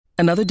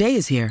Another day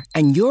is here,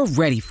 and you're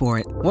ready for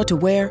it. What to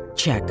wear?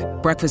 Check.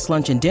 Breakfast,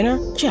 lunch, and dinner?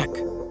 Check.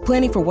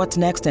 Planning for what's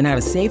next and how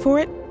to save for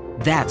it?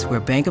 That's where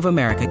Bank of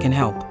America can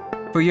help.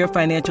 For your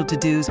financial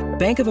to-dos,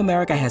 Bank of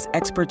America has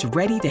experts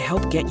ready to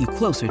help get you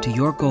closer to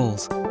your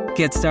goals.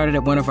 Get started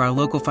at one of our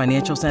local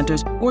financial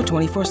centers or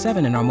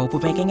 24/7 in our mobile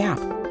banking app.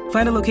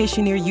 Find a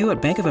location near you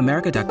at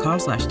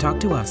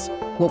bankofamerica.com/talktous.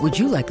 What would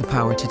you like the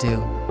power to do?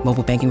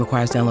 Mobile banking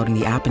requires downloading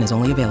the app and is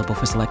only available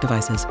for select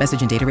devices.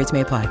 Message and data rates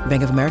may apply.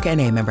 Bank of America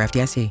N.A., member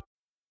FDIC.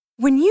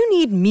 When you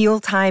need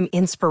mealtime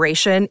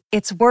inspiration,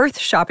 it's worth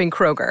shopping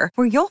Kroger,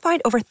 where you'll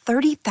find over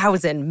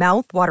 30,000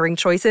 mouth-watering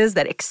choices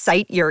that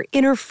excite your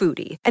inner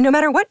foodie. And no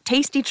matter what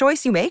tasty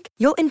choice you make,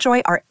 you'll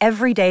enjoy our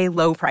everyday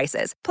low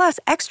prices, plus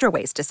extra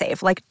ways to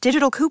save, like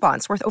digital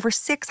coupons worth over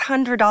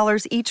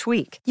 $600 each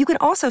week. You can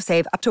also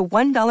save up to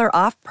 $1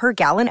 off per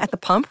gallon at the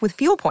pump with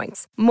fuel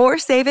points. More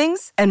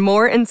savings and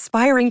more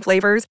inspiring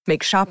flavors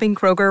make shopping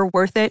Kroger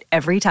worth it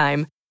every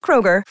time.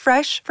 Kroger,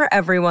 fresh for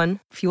everyone.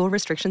 Fuel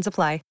restrictions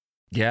apply.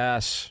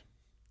 Yes.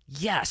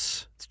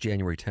 It's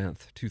January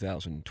 10th,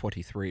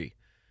 2023.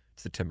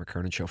 It's the Tim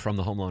McKernan Show from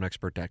the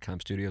HomeLoanExpert.com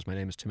studios. My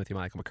name is Timothy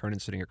Michael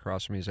McKernan. Sitting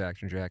across from me is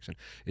Action Jackson.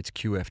 It's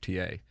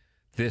QFTA.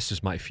 This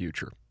is my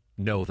future.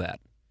 Know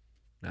that.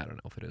 I don't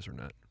know if it is or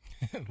not.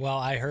 Well,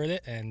 I heard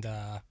it, and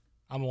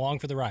I'm along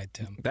for the ride,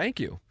 Tim. Thank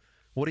you.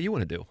 What do you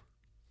want to do?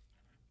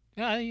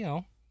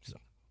 Yeah,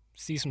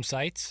 see some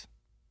sights,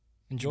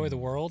 enjoy the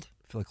world.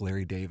 I feel like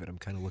Larry David. I'm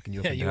kind of looking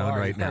you up and you down are,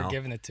 right you now. are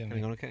giving it to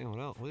me. Okay,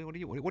 what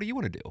do you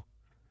want to do?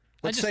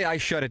 Let's say I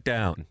shut it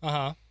down.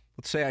 Uh-huh.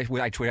 Let's say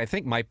I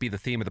think might be the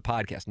theme of the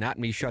podcast, not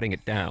me shutting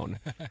it down,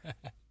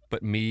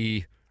 but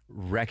me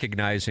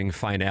recognizing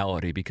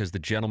finality, because the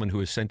gentleman who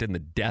has sent in the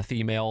death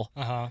email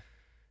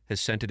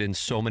has sent it in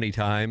so many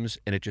times,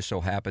 and it just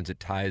so happens it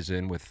ties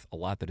in with a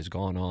lot that has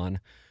gone on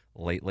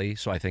lately.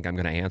 So I think I'm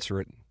going to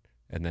answer it,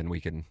 and then we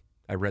can.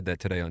 I read that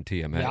today on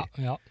TMA.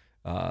 Yeah.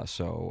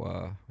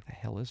 What the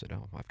hell is it?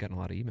 Oh, I've gotten a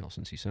lot of emails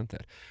since he sent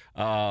that.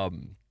 But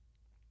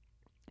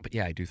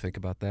yeah, I do think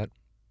about that.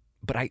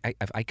 But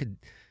if I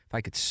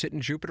could sit in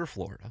Jupiter,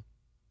 Florida,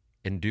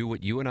 and do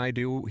what you and I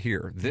do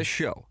here, this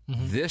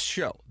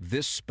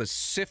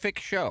specific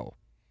show,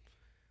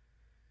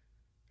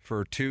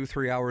 for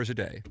 2-3 hours a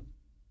day,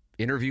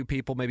 interview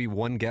people, maybe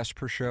one guest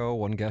per show,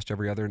 one guest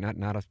every other,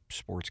 not a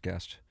sports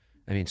guest.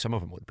 I mean, some of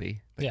them would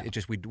be, but it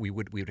just we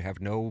would have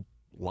no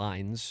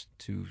lines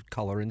to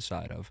color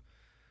inside of.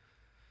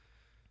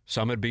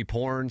 Some would be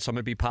porn, some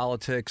would be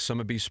politics, some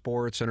would be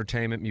sports,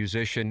 entertainment,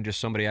 musician, just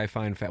somebody I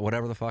find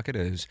whatever the fuck it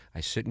is. I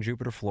sit in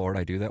Jupiter,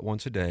 Florida. I do that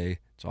once a day.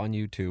 It's on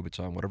YouTube. It's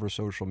on whatever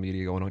social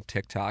media, going on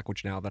TikTok,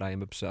 which now that I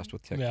am obsessed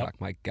with TikTok,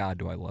 my God,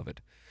 do I love it.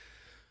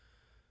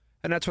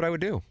 And that's what I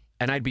would do.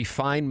 And I'd be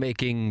fine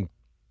making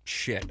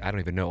shit, I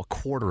don't even know, a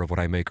quarter of what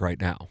I make right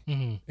now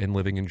in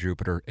living in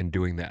Jupiter and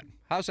doing that.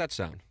 How's that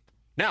sound?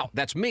 Now,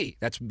 that's me.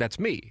 That's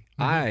me.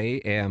 I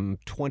am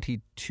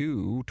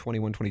 21,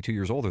 22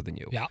 years older than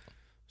you. Yeah.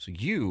 So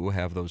you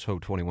have those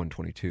 21,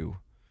 22.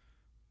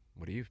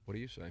 What do you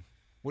say?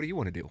 What do you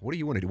want to do? What do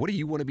you want to do? What do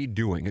you want to be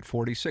doing at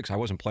 46? I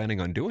wasn't planning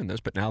on doing this,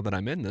 but now that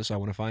I'm in this, I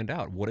want to find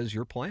out. What is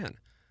your plan?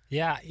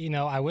 Yeah,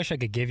 I wish I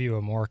could give you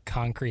a more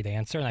concrete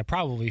answer, and I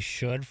probably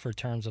should for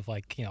terms of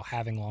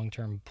having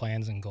long-term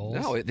plans and goals.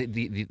 No,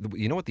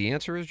 you know what the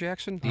answer is,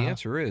 Jackson? The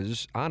answer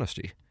is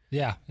honesty.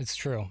 Yeah, it's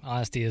true.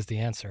 Honesty is the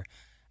answer.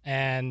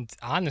 And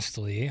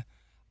honestly,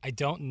 I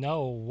don't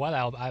know what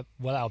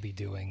I'll be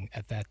doing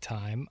at that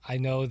time. I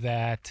know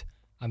that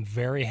I'm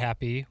very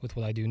happy with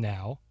what I do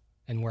now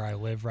and where I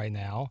live right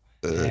now,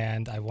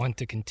 and I want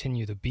to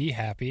continue to be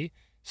happy.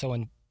 So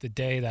when the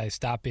day that I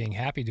stop being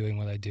happy doing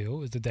what I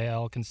do is the day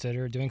I'll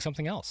consider doing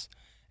something else.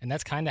 And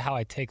that's kind of how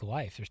I take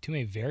life. There's too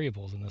many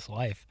variables in this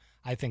life.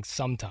 I think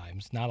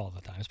sometimes, not all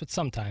the times, but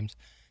sometimes,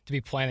 to be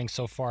planning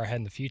so far ahead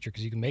in the future,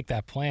 because you can make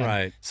that plan,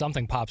 right.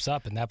 Something pops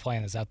up, and that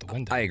plan is out the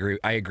window. I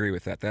agree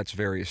with that. That's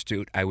very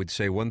astute. I would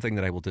say one thing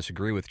that I will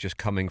disagree with, just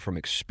coming from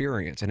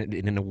experience, and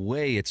in a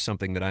way, it's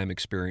something that I'm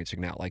experiencing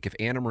now. Like if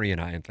Anna Marie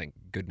and I, and thank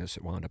goodness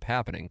it wound up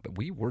happening, but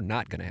we were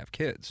not going to have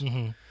kids,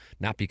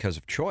 not because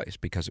of choice,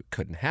 because it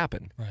couldn't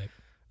happen. Right.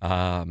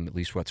 At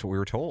least that's what we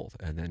were told.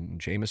 And then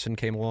Jameson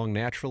came along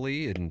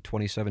naturally in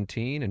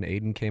 2017, and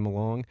Aiden came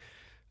along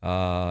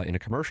in a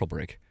commercial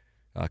break.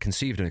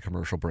 Conceived in a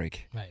commercial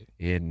break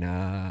in,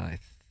 I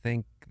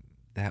think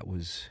that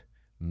was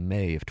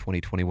May of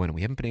 2021. And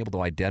we haven't been able to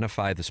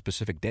identify the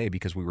specific day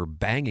because we were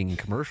banging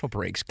commercial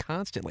breaks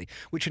constantly,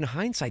 which in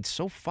hindsight's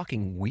so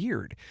fucking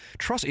weird.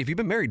 Trust me, if you've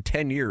been married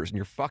 10 years and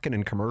you're fucking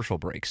in commercial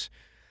breaks,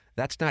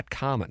 that's not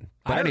common.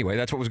 But anyway,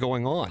 that's what was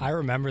going on. I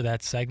remember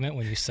that segment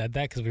when you said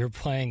that because we were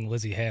playing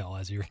Lizzie Hale,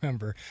 as you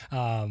remember.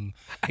 I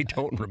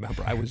don't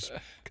remember. I was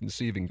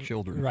conceiving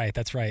children. Right,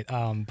 that's right.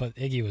 But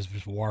Iggy was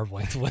just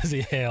warbling to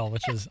Lizzie Hale,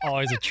 which is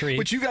always a treat.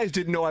 But you guys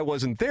didn't know I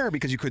wasn't there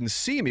because you couldn't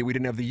see me. We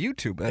didn't have the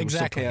YouTube.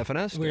 Exactly. Was still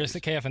KFNS. We were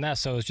still KFNS,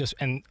 so it was just,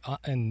 and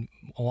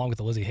along with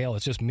the Lizzie Hale,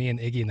 it's just me and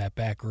Iggy in that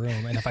back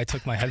room. And if I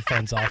took my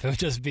headphones off, it would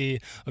just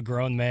be a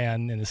grown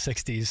man in the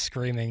 60s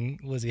screaming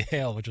Lizzie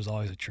Hale, which was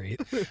always a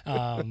treat.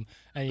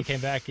 And you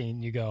came back and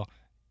and you go,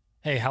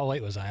 hey, how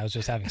late was I? I was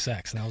just having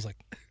sex. And I was like,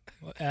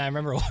 and I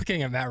remember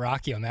looking at Matt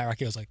Rocky, and Matt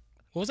Rocky was like,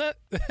 what was that?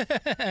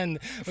 And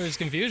there was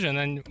confusion.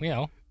 And,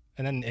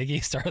 and then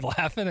Iggy started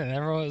laughing, and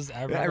everyone was.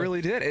 I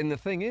really did. And the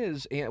thing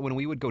is, when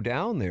we would go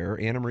down there,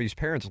 Anna Marie's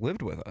parents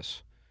lived with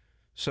us.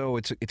 So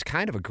it's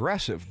kind of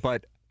aggressive,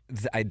 but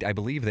I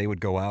believe they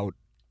would go out,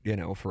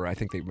 for, I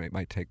think they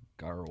might take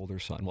our older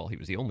son. Well, he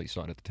was the only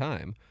son at the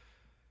time.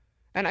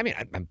 And I mean,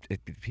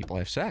 people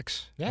have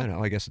sex. Yeah.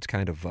 I guess it's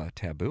kind of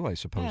taboo, I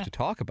suppose, to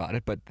talk about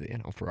it. But,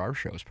 for our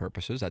show's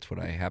purposes, that's what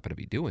I happen to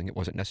be doing. It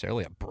wasn't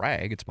necessarily a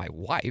brag. It's my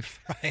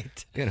wife.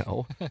 Right.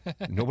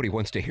 Nobody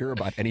wants to hear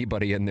about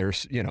anybody and their,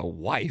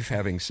 wife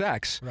having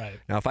sex. Right.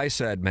 Now, if I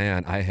said,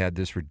 man, I had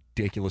this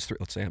ridiculous,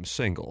 let's say I'm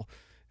single,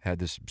 had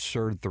this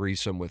absurd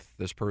threesome with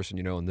this person,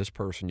 and this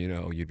person,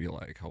 you'd be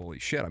like, holy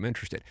shit, I'm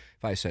interested.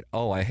 If I said,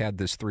 oh, I had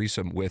this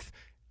threesome with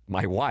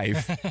my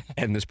wife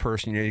and this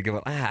person, you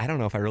go, I don't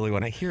know if I really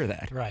want to hear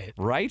that. Right.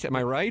 Right? Am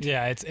I right?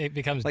 Yeah, it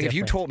becomes like different. If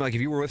you told me, if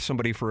you were with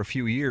somebody for a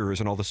few years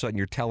and all of a sudden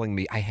you're telling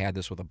me, I had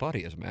this with a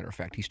buddy, as a matter of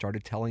fact. He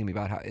started telling me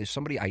about how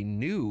somebody I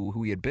knew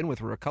who he had been with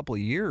for a couple of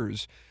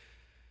years,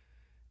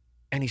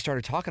 and he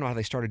started talking about how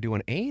they started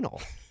doing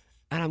anal.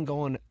 And I'm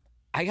going,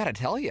 I got to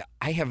tell you,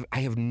 I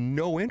have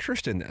no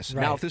interest in this.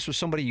 Right. Now, if this was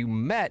somebody you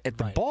met at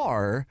the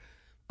bar,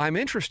 I'm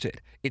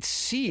interested. It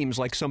seems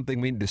like something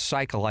we need to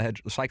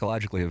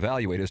psychologically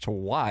evaluate as to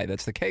why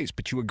that's the case.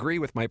 But you agree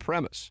with my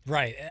premise.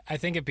 Right. I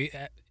think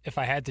if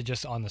I had to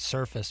just on the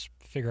surface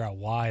figure out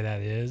why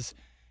that is,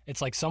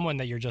 it's like someone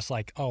that you're just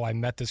like, oh, I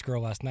met this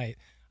girl last night.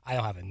 I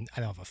don't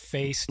have a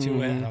face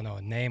to it. I don't know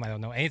a name. I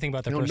don't know anything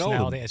about their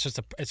personality.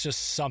 It's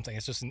just something.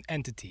 It's just an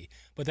entity.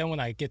 But then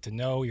when I get to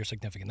know your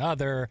significant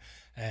other,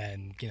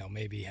 and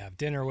maybe have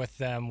dinner with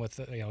them with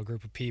a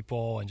group of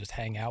people and just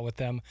hang out with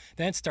them,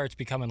 then it starts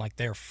becoming like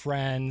they're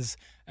friends.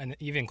 And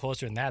even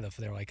closer than that, if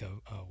they're like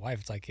a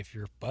wife, it's like if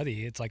you're a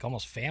buddy, it's like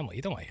almost family.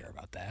 You don't want to hear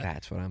about that.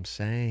 That's what I'm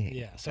saying.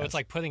 Yeah. So it's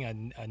like putting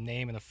a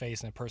name and a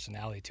face and a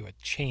personality to it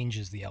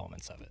changes the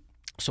elements of it.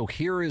 So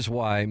here is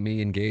why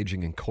me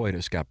engaging in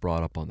coitus got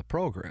brought up on the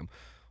program.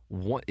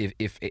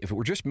 If it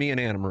were just me and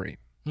Anna Marie,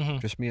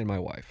 just me and my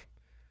wife,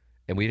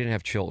 and we didn't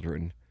have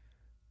children,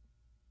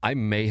 I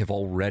may have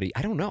already.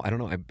 I don't know. I don't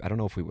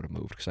know if we would have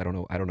moved because I don't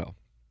know.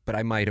 But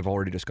I might have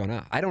already just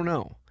gone, I don't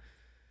know.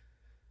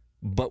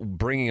 But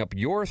bringing up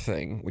your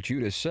thing, which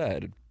you just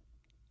said,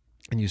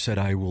 and you said,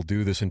 I will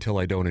do this until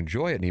I don't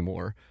enjoy it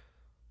anymore.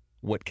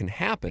 What can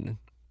happen,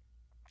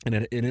 and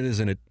it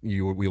isn't,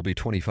 we'll be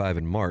 25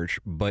 in March,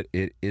 but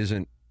it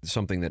isn't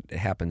something that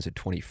happens at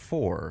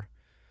 24.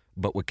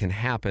 But what can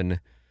happen,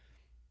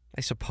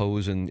 I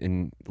suppose,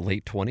 in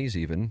late 20s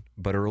even,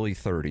 but early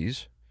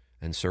 30s,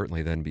 and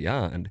certainly then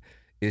beyond,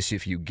 is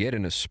if you get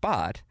in a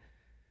spot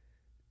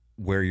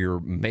where you're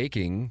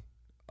making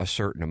a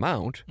certain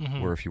amount,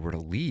 where if you were to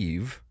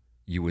leave,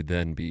 you would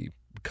then be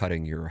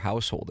cutting your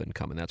household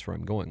income, and that's where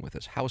I'm going with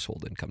this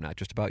household income, not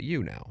just about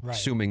you now. Right.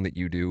 Assuming that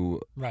you do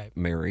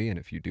marry, and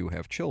if you do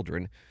have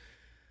children,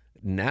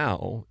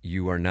 now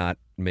you are not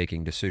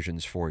making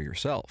decisions for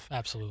yourself.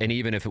 Absolutely. And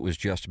even if it was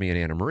just me and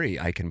Anna Marie,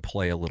 I can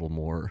play a little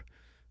more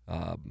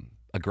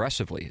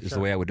aggressively, is the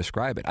way I would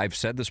describe it. I've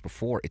said this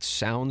before. It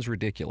sounds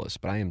ridiculous,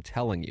 but I am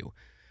telling you,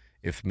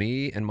 if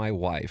me and my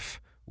wife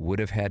would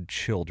have had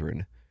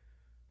children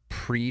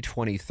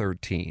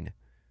pre-2013,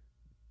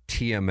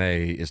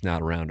 TMA is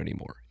not around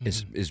anymore.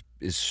 As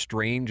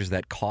strange as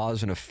that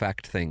cause and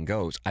effect thing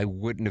goes, I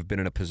wouldn't have been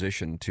in a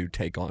position to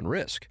take on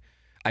risk.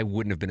 I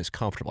wouldn't have been as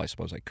comfortable. I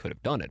suppose I could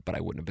have done it, but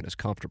I wouldn't have been as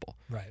comfortable.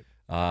 Right.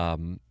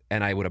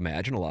 And I would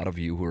imagine a lot of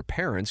you who are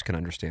parents can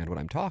understand what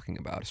I'm talking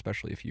about,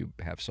 especially if you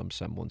have some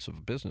semblance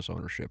of business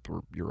ownership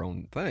or your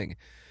own thing.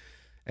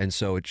 And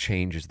so it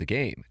changes the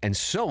game. And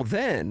so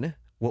then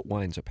what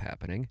winds up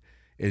happening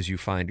is you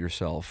find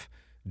yourself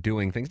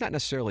doing things, not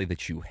necessarily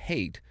that you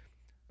hate,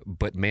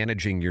 but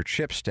managing your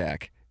chip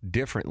stack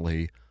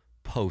differently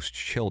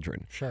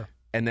post-children. Sure.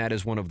 And that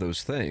is one of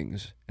those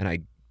things. And I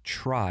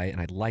try, and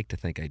I'd like to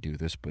think I do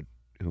this, but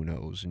who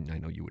knows? And I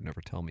know you would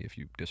never tell me if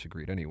you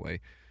disagreed anyway.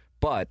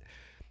 But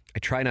I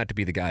try not to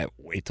be the guy,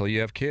 wait till you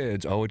have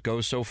kids. Oh, it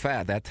goes so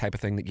fast. That type of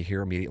thing that you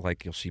hear immediately.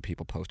 Like you'll see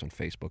people post on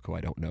Facebook who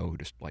I don't know, who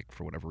just like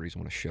for whatever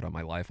reason want to shit on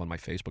my life on my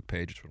Facebook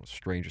page. It's one of the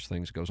strangest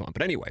things that goes on.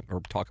 But anyway,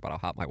 or talk about how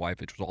hot my wife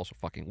is, which was also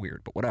fucking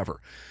weird, but whatever.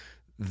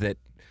 That,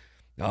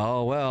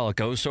 oh, well, it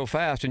goes so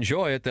fast.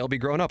 Enjoy it. They'll be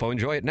grown up. Oh,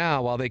 enjoy it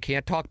now while they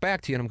can't talk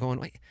back to you. And I'm going,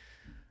 wait,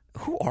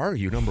 who are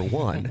you, number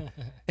one?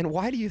 And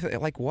why do you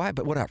think, why?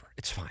 But whatever.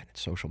 It's fine.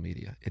 It's social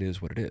media. It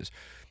is what it is.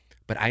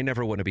 But I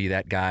never want to be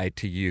that guy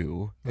to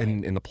you. Right.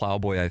 And the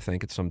Plowboy, I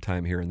think, at some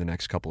time here in the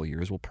next couple of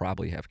years, will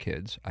probably have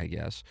kids, I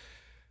guess,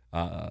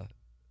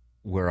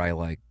 where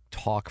I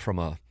talk from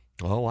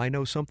I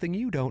know something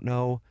you don't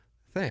know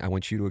thing. I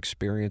want you to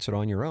experience it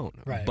on your own.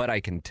 Right. But I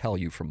can tell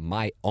you from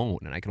my own,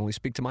 and I can only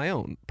speak to my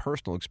own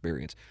personal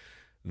experience,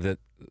 that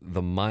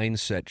the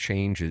mindset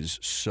changes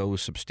so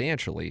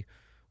substantially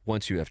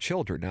once you have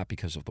children, not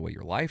because of the way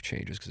your life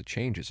changes, because it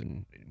changes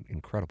in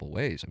incredible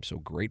ways. I'm so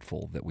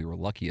grateful that we were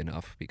lucky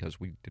enough, because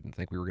we didn't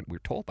think we were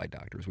told by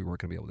doctors we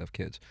weren't going to be able to have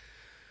kids,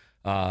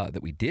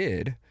 that we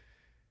did.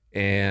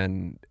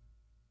 And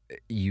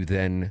you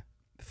then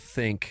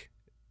think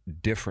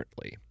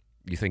differently.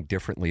 You think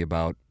differently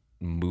about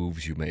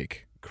moves you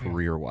make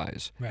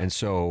career-wise. Right. And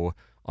so,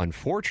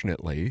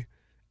 unfortunately,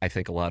 I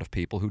think a lot of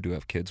people who do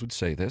have kids would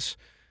say this,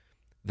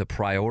 the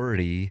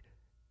priority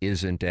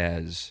isn't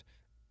as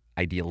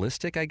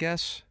idealistic, I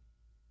guess.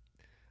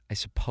 I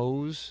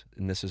suppose,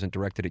 and this isn't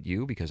directed at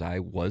you because I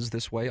was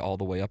this way all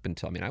the way up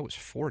until, I was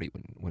 40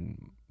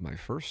 when my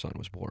first son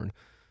was born.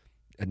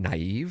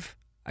 Naive,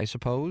 I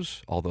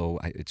suppose, although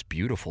it's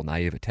beautiful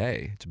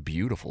naivete. It's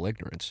beautiful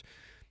ignorance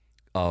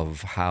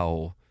of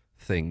how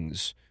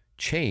things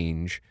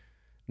change,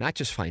 not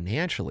just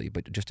financially,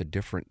 but just a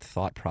different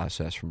thought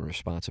process from a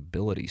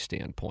responsibility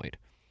standpoint.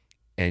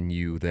 And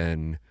you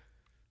then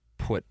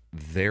put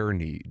their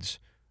needs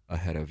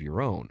ahead of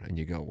your own. And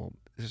you go, well,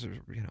 this is,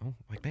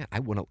 man,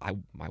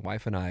 my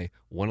wife and I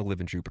want to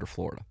live in Jupiter,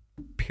 Florida,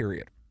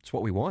 period. It's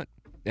what we want.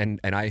 And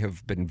I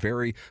have been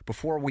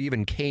before we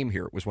even came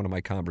here, it was one of my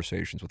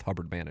conversations with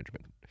Hubbard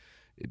Management.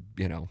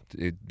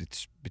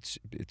 It's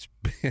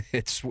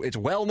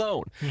well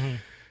known. Mm-hmm.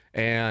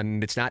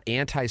 And it's not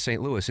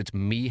anti-St. Louis. It's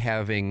me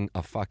having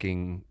a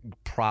fucking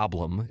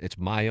problem. It's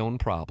my own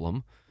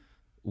problem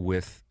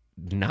with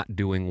not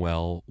doing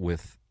well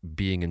with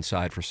being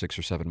inside for 6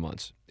 or 7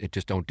 months. It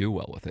just don't do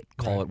well with it.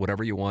 Call it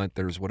whatever you want.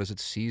 There's,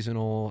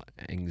 seasonal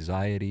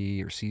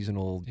anxiety or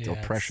seasonal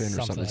depression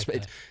or something.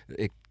 Like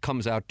it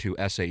comes out to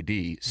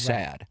SAD,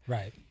 sad.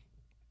 Right.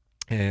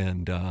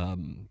 And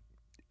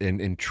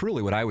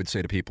truly what I would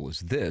say to people is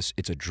this,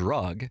 it's a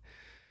drug.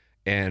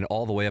 And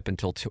all the way up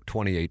until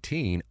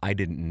 2018, I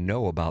didn't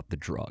know about the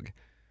drug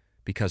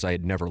because I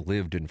had never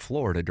lived in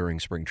Florida during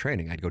spring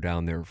training. I'd go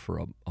down there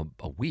for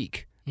a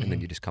week, and then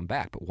you just come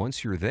back. But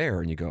once you're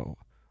there and you go,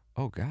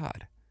 oh,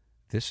 God,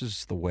 this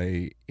is the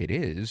way it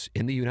is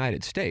in the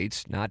United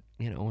States, not,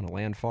 in a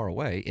land far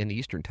away, in the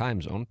Eastern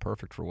time zone,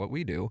 perfect for what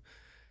we do.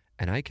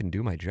 And I can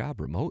do my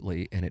job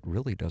remotely, and it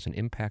really doesn't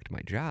impact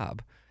my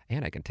job.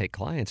 And I can take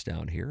clients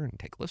down here and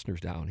take listeners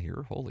down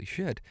here. Holy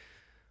shit.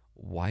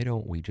 Why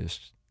don't we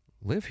just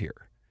live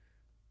here?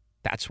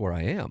 That's where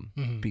I am.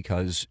 Mm-hmm.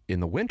 Because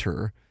in the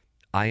winter,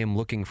 I am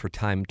looking for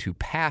time to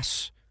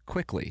pass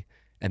quickly.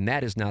 And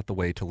that is not the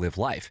way to live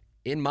life,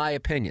 in my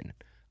opinion.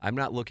 I'm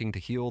not looking to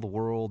heal the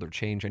world or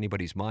change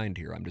anybody's mind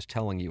here. I'm just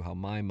telling you how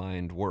my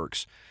mind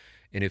works.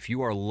 And if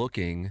you are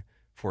looking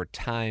for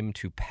time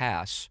to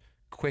pass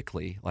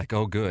quickly, like,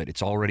 oh, good,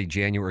 it's already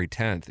January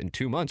 10th. In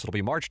 2 months, it'll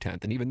be March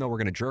 10th. And even though we're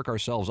going to jerk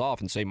ourselves off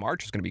and say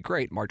March is going to be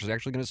great, March is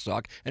actually going to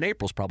suck, and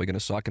April's probably going to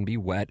suck and be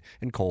wet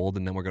and cold,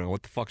 and then we're going to go,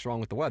 what the fuck's wrong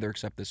with the weather,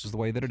 except this is the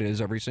way that it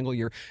is every single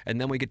year. And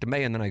then we get to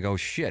May, and then I go,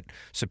 shit,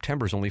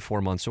 September's only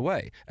 4 months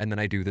away. And then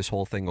I do this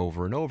whole thing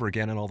over and over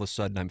again, and all of a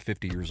sudden I'm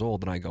 50 years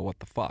old, and I go, what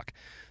the fuck?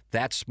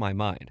 That's my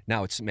mind.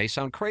 Now, it may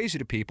sound crazy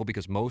to people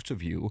because most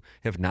of you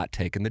have not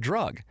taken the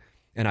drug,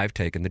 and I've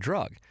taken the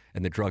drug.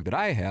 And the drug that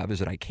I have is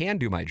that I can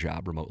do my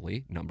job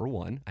remotely, number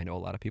one. I know a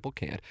lot of people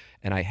can't.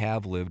 And I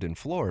have lived in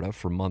Florida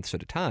for months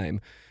at a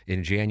time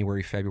in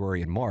January,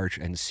 February, and March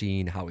and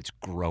seen how it's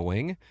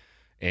growing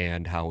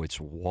and how it's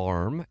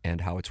warm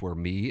and how it's where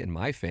me and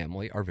my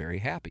family are very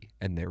happy.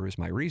 And there is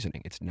my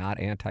reasoning. It's not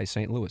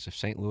anti-St. Louis. If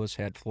St. Louis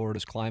had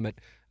Florida's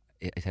climate,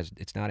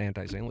 it's not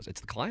anti-St. Louis.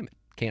 It's the climate.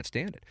 Can't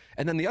stand it.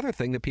 And then the other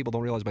thing that people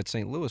don't realize about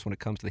St. Louis when it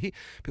comes to the heat,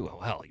 people go,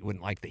 well, you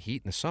wouldn't like the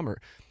heat in the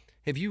summer.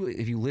 If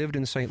you lived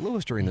in St.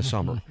 Louis during the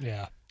summer,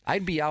 yeah,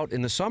 I'd be out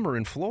in the summer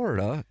in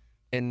Florida,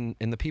 and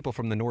the people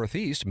from the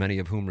Northeast, many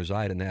of whom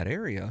reside in that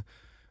area,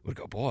 would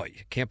go, boy,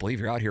 you can't believe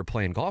you're out here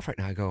playing golf right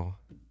now. I go,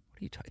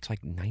 what are you it's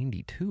like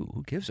 92.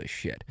 Who gives a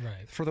shit?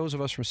 Right. For those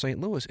of us from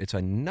St. Louis, it's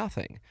a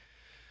nothing.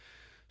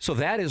 So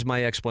that is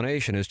my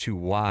explanation as to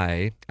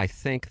why I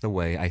think the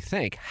way I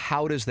think.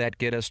 How does that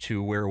get us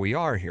to where we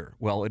are here?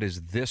 Well, it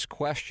is this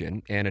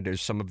question, and it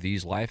is some of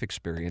these life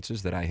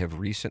experiences that I have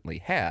recently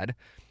had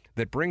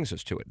that brings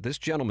us to it. This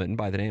gentleman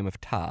by the name of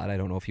Todd, I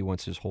don't know if he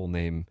wants his whole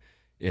name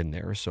in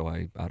there, so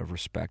I, out of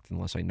respect,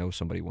 unless I know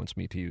somebody wants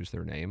me to use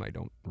their name, I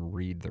don't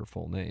read their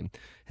full name,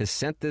 has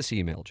sent this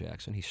email,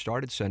 Jackson. He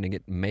started sending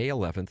it May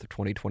 11th,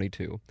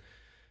 2022,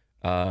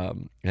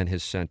 and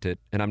has sent it,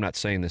 and I'm not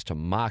saying this to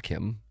mock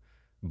him,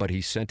 but he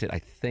sent it, I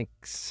think,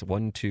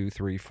 1, 2,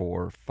 3,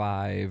 4,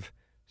 5,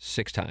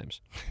 6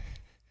 times.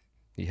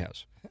 He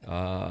has.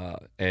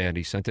 And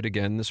he sent it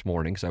again this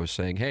morning because I was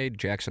saying, hey,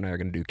 Jackson and I are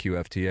going to do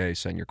QFTA.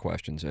 Send your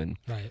questions in.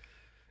 Right.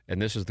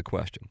 And this is the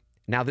question.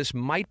 Now, this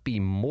might be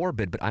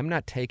morbid, but I'm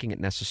not taking it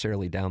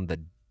necessarily down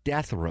the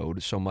death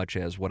road so much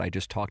as what I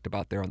just talked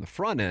about there on the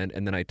front end,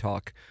 and then I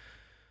talk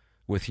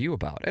with you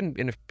about. And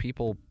if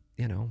people,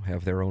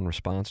 have their own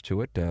response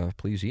to it,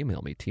 please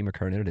email me,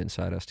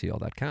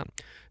 tmccarnett@InsideSTL.com.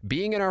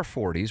 Being in our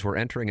 40s, we're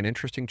entering an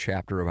interesting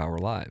chapter of our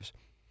lives.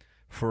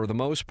 For the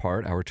most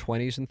part, our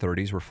 20s and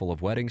 30s were full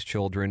of weddings,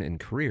 children, and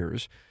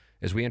careers,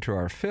 As we enter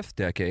our 5th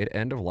decade,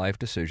 end-of-life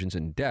decisions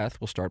and death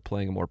will start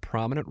playing a more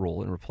prominent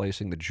role in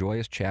replacing the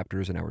joyous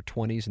chapters in our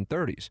 20s and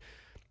 30s.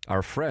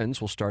 Our friends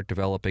will start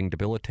developing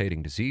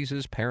debilitating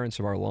diseases. Parents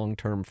of our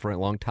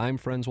long-time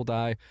friends will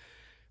die.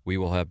 We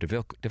will have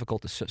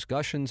difficult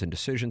discussions and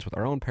decisions with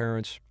our own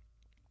parents.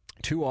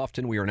 Too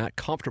often, we are not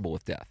comfortable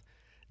with death.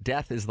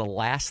 Death is the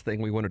last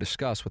thing we want to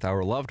discuss with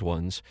our loved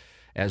ones,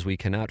 as we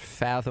cannot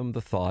fathom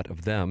the thought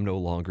of them no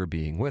longer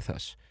being with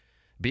us.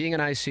 Being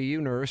an ICU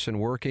nurse and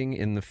working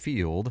in the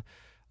field,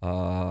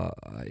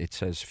 it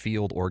says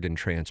field organ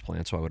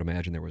transplant, so I would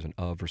imagine there was an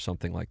of or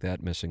something like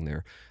that missing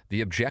there.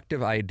 The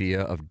objective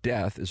idea of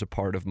death is a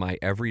part of my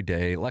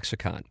everyday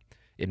lexicon.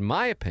 In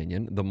my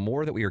opinion, the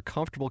more that we are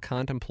comfortable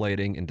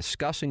contemplating and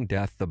discussing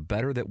death, the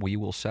better that we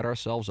will set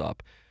ourselves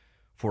up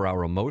for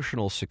our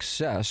emotional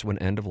success when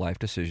end-of-life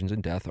decisions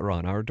and death are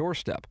on our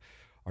doorstep.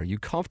 Are you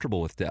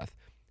comfortable with death?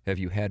 Have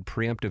you had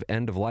preemptive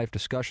end-of-life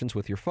discussions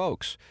with your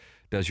folks?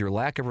 Does your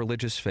lack of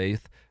religious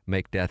faith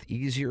make death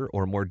easier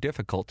or more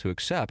difficult to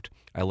accept?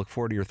 I look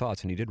forward to your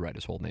thoughts. And he did write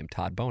his whole name,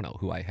 Todd Bono,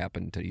 who I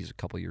happen to, he's a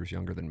couple years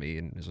younger than me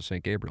and is a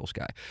St. Gabriel's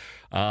guy.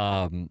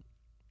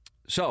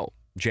 So,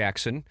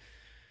 Jackson,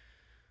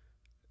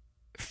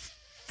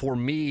 for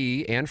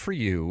me and for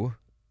you,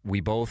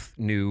 we both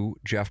knew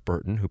Jeff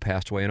Burton, who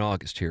passed away in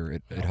August here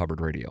at Hubbard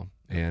Radio.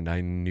 And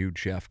I knew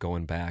Jeff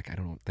going back, I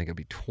don't think it'd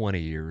be 20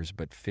 years,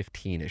 but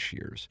 15-ish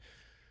years.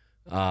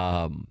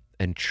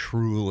 And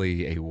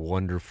truly a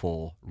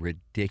wonderful,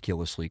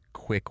 ridiculously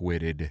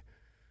quick-witted,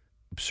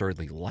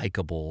 absurdly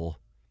likable,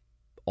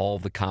 all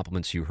the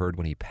compliments you heard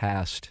when he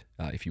passed,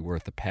 if you were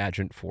at the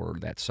pageant for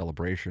that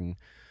celebration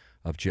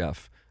of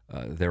Jeff,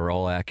 they're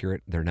all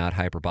accurate. They're not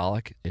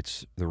hyperbolic.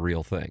 It's the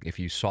real thing. If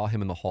you saw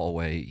him in the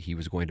hallway, he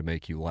was going to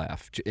make you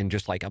laugh. And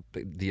just like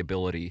the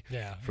ability,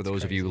 for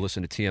those of you who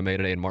listen to TMA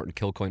today and Martin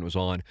Kilcoyne was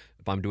on,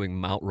 if I'm doing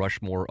Mount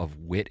Rushmore of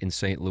wit in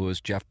St. Louis,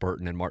 Jeff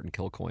Burton and Martin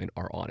Kilcoyne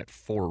are on it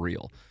for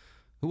real.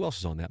 Who else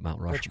is on that Mount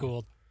Rushmore? Rich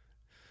Gould.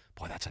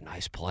 Boy, that's a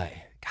nice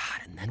play.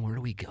 God, and then where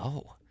do we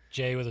go?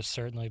 Jay would have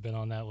certainly been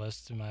on that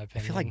list, in my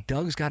opinion. I feel like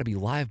Doug's got to be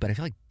live, but I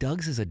feel like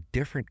Doug's is a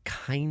different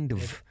kind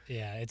of...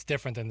 It's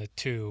different than the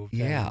two.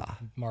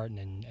 Martin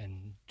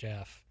and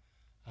Jeff.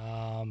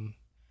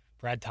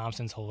 Brad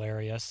Thompson's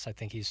hilarious. I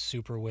think he's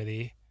super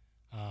witty.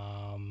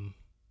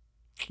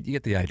 You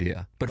get the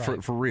idea. But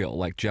right. for real,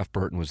 like Jeff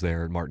Burton was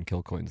there and Martin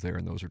Kilcoyne's there,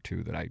 and those are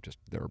two that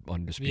they're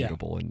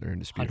undisputable, and they're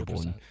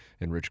indisputable.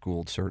 And Rich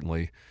Gould,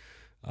 certainly.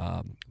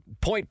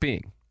 Point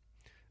being,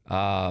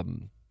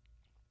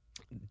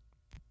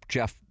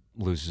 Jeff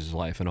loses his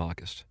life in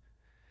August.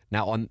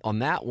 Now, on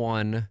that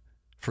one,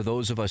 for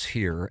those of us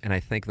here, and I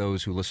think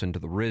those who listen to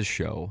the Riz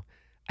show,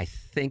 I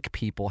think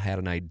people had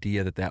an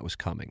idea that was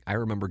coming. I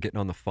remember getting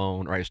on the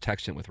phone, or I was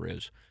texting with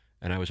Riz,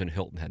 and I was in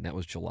Hilton Head, and that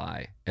was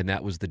July. And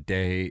that was the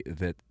day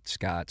that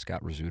Scott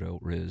Rizzuto,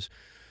 Riz,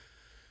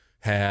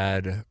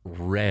 had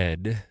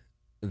read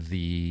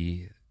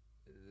the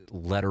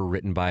letter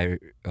written by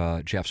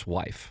Jeff's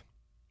wife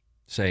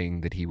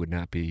saying that he would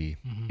not be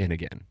in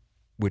again,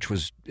 which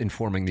was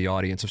informing the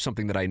audience of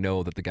something that I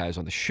know that the guys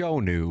on the show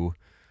knew,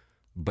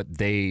 but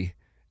they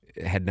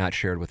had not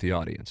shared with the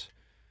audience,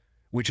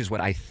 which is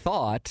what I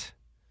thought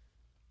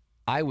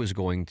I was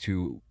going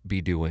to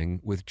be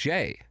doing with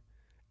Jay.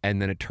 And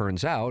then it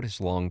turns out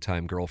his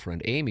longtime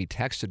girlfriend, Amy,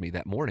 texted me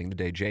that morning, the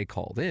day Jay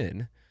called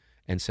in,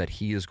 and said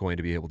he is going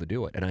to be able to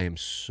do it. And I am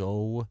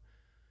so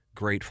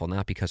grateful,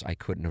 not because I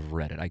couldn't have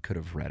read it. I could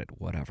have read it,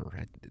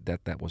 whatever.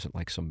 That wasn't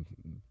like some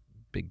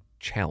big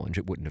challenge.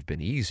 It wouldn't have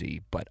been easy,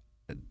 but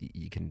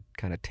you can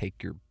kind of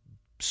take your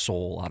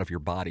soul out of your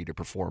body to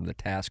perform the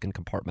task and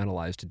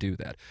compartmentalize to do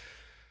that.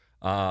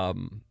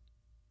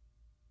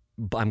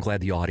 But I'm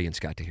glad the audience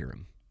got to hear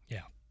him.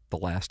 The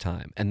last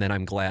time. And then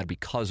I'm glad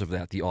because of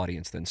that, the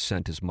audience then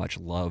sent as much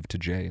love to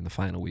Jay in the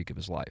final week of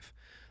his life.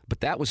 But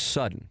that was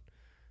sudden.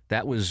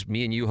 That was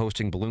me and you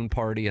hosting Balloon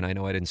Party, and I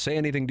know I didn't say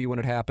anything to you when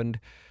it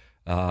happened,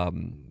 out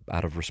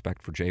of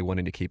respect for Jay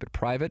wanting to keep it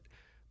private.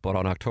 But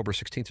on October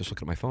 16th, just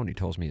looking at my phone, he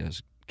tells me he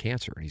has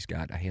cancer and he's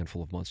got a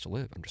handful of months to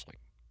live. I'm just like,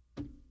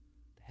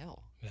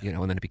 hell.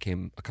 And then it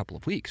became a couple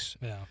of weeks.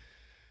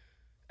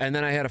 And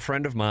then I had a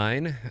friend of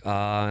mine,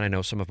 and I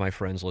know some of my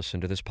friends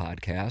listen to this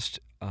podcast,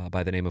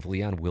 by the name of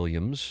Leon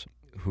Williams,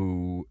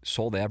 who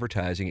sold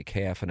advertising at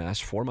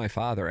KFNS for my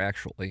father,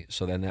 actually.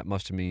 So then that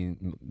must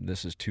mean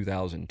this is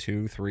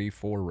 2002, 3,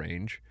 4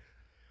 range.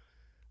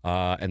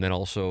 And then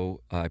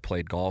also I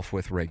played golf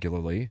with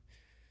regularly,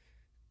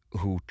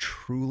 who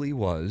truly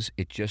was,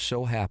 it just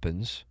so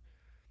happens,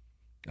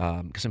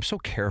 because I'm so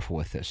careful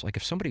with this. Like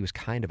if somebody was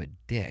kind of a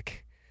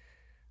dick,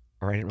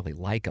 or I didn't really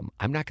like them,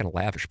 I'm not going to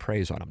lavish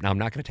praise on them. Now, I'm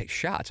not going to take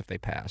shots if they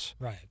pass.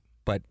 Right.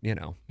 But,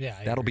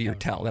 that'll be your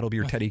tell. That'll be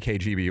your Teddy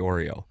KGB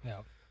Oreo.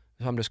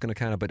 So I'm just going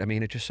to but I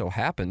mean, it just so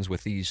happens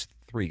with these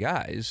three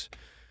guys,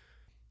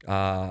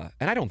 and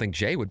I don't think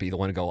Jay would be the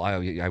one to go,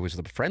 I was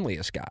the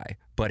friendliest guy,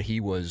 but he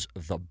was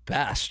the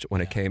best when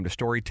it came to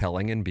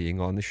storytelling and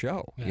being on the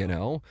show,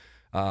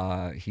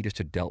 He just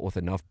had dealt with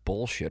enough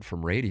bullshit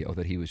from radio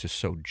that he was just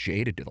so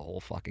jaded to the whole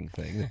fucking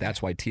thing.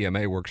 That's why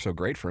TMA worked so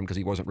great for him, because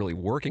he wasn't really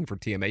working for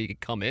TMA. He could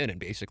come in and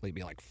basically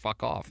be like,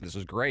 fuck off. This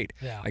is great.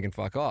 Yeah. I can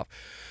fuck off.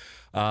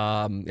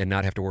 And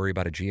not have to worry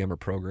about a GM or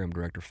program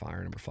director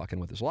firing him or fucking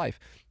with his life.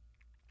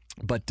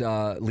 But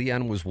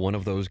Leon was one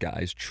of those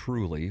guys,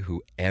 truly,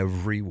 who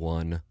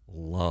everyone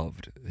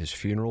loved. His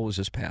funeral was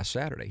this past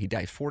Saturday. He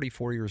died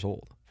 44 years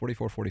old,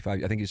 44,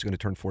 45. I think he's going to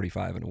turn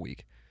 45 in a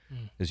week,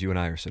 as you and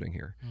I are sitting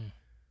here.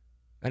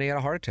 And he had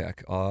a heart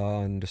attack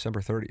on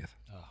December 30th.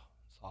 Oh,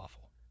 it's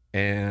awful.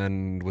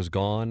 And was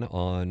gone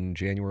on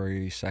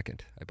January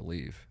 2nd, I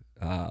believe.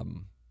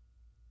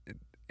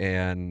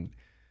 And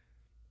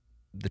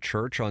the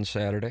church on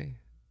Saturday,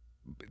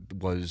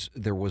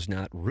 there was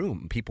not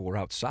room. People were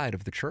outside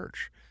of the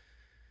church.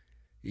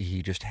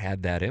 He just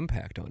had that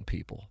impact on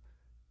people.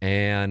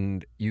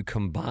 And you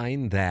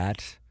combine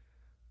that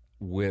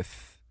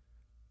with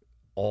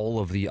all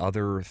of the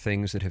other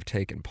things that have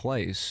taken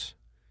place,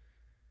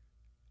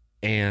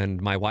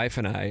 and my wife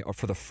and I,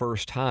 for the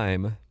first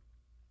time,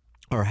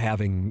 are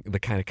having the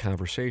kind of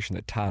conversation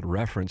that Todd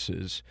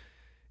references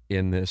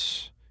in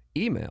this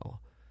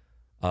email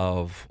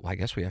of, well, I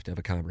guess we have to have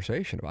a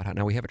conversation about how,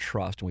 now we have a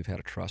trust, and we've had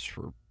a trust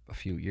for a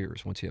few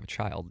years. Once you have a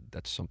child,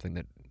 that's something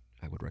that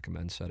I would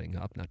recommend setting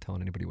up, not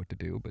telling anybody what to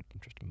do, but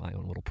just my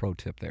own little pro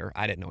tip there.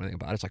 I didn't know anything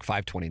about it. It's like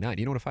 529.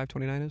 Do you know what a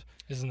 529 is?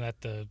 Isn't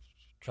that the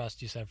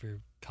trust you set for your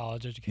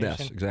college education?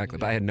 Yes, exactly. Yeah.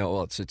 But I had no,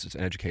 well, it's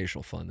an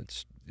educational fund.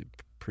 It's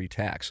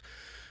pre-tax.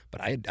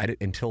 But I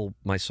until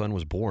my son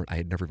was born, I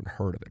had never even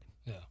heard of it.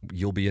 Yeah.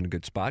 You'll be in a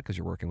good spot because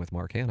you're working with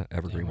Mark Hanna,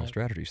 Evergreen Wealth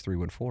Strategies,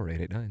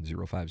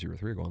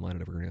 314-889-0503. Go online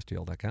at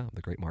evergreenstl.com.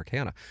 The great Mark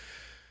Hanna.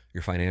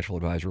 Your financial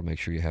advisor will make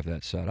sure you have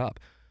that set up.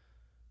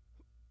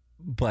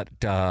 But,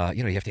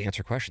 you have to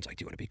answer questions like,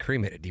 do you want to be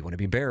cremated? Do you want to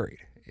be buried?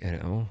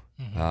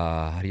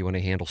 How do you want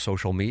to handle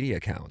social media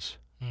accounts?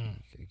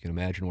 You can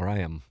imagine where I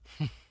am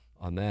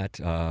on that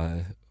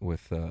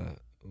with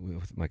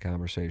my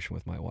conversation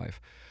with my wife.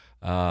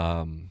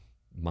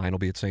 Mine will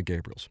be at St.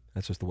 Gabriel's.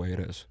 That's just the way it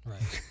is.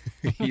 Right.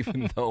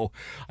 Even though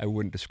I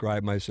wouldn't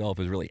describe myself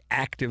as really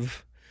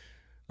active,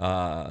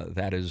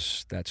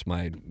 that's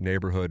my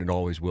neighborhood and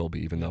always will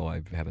be. Even though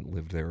I haven't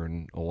lived there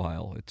in a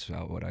while, that's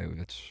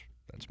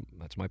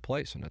my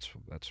place, and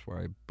that's where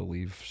I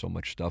believe so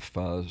much stuff.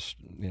 That's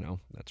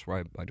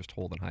where I just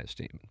hold in high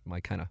esteem. My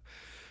kind of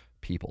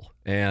people,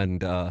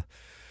 and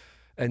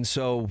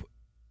so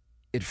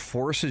it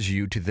forces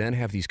you to then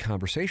have these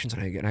conversations.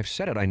 And I've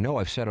said it. I know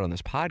I've said it on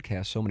this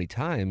podcast so many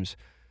times.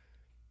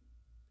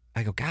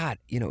 I go, God,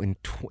 in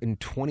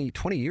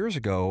 20 years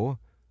ago,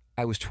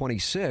 I was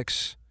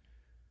 26,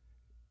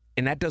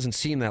 and that doesn't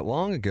seem that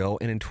long ago.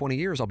 And in 20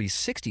 years, I'll be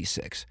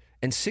 66,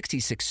 and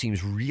 66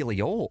 seems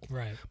really old.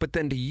 Right. But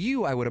then to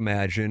you, I would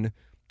imagine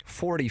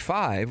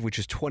 45, which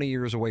is 20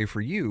 years away for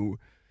you,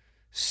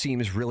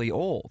 seems really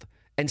old.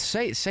 And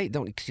say, you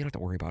don't have to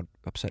worry about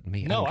upsetting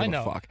me. No, I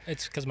know. Fuck.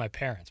 It's because my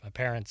parents,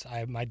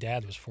 my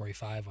dad was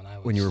 45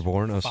 when you were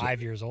born?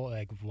 5 years old,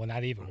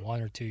 not even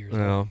 1 or 2 years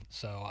old.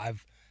 So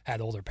I've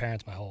had older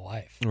parents my whole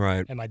life.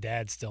 Right. And my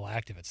dad's still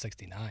active at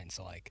 69.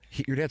 So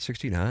your dad's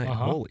 69?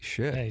 Holy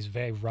shit.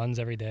 Yeah, he runs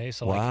every day.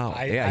 So wow.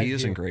 He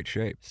is in great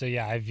shape. So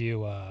yeah, I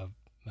view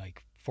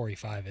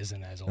 45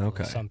 isn't as old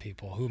as some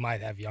people who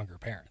might have younger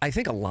parents. I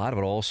think a lot of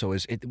it also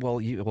is,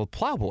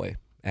 Plowboy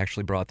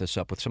actually brought this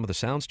up with some of the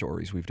sound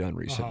stories we've done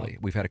recently.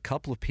 We've had a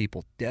couple of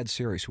people, dead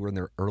serious, who are in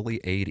their early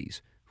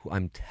 80s, who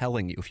I'm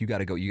telling you, if you got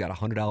to go, you got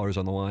 $100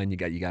 on the line, you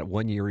got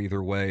 1 year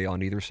either way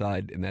on either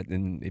side,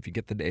 and if you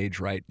get the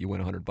age right, you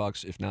win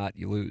 $100. If not,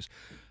 you lose.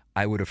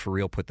 I would have for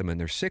real put them in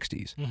their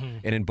 60s. Mm-hmm.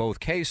 And in both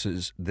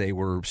cases, they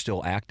were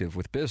still active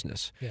with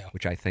business,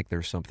 which I think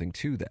there's something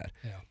to that.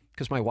 Yeah.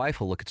 Because my wife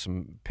will look at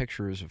some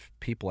pictures of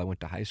people I went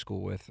to high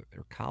school with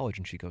or college,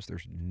 and she goes,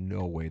 there's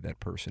no way that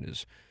person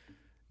is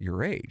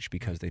your age,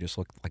 because they just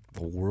look like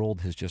the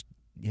world has just,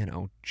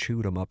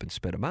 chewed them up and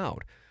spit them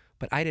out.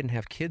 But I didn't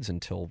have kids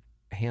until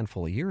a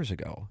handful of years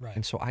ago. Right.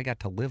 And so I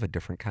got to live a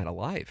different kind of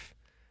life.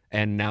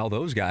 And now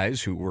those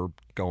guys who were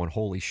going,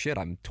 holy shit,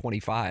 I'm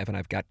 25 and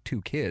I've got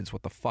 2 kids,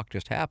 what the fuck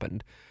just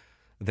happened?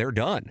 They're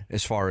done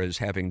as far as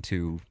having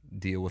to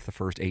deal with the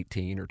first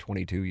 18 or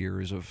 22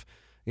 years of,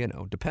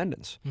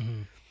 dependence.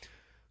 Mm-hmm.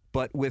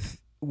 But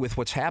with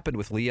what's happened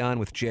with Leon,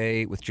 with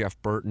Jay, with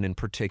Jeff Burton in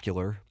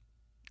particular,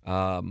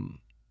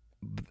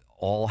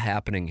 all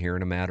happening here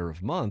in a matter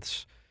of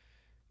months,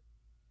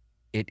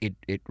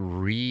 it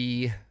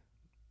reinforces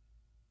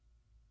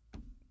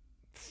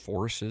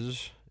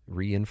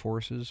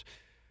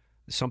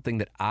something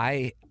that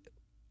I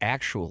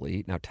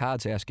actually, now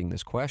Todd's asking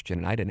this question,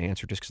 and I didn't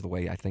answer just because the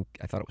way I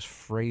thought it was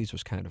phrased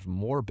was kind of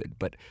morbid,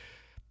 but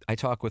I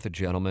talk with a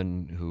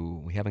gentleman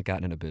who we haven't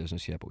gotten into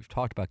business yet, but we've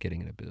talked about getting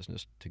into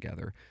business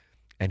together,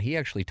 and he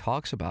actually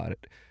talks about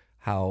it,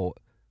 how,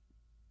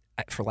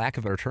 for lack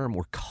of a better term,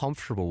 we're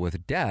comfortable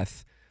with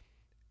death,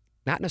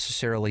 not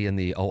necessarily in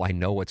the, I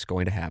know what's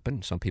going to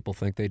happen. Some people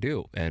think they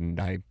do, and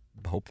I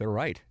hope they're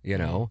right.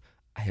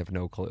 I have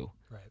no clue.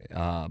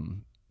 Right.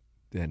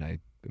 And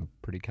am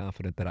pretty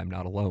confident that I'm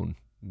not alone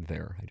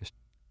there. I just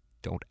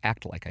don't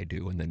act like I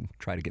do and then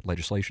try to get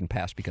legislation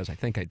passed because I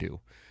think I do.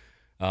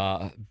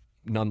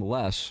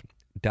 Nonetheless,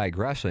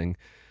 digressing,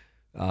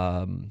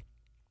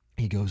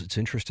 he goes, it's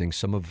interesting.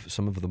 Some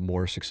of the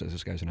more success,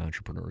 this guy's an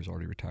entrepreneur, he's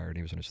already retired.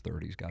 He was in his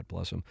 30s, God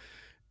bless him.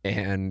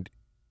 And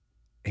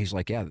he's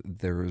like, yeah,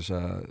 there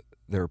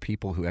are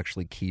people who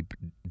actually keep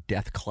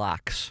death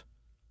clocks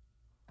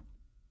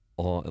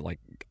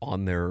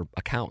on their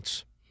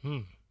accounts.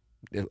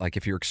 Like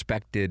if you're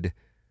expected,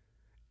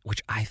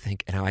 which I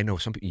think, and I know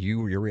some people,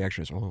 your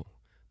reaction is,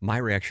 my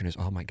reaction is,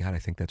 oh my God, I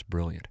think that's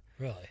brilliant.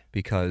 Really?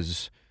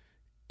 Because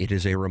it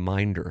is a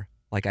reminder.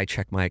 Like I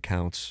check my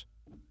accounts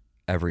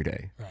every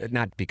day. Right.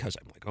 Not because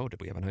I'm like, oh,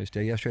 did we have a nice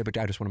day yesterday? But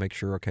I just want to make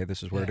sure, okay,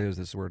 this is where it is,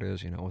 this is where it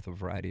is, with a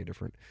variety of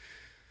different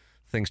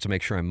things to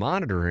make sure I'm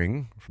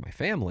monitoring for my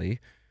family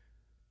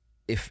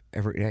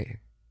every day.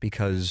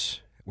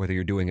 Because whether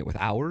you're doing it with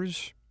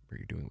hours, or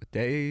you're doing it with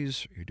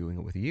days, or you're doing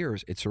it with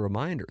years, it's a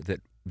reminder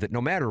that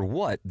no matter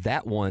what,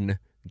 that one,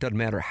 doesn't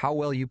matter how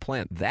well you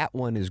plan, that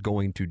one is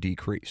going to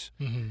decrease.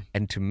 Mm-hmm.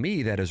 And to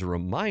me, that is a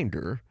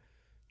reminder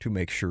to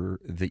make sure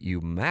that you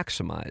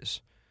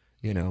maximize,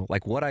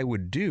 like what I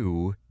would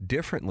do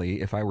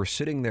differently if I were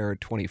sitting there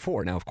at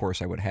 24. Now, of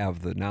course, I would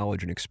have the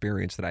knowledge and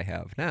experience that I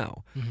have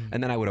now. Mm-hmm.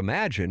 And then I would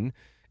imagine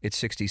at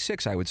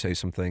 66, I would say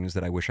some things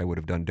that I wish I would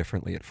have done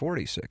differently at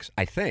 46.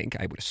 I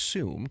would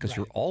assume, because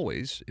you're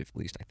always, at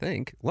least I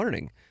think,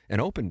 learning and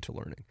open to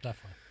learning.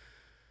 Definitely.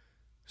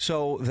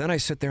 So then I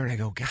sit there and I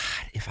go, God,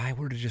 if I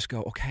were to just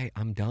go, okay,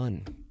 I'm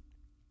done,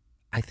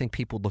 I think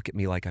people look at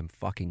me like I'm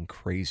fucking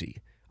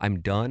crazy. I'm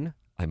done.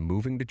 I'm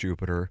moving to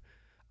Jupiter.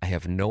 I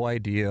have no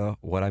idea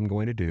what I'm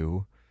going to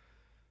do,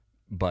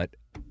 but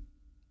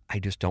I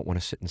just don't want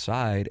to sit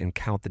inside and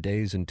count the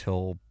days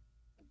until,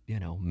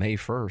 May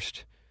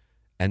 1st,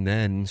 and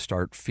then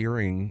start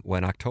fearing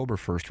when October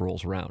 1st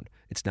rolls around.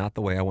 It's not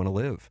the way I want to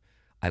live.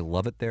 I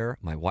love it there.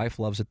 My wife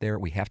loves it there.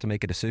 We have to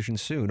make a decision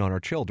soon on our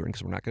children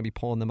because we're not going to be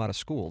pulling them out of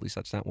school. At least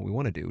that's not what we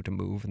want to do, to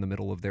move in the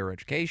middle of their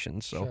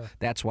education. So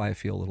That's why I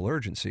feel a little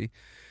urgency.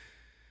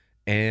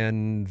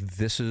 And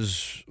this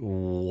is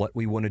what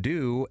we want to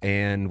do.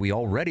 And we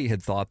already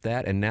had thought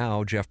that. And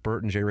now Jeff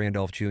Burton, Jay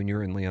Randolph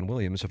Jr., and Leon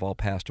Williams have all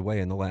passed away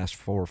in the last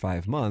 4 or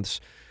 5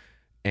 months.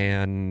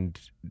 And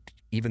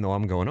even though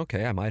I'm going,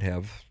 okay, I might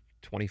have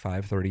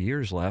 25, 30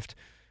 years left,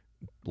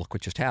 look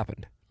what just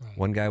happened.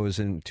 Right.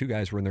 2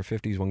 guys were in their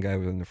 50s, one guy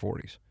was in their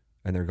 40s,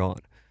 and they're gone.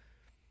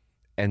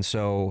 And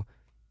so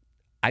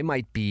I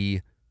might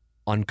be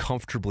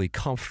uncomfortably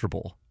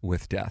comfortable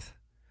with death,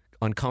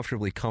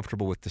 uncomfortably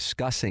comfortable with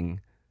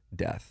discussing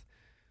death.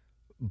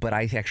 But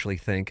I actually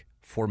think,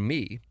 for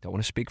me, don't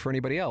want to speak for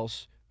anybody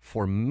else,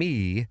 for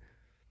me,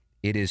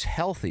 it is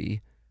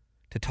healthy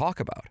to talk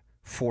about.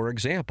 For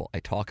example, I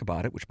talk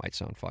about it, which might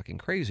sound fucking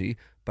crazy,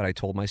 but I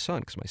told my son,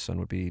 because my son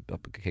would be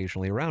up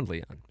occasionally around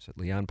Leon. I said,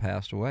 Leon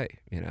passed away,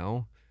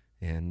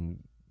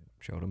 and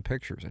showed him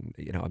pictures. And,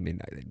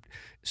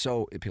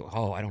 so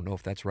people, I don't know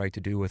if that's right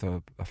to do with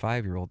a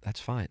 5-year-old. That's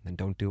fine. Then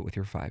don't do it with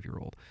your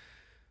 5-year-old.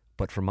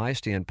 But from my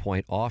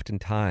standpoint,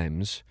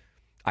 oftentimes,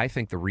 I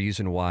think the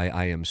reason why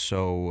I am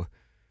so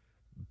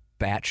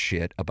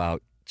batshit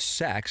about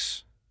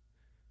sex,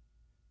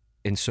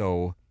 and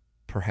so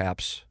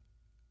perhaps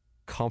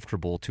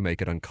comfortable to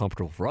make it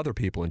uncomfortable for other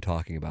people in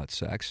talking about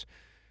sex,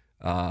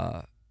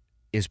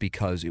 is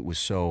because it was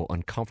so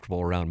uncomfortable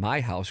around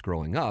my house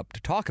growing up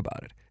to talk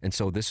about it. And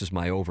so this is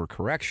my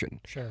overcorrection.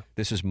 Sure.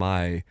 This is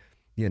my,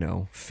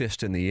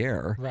 fist in the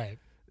air. Right.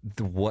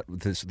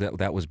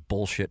 That was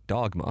bullshit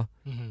dogma.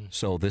 Mm-hmm.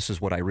 So this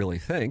is what I really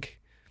think.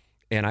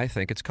 And I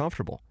think it's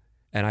comfortable.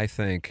 And I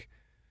think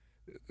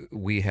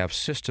we have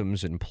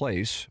systems in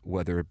place,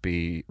 whether it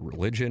be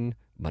religion,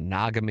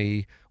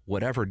 monogamy,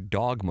 whatever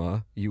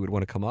dogma you would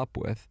want to come up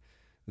with,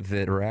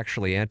 that are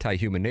actually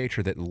anti-human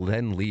nature, that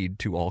then lead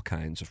to all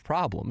kinds of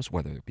problems,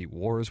 whether it be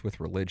wars with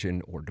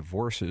religion or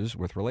divorces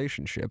with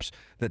relationships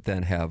that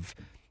then have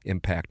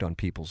impact on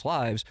people's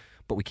lives.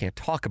 But we can't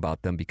talk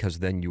about them because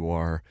then you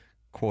are,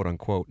 quote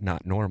unquote,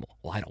 not normal.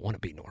 Well, I don't want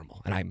to be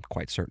normal. And I'm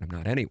quite certain I'm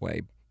not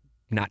anyway,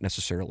 not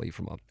necessarily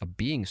from a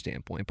being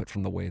standpoint, but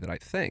from the way that I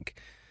think.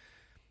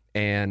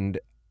 And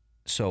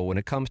so when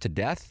it comes to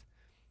death,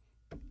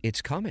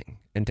 it's coming.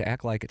 And to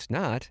act like it's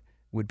not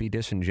would be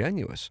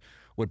disingenuous.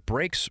 What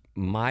breaks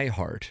my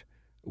heart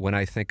when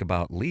I think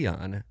about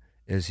Leon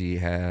is he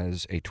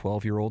has a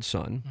 12-year-old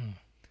son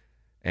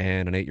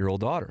and an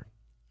 8-year-old daughter.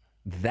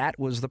 That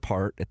was the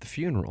part at the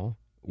funeral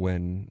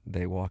when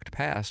they walked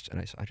past,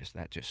 and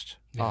that just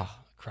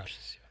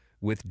crushes you.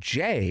 With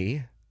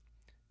Jay,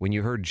 when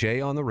you heard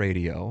Jay on the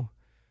radio,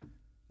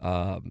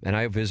 and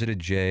I visited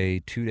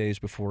Jay 2 days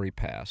before he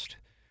passed,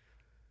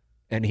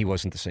 and he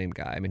wasn't the same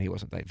guy.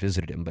 I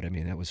visited him, but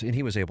and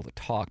he was able to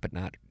talk, but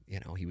not,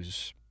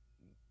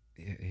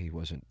 he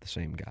wasn't the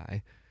same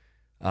guy.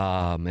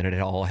 And it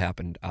had all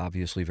happened,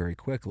 obviously, very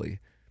quickly.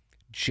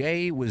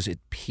 Jay was at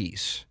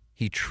peace.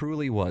 He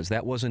truly was.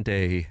 That wasn't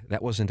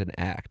an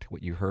act,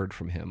 what you heard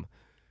from him.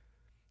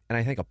 And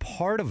I think a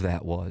part of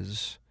that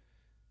was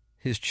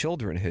his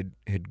children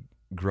had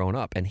grown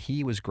up, and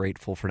he was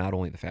grateful for not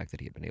only the fact that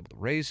he had been able to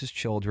raise his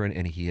children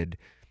and he had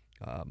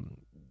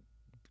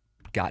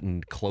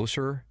gotten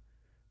closer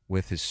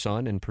with his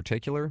son in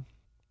particular,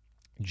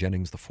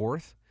 Jennings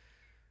IV,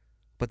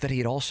 but that he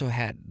had also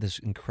had this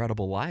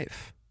incredible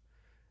life.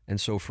 And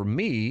so for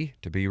me,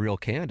 to be real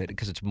candid,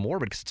 because it's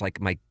morbid, because it's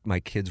like my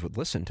kids would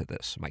listen to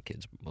this. My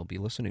kids will be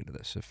listening to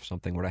this if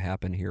something were to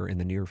happen here in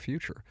the near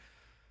future.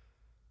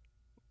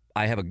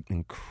 I have an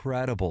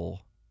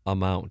incredible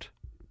amount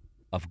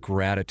of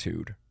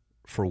gratitude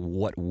for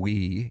what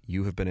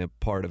you have been a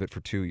part of it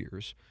for 2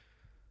 years,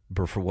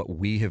 but for what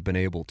we have been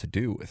able to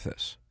do with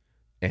this.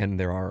 And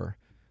there are,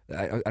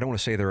 I don't want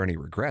to say there are any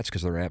regrets,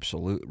 because there are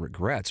absolute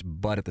regrets,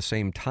 but at the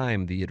same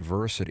time, the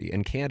adversity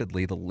and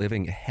candidly the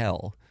living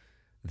hell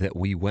that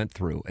we went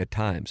through at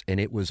times, and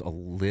it was a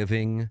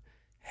living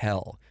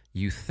hell.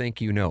 You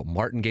think you know.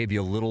 Martin gave you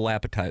a little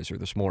appetizer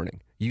this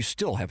morning. You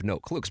still have no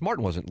clue, because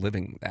Martin wasn't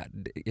living that.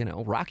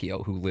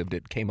 Rockio, who lived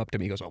it, came up to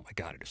me, goes, "Oh my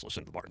God, I just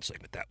listened to the Martin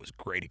segment. That was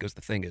great." He goes,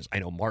 "The thing is, I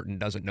know Martin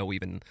doesn't know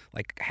even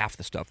like half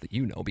the stuff that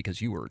you know because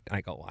you were."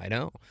 I go, "I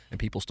know," and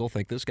people still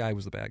think this guy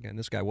was the bad guy and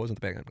this guy wasn't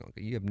the bad guy.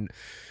 I'm going,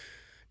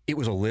 it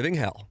was a living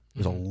hell. It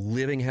was a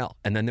living hell.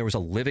 And then there was a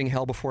living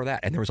hell before that.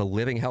 And there was a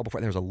living hell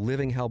before that. There was a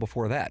living hell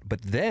before that.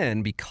 But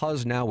then,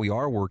 because now we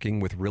are working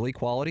with really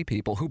quality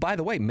people who, by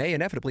the way, may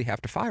inevitably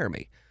have to fire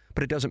me,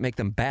 but it doesn't make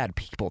them bad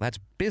people. That's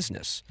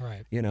business.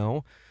 Right.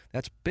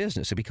 That's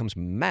business. It becomes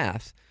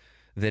math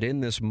that in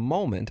this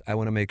moment, I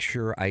want to make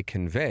sure I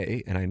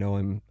convey, and I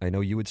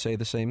know you would say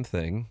the same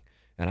thing,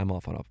 and I'm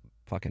off on a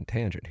fucking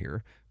tangent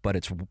here, but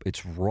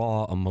it's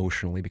raw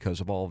emotionally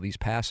because of all of these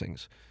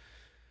passings.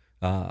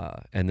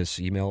 And this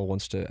email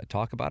wants to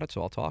talk about it,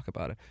 so I'll talk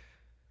about it.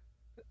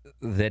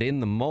 That in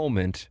the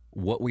moment,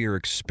 what we are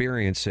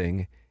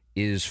experiencing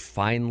is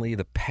finally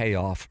the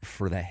payoff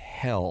for the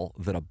hell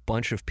that a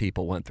bunch of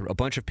people went through. A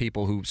bunch of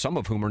people who, some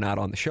of whom are not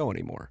on the show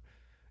anymore.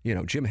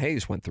 Jim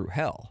Hayes went through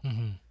hell,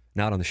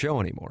 not on the show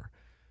anymore.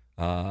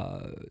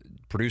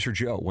 Producer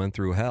Joe went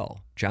through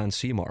hell. John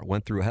Seymour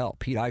went through hell.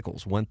 Pete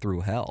Eichels went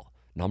through hell.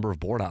 Number of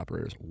board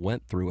operators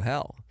went through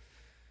hell.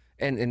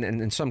 And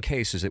in some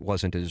cases, it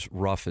wasn't as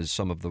rough as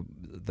some of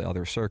the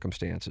other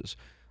circumstances,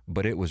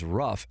 but it was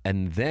rough.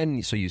 And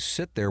then, so you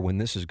sit there when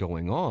this is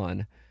going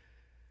on,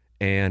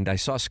 and I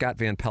saw Scott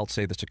Van Pelt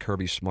say this to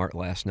Kirby Smart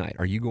last night.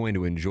 Are you going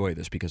to enjoy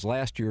this? Because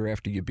last year,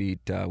 after you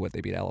beat,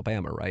 they beat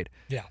Alabama, right?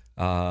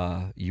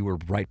 Yeah. You were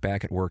right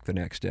back at work the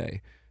next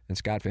day. And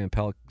Scott Van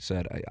Pelt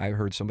said, I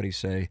heard somebody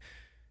say,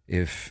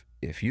 if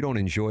you don't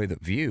enjoy the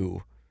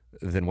view,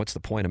 then what's the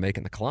point of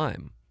making the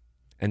climb?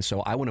 And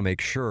so I want to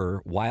make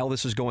sure while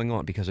this is going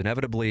on, because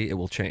inevitably it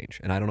will change,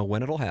 and I don't know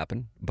when it'll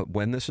happen, but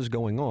when this is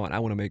going on, I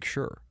want to make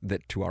sure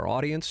that to our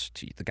audience,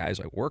 to the guys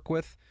I work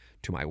with,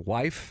 to my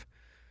wife,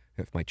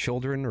 if my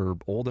children are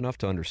old enough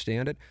to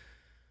understand it,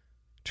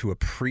 to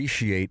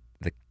appreciate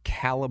the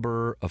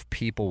caliber of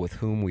people with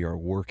whom we are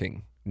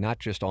working, not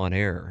just on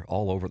air,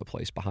 all over the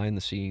place, behind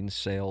the scenes,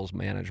 sales,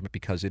 management,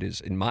 because it is,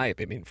 in my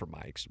opinion, from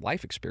my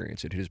life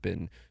experience, it has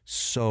been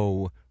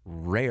so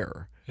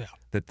rare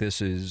that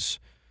this is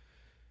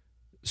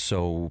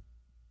so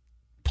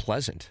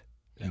pleasant,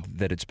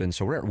 that it's been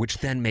so rare, which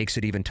then makes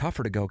it even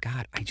tougher to go,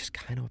 God, I just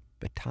kind of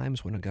at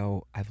times want to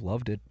go, I've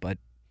loved it, but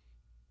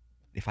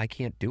if I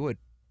can't do it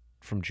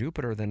from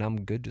Jupiter, then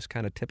I'm good just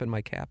kind of tipping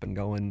my cap and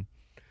going,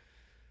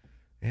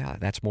 yeah,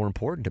 that's more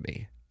important to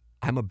me.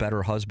 I'm a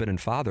better husband and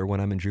father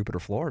when I'm in Jupiter,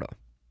 Florida.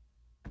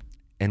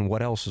 And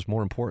what else is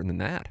more important than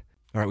that?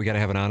 All right, we got to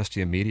have an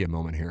honesty and media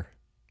moment here.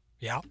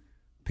 Yeah.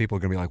 People are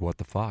going to be like, what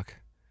the fuck?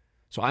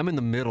 So I'm in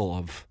the middle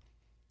of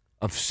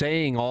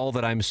saying all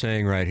that I'm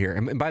saying right here.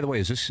 And by the way,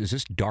 is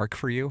this dark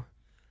for you?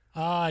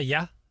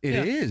 Yeah. It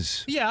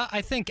is. Yeah,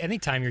 I think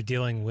anytime you're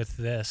dealing with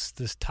this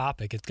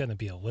topic, it's going to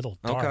be a little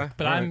dark. Okay.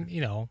 But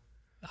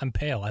I'm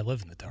pale. I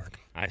live in the dark.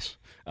 Nice.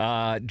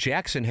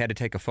 Jackson had to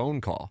take a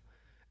phone call.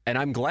 And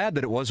I'm glad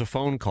that it was a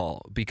phone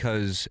call,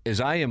 because as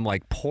I am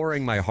like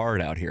pouring my heart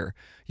out here,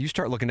 you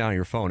start looking down at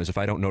your phone as if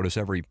I don't notice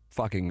every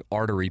fucking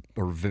artery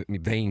or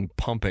vein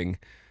pumping,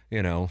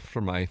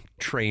 from my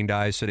trained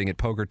eyes sitting at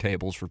poker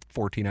tables for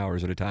 14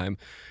 hours at a time.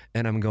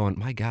 And I'm going,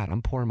 my God,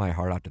 I'm pouring my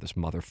heart out to this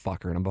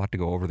motherfucker, and I'm about to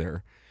go over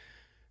there.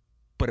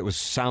 But it was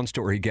Sound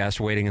Story guest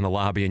waiting in the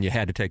lobby, and you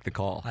had to take the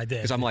call. I did.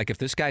 Because I'm like, if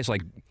this guy's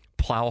like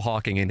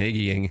plow-hawking and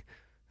iggying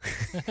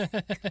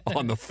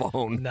on the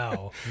phone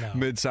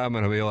mid-time, I'm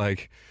going to be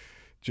like,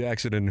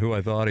 Jackson and who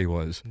I thought he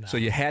was. No. So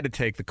you had to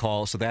take the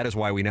call, so that is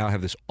why we now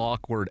have this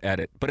awkward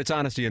edit. But it's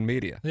honesty in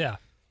media. Yeah.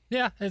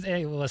 Yeah,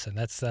 hey, listen,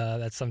 that's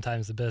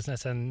sometimes the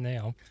business,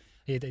 and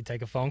you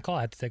take a phone call.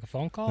 I had to take a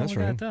phone call. That's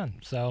and we right. got it done.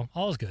 So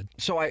all is good.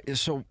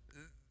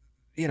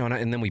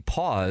 And then we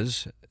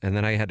pause, and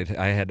then I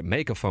had to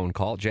make a phone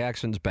call.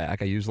 Jackson's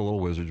back. I use the little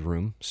wizard's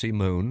room. See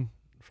Moon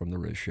from the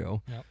Riz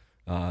Show.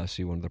 Yep.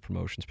 See one of the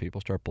promotions people.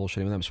 Start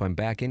bullshitting with them. So I'm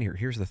back in here.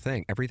 Here's the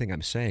thing: everything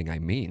I'm saying, I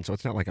mean. So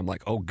it's not like I'm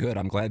like, oh, good.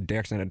 I'm glad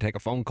Jackson had to take a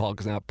phone call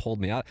because now it pulled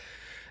me out.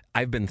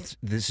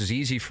 This is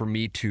easy for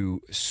me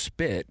to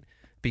spit,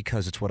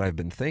 because it's what I've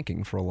been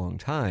thinking for a long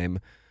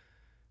time.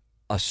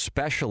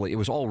 especially, it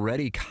was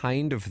already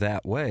kind of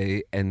that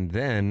way, and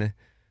then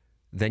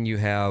you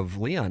have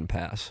Leon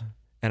pass.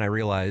 And I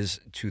realize,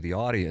 to the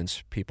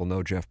audience, people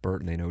know Jeff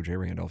Burton, they know Jay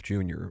Randolph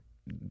Jr.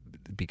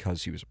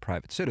 because he was a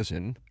private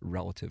citizen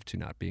relative to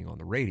not being on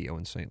the radio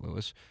in St.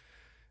 Louis.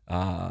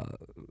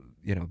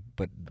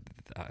 But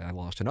I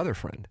lost another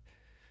friend.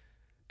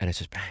 And it's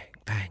just bang,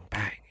 bang,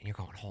 bang. And you're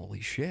going,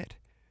 holy shit.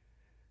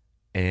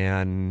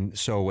 And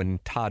so when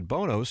Todd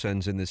Bono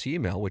sends in this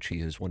email, which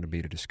he has wanted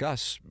me to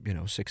discuss,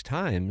 6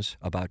 times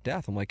about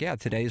death, I'm like, yeah,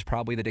 today is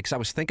probably the day. Because I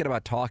was thinking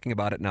about talking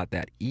about it, not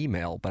that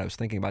email, but I was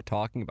thinking about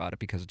talking about it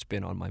because it's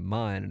been on my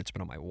mind and it's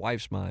been on my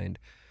wife's mind.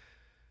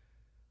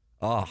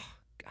 Oh,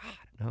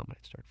 God, no, I'm going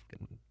to start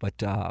forgetting.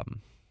 But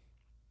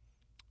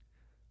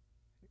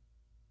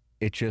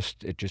it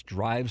just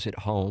drives it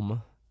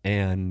home,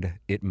 and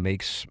it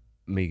makes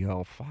me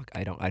go, fuck,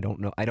 I don't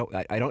know,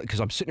 because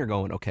I'm sitting here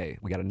going, okay,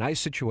 we got a nice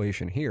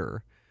situation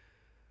here,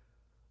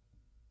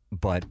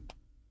 but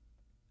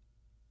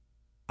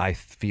I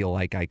feel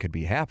like I could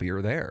be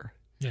happier there.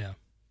 Yeah.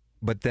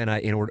 But then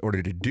in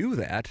order to do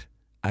that,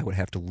 I would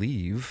have to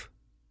leave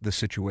the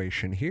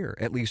situation here,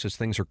 at least as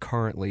things are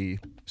currently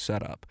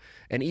set up.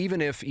 And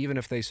even if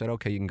they said,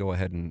 okay, you can go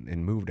ahead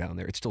and move down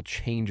there, it still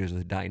changes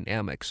the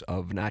dynamics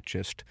of not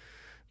just,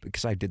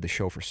 because I did the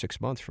show for 6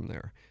 months from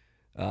there.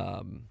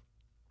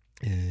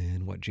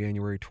 In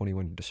January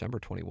 21, December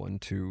 21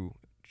 to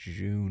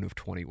June of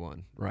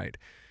 21, right?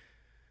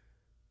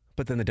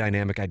 But then the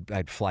dynamic,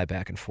 I'd fly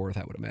back and forth,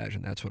 I would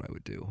imagine. That's what I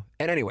would do.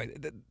 And anyway,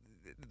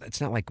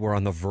 it's not like we're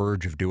on the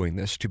verge of doing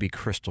this, to be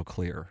crystal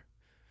clear.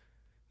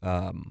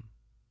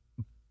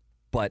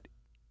 But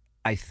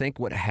I think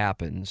what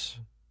happens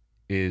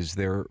is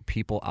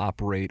people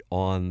operate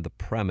on the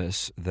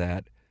premise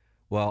that,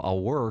 well,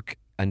 I'll work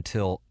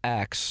until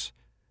X,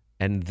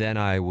 and then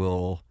I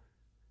will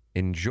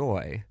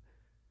enjoy.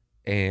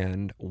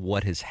 And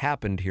what has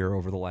happened here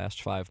over the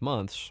last 5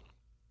 months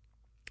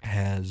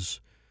has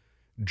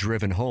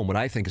driven home what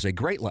I think is a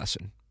great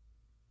lesson.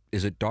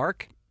 Is it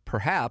dark?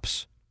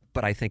 Perhaps,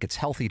 but I think it's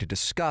healthy to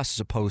discuss as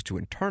opposed to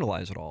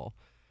internalize it all,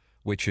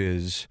 which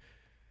is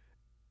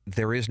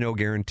there is no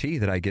guarantee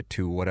that I get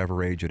to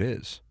whatever age it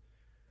is.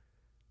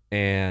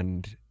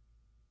 And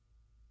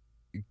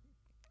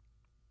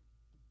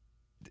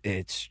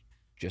it's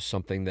just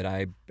something that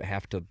I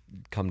have to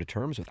come to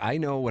terms with. I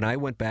know when I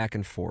went back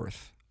and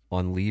forth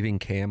on leaving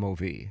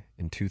KMOV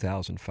in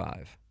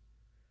 2005,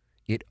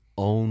 it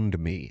owned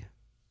me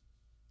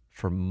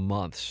for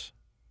months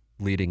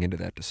leading into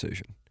that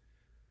decision.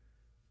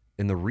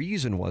 And the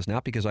reason was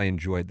not because I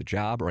enjoyed the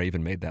job or I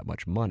even made that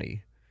much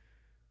money,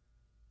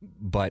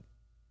 but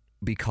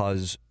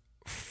because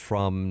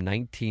from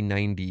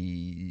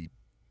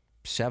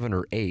 1997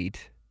 or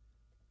 8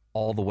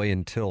 all the way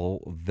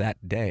until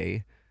that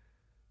day,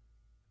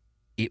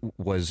 it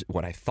was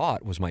what I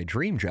thought was my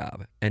dream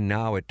job. And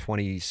now at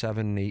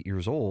 27, 8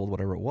 years old,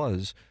 whatever it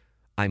was,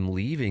 I'm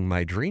leaving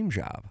my dream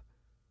job.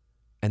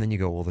 And then you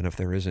go, well, then if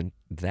there isn't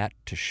that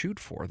to shoot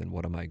for, then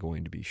what am I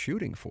going to be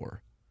shooting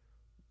for?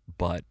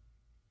 But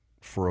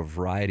for a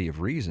variety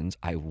of reasons,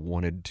 I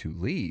wanted to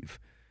leave.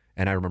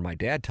 And I remember my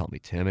dad telling me,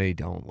 Timmy,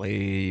 don't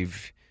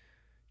leave.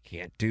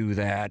 Can't do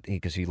that.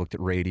 Because he looked at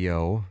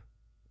radio.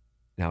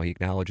 Now he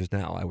acknowledges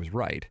now I was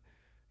right.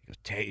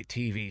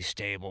 TV,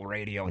 stable,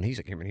 radio. And he's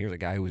like, here's a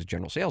guy who was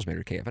general sales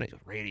manager at KFN. He goes,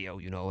 radio,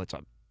 it's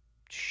a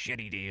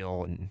shitty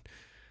deal. And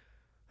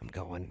I'm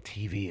going,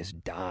 TV is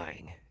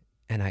dying.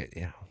 And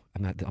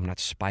I'm not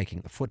spiking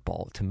the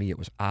football. To me, it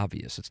was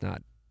obvious. It's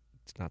not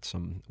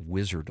some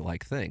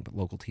wizard-like thing, but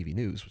local TV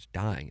news was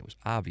dying. It was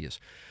obvious.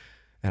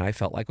 And I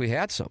felt like we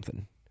had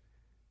something.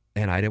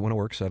 And I didn't want to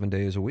work 7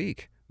 days a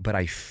week. But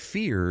I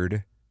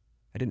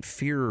didn't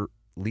fear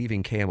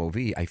leaving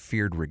KMOV. I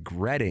feared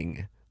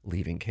regretting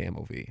leaving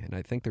KMOV. And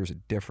I think there's a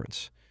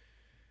difference.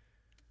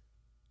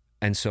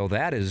 And so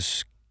that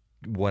is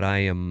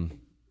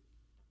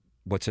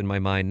what's in my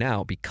mind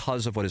now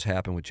because of what has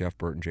happened with Jeff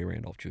Burton, Jay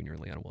Randolph Jr., and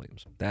Leon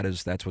Williams.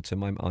 That's what's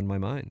on my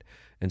mind.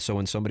 And so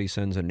when somebody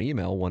sends an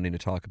email wanting to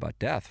talk about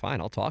death,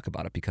 fine, I'll talk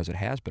about it because it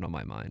has been on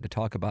my mind. To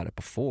talk about it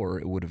before,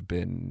 it would have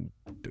been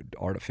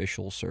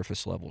artificial,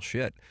 surface level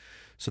shit.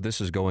 So this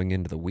is going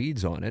into the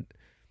weeds on it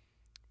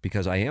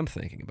because I am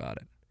thinking about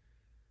it.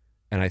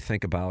 And I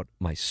think about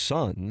my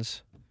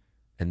sons,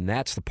 and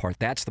that's what's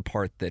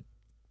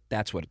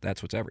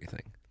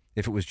everything.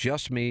 If it was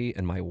just me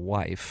and my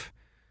wife,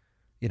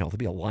 there'll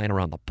be a line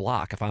around the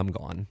block if I'm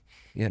gone.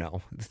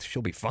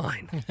 She'll be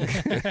fine.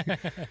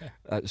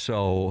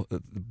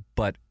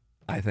 But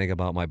I think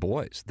about my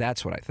boys.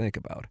 That's what I think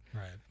about.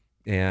 Right.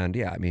 And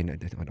yeah, I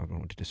don't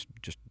want to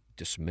just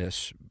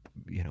dismiss,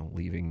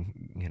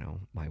 leaving,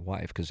 my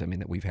wife, because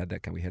we had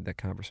that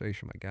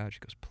conversation. My God, she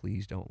goes,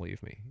 please don't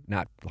leave me.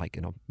 Not like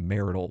in a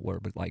marital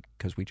word, but like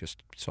because we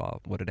just saw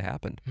what had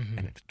happened, mm-hmm.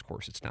 And of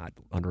course it's not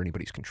under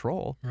anybody's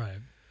control. Right.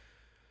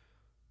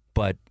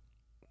 But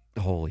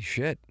holy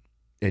shit.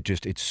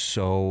 It's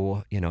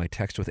so, I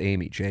text with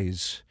Amy,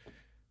 Jay's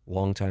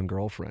longtime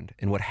girlfriend.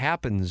 And what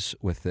happens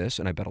with this,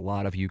 and I bet a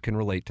lot of you can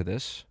relate to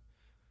this,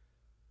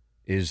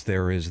 is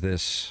there is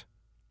this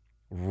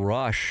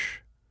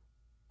rush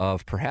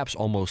of perhaps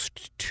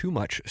almost too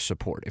much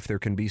support, if there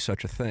can be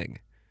such a thing,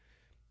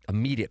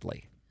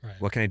 immediately. Right.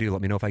 What can I do?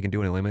 Let me know if I can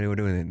do anything. Let me know what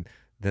I'm doing. And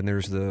then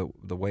there's the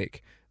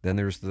wake. Then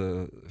there's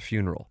the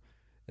funeral.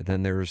 And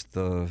then there's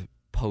the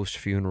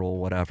post-funeral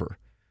whatever.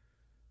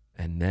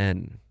 And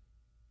then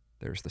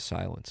there's the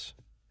silence.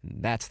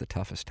 And that's the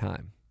toughest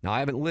time. Now, I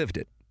haven't lived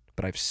it,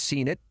 but I've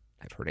seen it.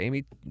 I've heard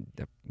Amy,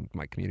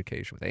 my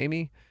communication with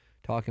Amy,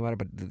 talking about it,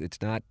 but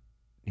it's not,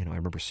 I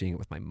remember seeing it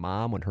with my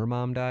mom when her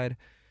mom died.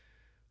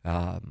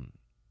 And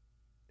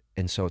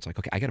so it's like,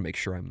 okay, I got to make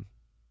sure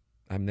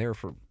I'm there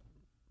for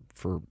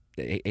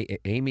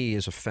Amy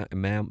is a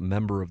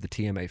member of the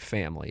TMA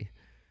family,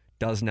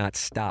 does not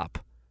stop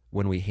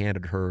when we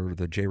handed her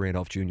the J.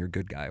 Randolph Jr.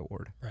 Good Guy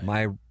Award. Right.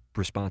 My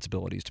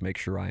responsibility is to make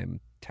sure I am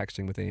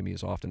texting with Amy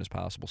as often as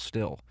possible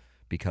still,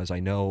 because I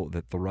know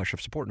that the rush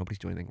of support, nobody's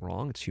doing anything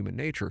wrong, it's human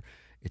nature,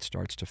 it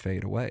starts to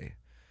fade away.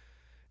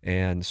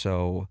 And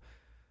so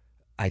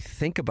I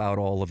think about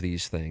all of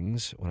these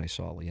things when I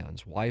saw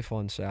Leon's wife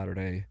on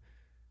Saturday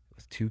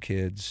with 2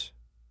 kids,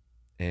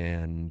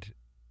 and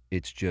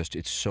it's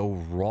so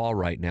raw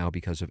right now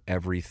because of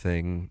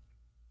everything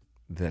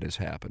that has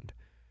happened.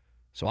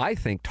 So I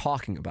think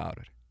talking about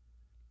it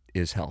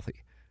is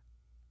healthy.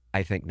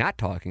 I think not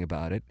talking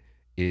about it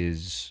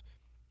is,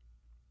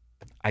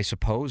 I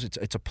suppose it's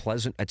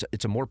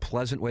a more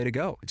pleasant way to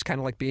go. It's kind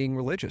of like being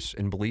religious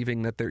and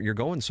believing that you're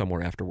going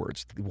somewhere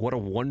afterwards. What a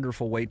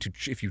wonderful way to,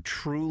 if you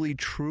truly,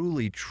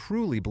 truly,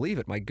 truly believe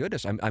it. My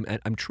goodness,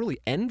 I'm truly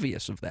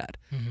envious of that.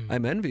 Mm-hmm.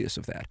 I'm envious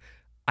of that.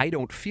 I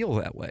don't feel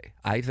that way.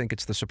 I think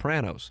it's The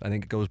Sopranos. I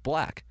think it goes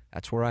black.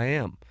 That's where I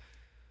am.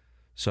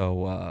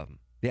 So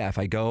if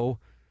I go,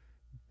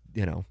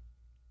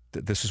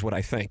 this is what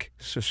I think.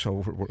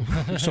 So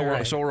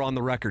we're on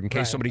the record in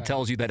case somebody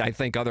tells you that I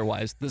think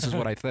otherwise. This is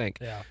what I think.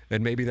 Yeah.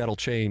 And maybe that'll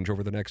change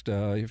over the next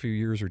few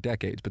years or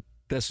decades, but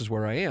this is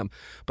where I am.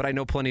 But I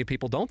know plenty of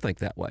people don't think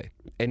that way,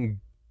 and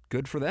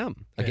good for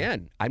them.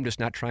 Again, I'm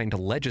just not trying to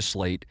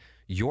legislate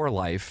your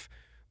life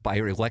by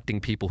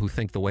electing people who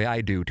think the way I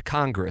do to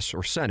Congress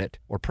or Senate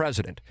or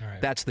president. Right.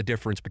 That's the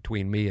difference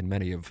between me and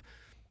many of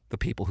the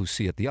people who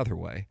see it the other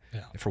way,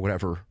 for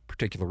whatever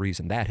particular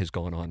reason that has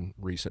gone on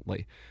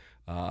recently.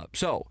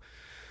 So,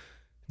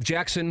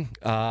 Jackson,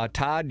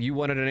 Todd, you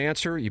wanted an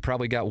answer. You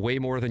probably got way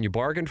more than you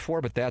bargained for,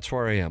 but that's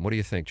where I am. What do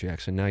you think,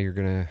 Jackson? Now you're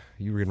gonna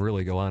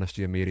really go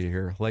honesty and media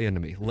here. Lay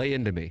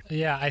into me.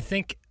 Yeah, I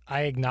think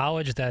I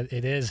acknowledge that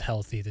it is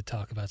healthy to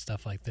talk about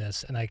stuff like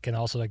this, and I can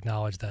also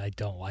acknowledge that I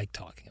don't like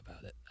talking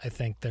about it. I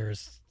think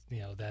there's,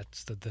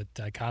 that's the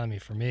dichotomy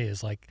for me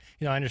is like,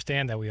 I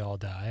understand that we all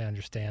die. I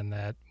understand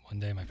that one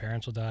day my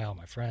parents will die, all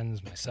my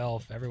friends,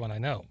 myself, everyone I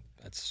know.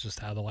 That's just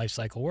how the life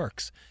cycle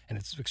works, and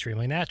it's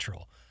extremely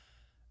natural.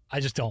 I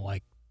just don't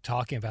like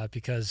talking about it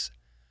because,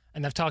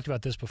 and I've talked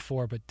about this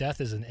before, but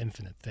death is an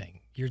infinite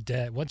thing. You're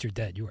dead. Once you're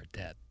dead, you are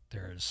dead.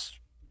 There's,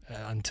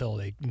 until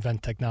they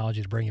invent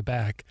technology to bring you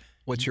back.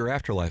 What's your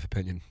afterlife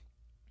opinion?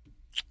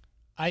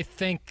 I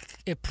think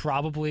it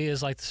probably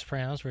is like The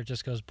Sopranos, where it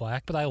just goes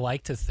black. But I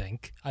like to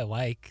think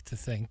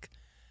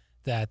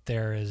that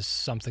there is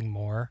something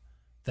more.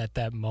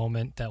 That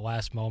moment, that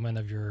last moment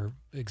of your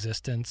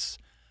existence,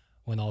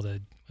 when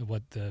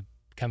what the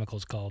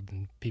chemical's called,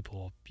 and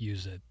people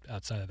use it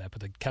outside of that,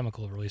 but the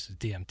chemical releases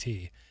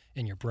DMT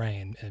in your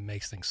brain and it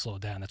makes things slow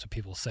down. That's what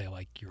people say,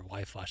 like your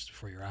life flashes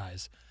before your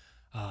eyes.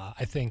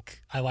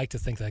 I like to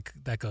think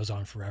that goes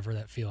on forever.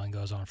 That feeling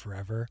goes on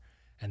forever.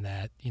 And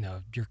that,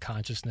 your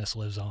consciousness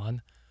lives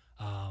on.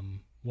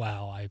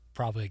 While I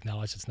probably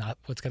acknowledge it's not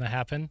what's going to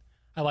happen,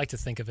 I like to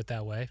think of it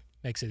that way.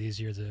 Makes it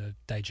easier to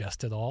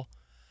digest it all.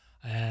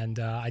 And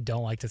I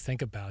don't like to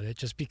think about it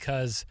just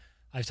because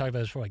I've talked about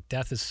this before. Like,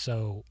 death is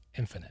so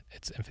infinite.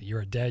 It's infinite. You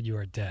are dead. You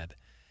are dead.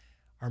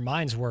 Our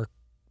minds work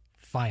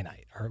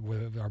finite. Our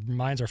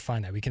minds are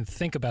finite. We can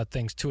think about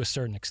things to a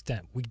certain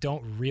extent. We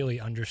don't really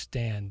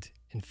understand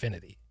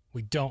infinity.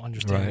 We don't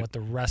understand what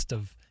the rest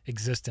of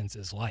existence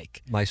is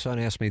like. My son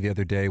asked me the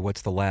other day,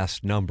 what's the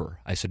last number?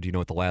 I said, do you know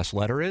what the last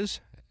letter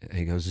is? And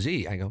he goes,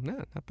 Z. I go, no,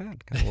 not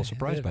bad. Kind of a little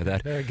surprised by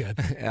that. Very good.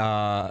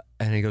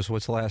 And he goes,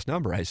 what's the last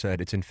number? I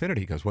said, it's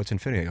infinity. He goes, what's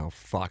infinity? I go,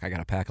 fuck, I got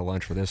to pack a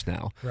lunch for this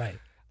now. Right.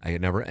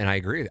 And I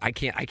agree. I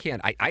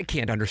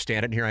can't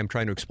understand it. And here I'm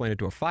trying to explain it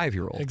to a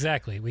 5-year-old.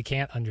 Exactly. We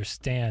can't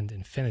understand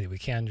infinity. We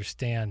can't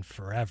understand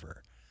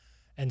forever.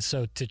 And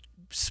so to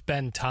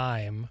spend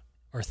time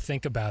or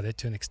think about it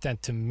to an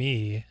extent, to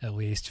me at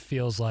least,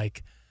 feels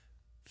like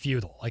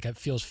futile. Like it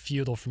feels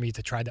futile for me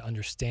to try to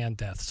understand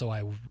death. So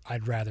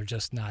I'd rather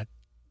just not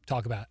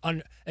talk about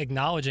it.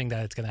 Acknowledging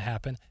that it's going to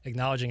happen,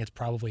 acknowledging it's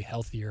probably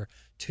healthier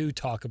to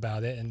talk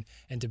about it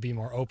and to be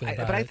more open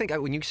about it. But I think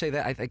when you say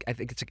that, I think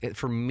it's,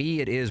 for me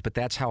it is, but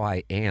that's how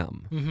I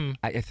am. Mm-hmm.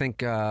 I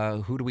think,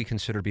 who do we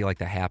consider to be like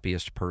the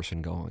happiest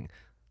person going?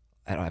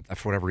 I don't know,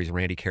 for whatever reason,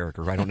 Randy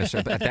Carricker. I don't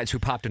necessarily, but that's who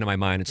popped into my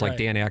mind. It's like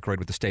Dan Aykroyd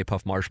with the Stay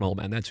Puft Marshmallow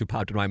Man. That's who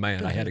popped into my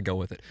mind. I had to go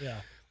with it. Yeah.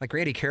 Like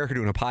Randy Carricker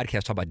doing a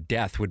podcast talking about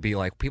death would be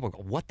like, people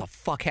go, what the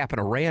fuck happened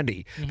to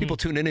Randy? Mm-hmm. People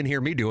tune in and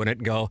hear me doing it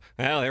and go,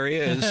 well, there he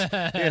is.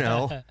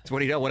 It's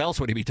what he does. What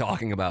else would he be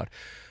talking about?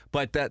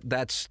 But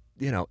that's,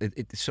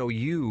 so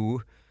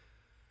you,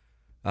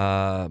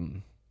 I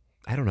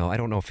don't know. I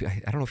don't know if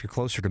you're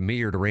closer to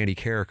me or to Randy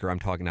Carricker. I'm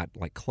talking not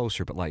like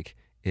closer, but like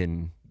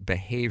in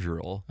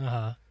behavioral.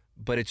 Uh-huh.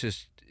 But it's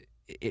just,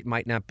 it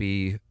might not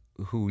be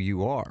who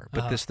you are.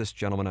 But this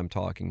gentleman I'm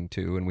talking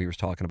to, and we were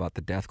talking about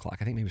the death clock.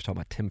 I think maybe he was talking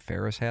about Tim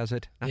Ferriss has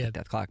it. Not the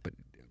death clock, but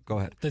go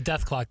ahead. The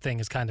death clock thing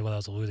is kind of what I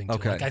was alluding to.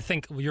 Okay. Like, I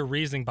think your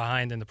reasoning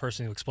behind, and the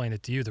person who explained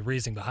it to you, the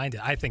reasoning behind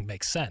it, I think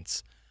makes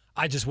sense.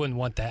 I just wouldn't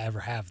want to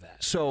ever have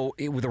that. So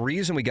the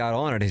reason we got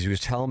on it is he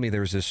was telling me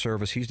there's this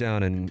service. He's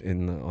down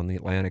on the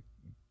Atlantic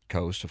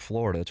coast of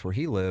Florida. It's where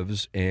he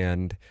lives,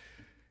 and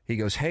he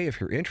goes, hey, if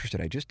you're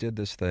interested, I just did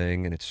this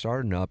thing, and it's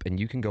starting up, and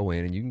you can go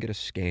in and you can get a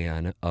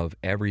scan of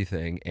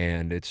everything,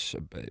 and it's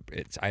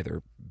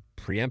either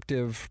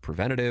preemptive,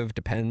 preventative,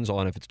 depends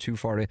on if it's too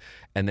far,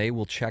 and they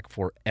will check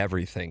for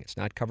everything. It's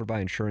not covered by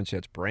insurance yet.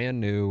 It's brand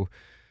new,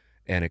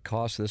 and it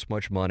costs this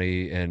much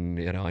money, and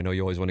I know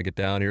you always want to get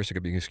down here, so it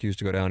could be an excuse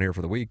to go down here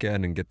for the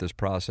weekend and get this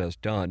process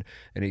done.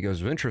 And he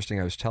goes,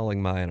 interesting, I was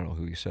telling I don't know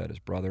who he said, his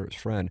brother, his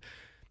friend,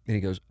 and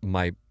he goes,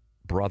 my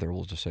brother,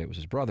 we'll just say it was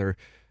his brother,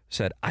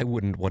 said, I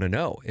wouldn't want to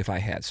know if I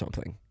had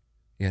something.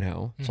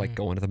 It's like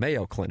going to the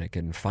Mayo Clinic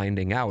and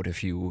finding out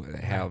if you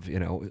have,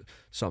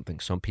 something.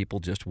 Some people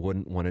just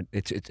wouldn't want to.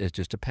 It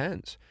just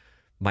depends.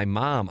 My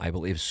mom, I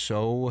believe,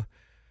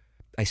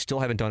 I still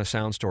haven't done a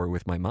sound story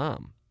with my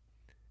mom.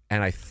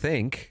 And I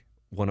think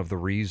one of the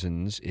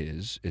reasons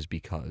is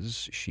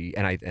because she,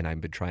 and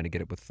I've been trying to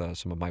get it with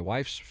some of my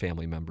wife's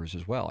family members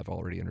as well. I've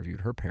already interviewed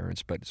her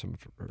parents, but some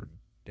of her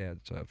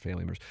dad's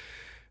family members,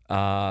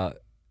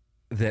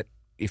 that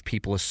if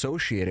people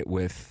associate it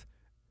with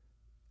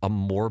a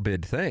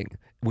morbid thing,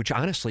 which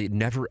honestly it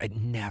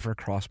never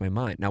crossed my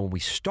mind. Now, when we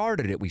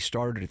started at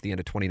the end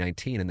of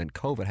 2019, and then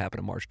COVID happened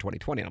in March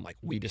 2020, and I'm like,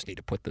 we just need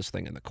to put this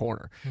thing in the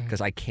corner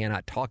because I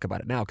cannot talk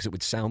about it now because it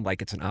would sound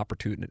like it's an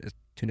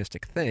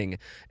opportunistic thing,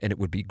 and it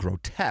would be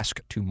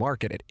grotesque to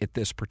market it at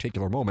this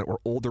particular moment where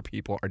older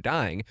people are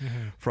dying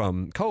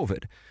from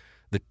COVID.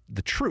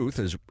 The truth,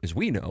 as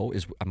we know,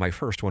 is my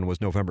first one was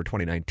November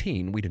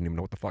 2019. We didn't even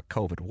know what the fuck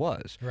COVID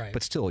was. Right.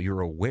 But still,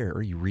 you're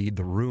aware. You read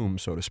the room,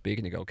 so to speak,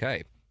 and you go,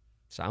 okay,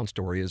 Sound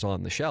Story is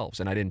on the shelves.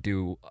 And I didn't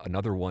do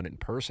another one in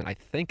person, I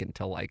think,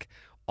 until like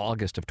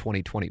August of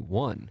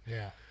 2021.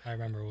 Yeah, I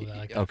remember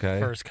that. The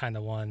first kind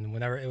of one,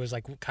 whenever it was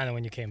like kind of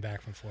when you came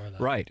back from Florida.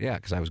 Right, yeah,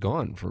 because I was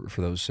gone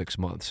for those 6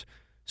 months.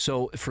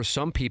 So for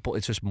some people,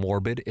 it's just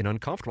morbid and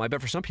uncomfortable. I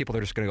bet for some people,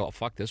 they're just going to go, oh,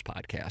 fuck this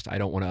podcast. I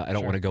don't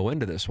want to go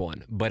into this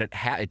one. But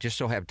it just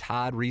so had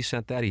Todd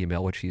resent that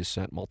email, which he has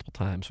sent multiple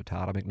times. So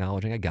Todd, I'm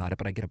acknowledging I got it,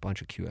 but I get a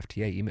bunch of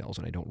QFTA emails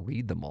and I don't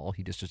read them all.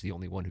 He just is the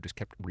only one who just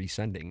kept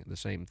resending the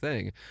same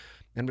thing.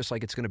 And I'm just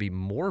like, it's going to be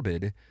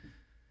morbid.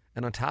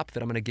 And on top of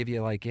it, I'm going to give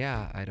you like,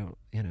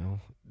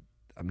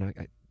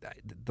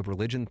 the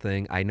religion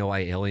thing, I know I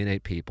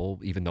alienate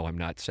people, even though I'm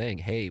not saying,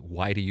 hey,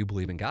 why do you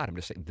believe in God? I'm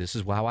just saying, this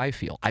is how I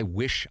feel. I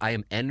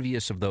am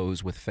envious of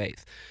those with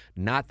faith,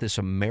 not this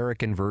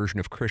American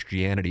version of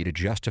Christianity to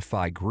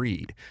justify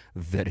greed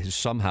that is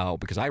somehow,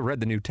 because I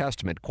read the New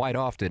Testament quite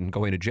often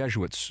going to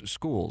Jesuit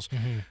schools.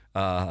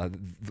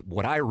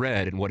 What I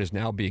read and what is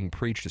now being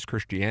preached as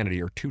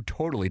Christianity are two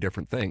totally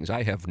different things.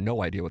 I have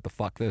no idea what the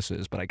fuck this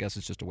is, but I guess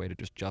it's just a way to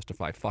just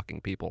justify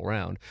fucking people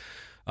around.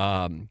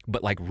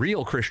 But like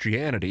real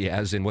Christianity,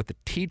 as in what the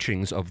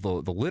teachings of the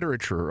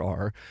literature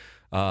are,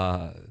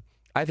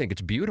 I think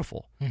it's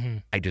beautiful.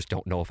 I just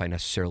don't know if I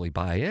necessarily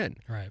buy in.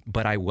 Right.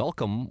 But I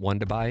welcome one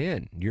to buy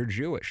in. You're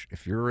Jewish.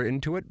 If you're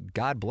into it,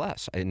 God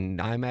bless.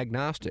 And I'm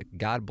agnostic.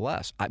 God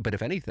bless. But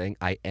if anything,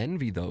 I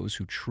envy those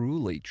who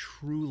truly,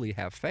 truly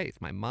have faith.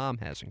 My mom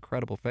has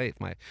incredible faith.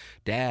 My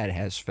dad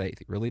has faith.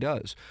 He really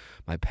does.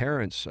 My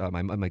parents,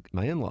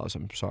 my in-laws,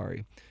 I'm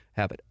sorry,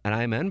 have it. And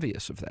I'm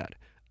envious of that.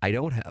 I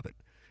don't have it.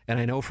 And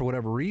I know for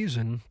whatever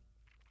reason,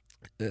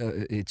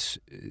 it's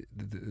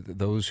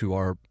those who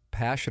are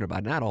passionate about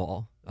it, not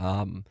all,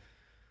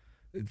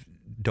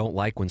 don't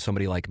like when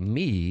somebody like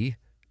me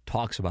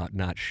talks about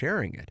not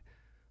sharing it.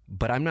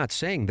 But I'm not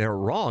saying they're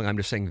wrong. I'm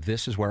just saying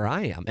this is where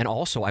I am. And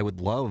also, I would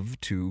love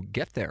to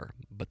get there,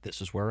 but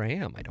this is where I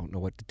am. I don't know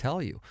what to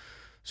tell you.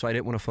 So I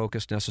didn't want to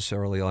focus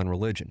necessarily on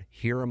religion.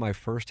 Here are my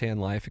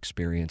firsthand life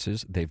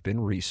experiences. They've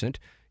been recent.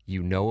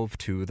 You know of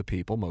two of the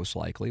people, most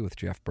likely, with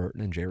Jeff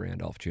Burton and Jay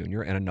Randolph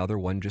Jr., and another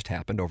one just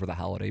happened over the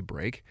holiday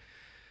break.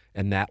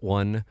 And that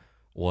one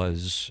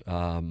was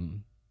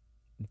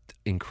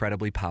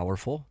incredibly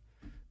powerful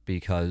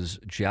because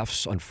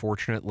Jeff's,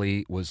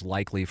 unfortunately, was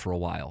likely for a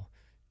while.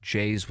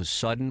 Jay's was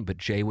sudden, but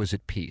Jay was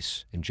at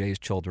peace, and Jay's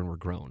children were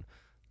grown.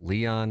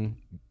 Leon,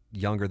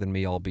 younger than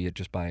me, albeit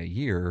just by a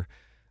year,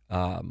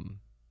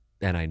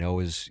 and I know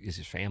his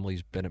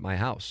family's been at my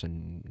house,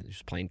 and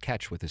he's playing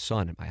catch with his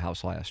son at my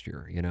house last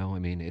year. I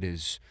mean, it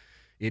is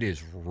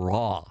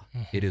raw.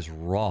 It is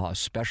raw,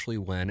 especially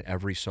when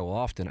every so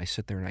often I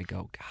sit there and I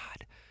go,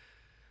 God,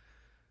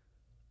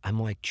 I'm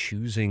like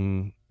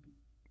choosing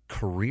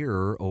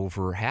career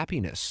over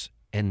happiness,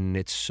 and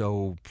it's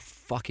so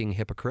fucking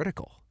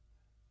hypocritical.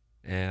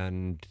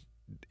 And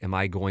am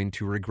I going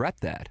to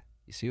regret that?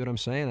 You see what I'm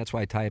saying? That's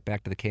why I tie it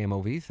back to the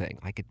KMOV thing.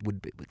 Like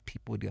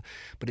people would go,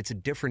 but it's a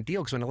different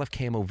deal because when I left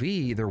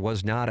KMOV, there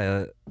was not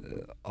a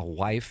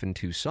wife and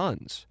 2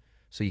 sons,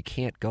 so you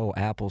can't go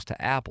apples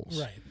to apples.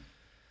 Right.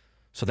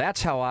 So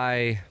that's how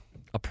I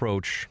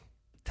approach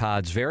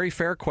Todd's very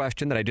fair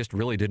question that I just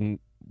really didn't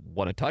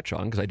want to touch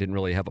on because I didn't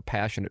really have a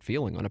passionate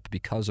feeling on it. But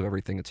because of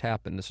everything that's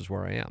happened, this is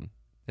where I am.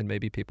 And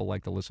maybe people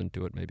like to listen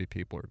to it. Maybe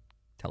people are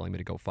telling me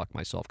to go fuck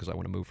myself because I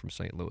want to move from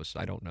St. Louis.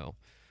 I don't know.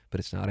 But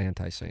it's not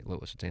anti-St.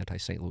 Louis. It's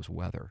anti-St. Louis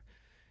weather.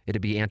 It'd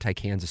be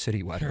anti-Kansas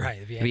City weather. Right.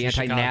 It'd be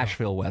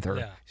anti-Nashville weather.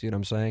 Yeah. See what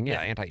I'm saying?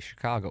 Yeah,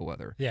 anti-Chicago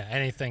weather. Yeah,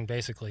 anything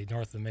basically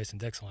north of the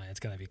Mason-Dixon line, it's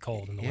going to be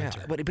cold in the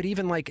winter. But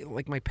even like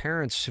my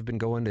parents have been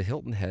going to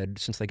Hilton Head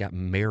since they got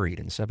married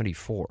in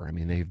 '74. I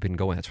mean, they've been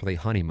going. That's where they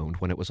honeymooned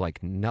when it was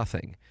like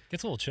nothing. It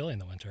gets a little chilly in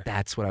the winter.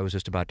 That's what I was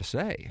just about to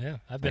say. Yeah,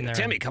 I've been there.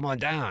 Timmy, come on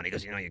down. He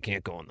goes, you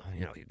can't go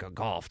you go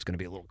golf. It's going to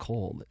be a little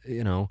cold.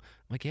 I'm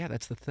like, yeah,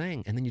 that's the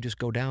thing. And then you just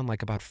go down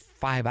like about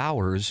 5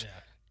 hours. Yeah.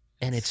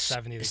 And it's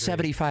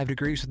 75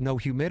 degrees with no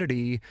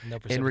humidity, no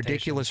in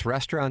ridiculous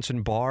restaurants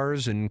and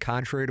bars, and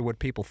contrary to what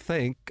people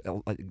think,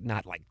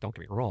 not like, don't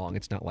get me wrong,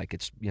 it's not like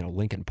it's,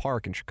 Lincoln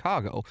Park in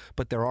Chicago,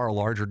 but there are a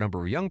larger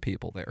number of young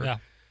people there. Yeah.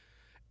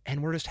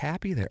 And we're just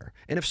happy there.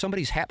 And if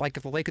somebody's happy, like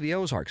at the Lake of the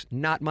Ozarks,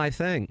 not my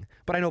thing,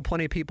 but I know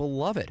plenty of people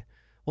love it.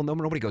 Well,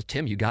 nobody goes,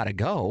 Tim, you got to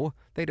go.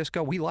 They just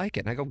go, we like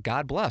it. And I go,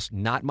 God bless,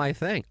 not my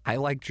thing. I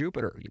like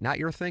Jupiter. Not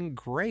your thing,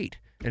 great.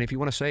 And if you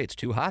want to say it's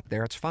too hot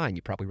there, it's fine.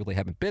 You probably really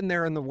haven't been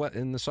there in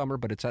the summer,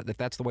 but if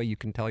that's the way you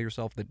can tell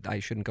yourself that I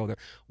shouldn't go there,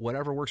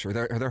 whatever works. Or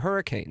there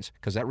hurricanes,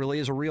 because that really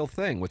is a real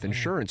thing with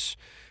insurance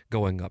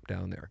going up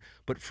down there.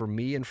 But for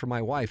me and for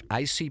my wife,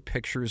 I see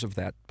pictures of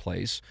that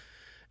place,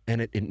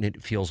 and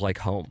it feels like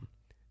home.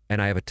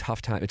 And I have a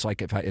tough time. It's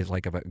like if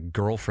a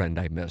girlfriend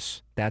I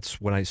miss.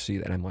 That's when I see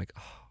that. And I'm like,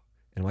 oh.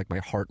 And like my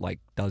heart like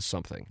does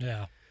something.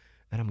 Yeah.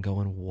 And I'm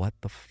going, what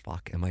the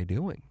fuck am I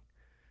doing?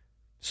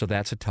 So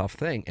that's a tough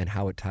thing. And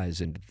how it ties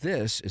into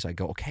this is I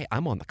go, okay,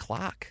 I'm on the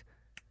clock.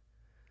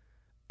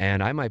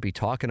 And I might be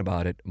talking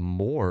about it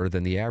more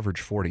than the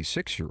average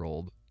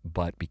 46-year-old,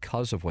 but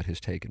because of what has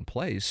taken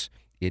place,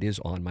 it is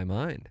on my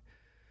mind.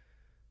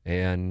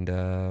 And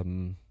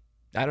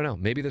I don't know.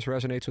 Maybe this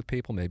resonates with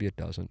people. Maybe it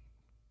doesn't.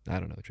 I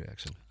don't know,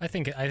 Jackson. I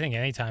think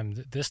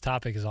anytime this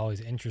topic is always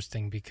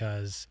interesting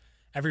because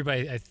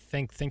everybody, I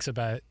think, thinks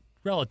about it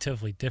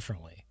relatively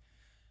differently.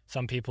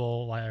 Some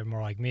people are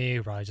more like me,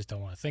 probably just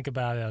don't want to think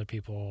about it. Other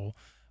people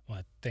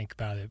want to think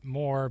about it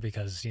more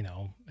because,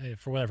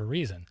 for whatever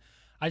reason.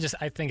 I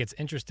think it's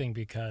interesting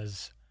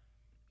because,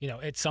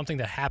 it's something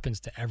that happens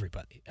to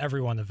everybody.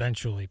 Everyone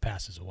eventually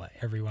passes away.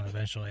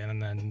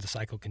 And then the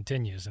cycle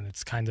continues. And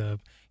it's kind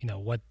of,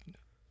 what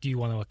do you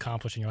want to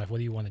accomplish in your life? What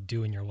do you want to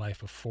do in your life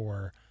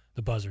before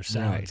the buzzer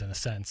sounds, in a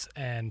sense?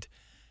 And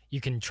you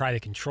can try to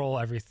control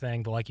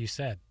everything, but like you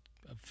said,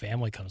 a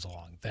family comes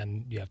along,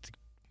 then you have to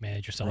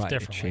manage yourself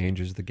differently. It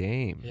changes the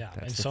game. Yeah,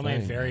 that's and so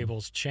many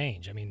variables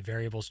change. I mean,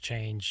 variables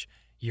change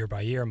year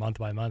by year, month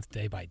by month,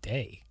 day by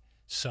day.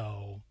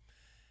 So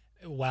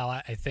while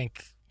I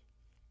think,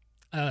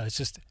 I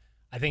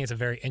think it's a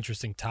very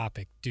interesting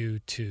topic due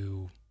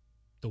to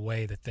the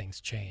way that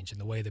things change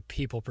and the way that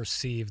people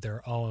perceive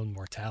their own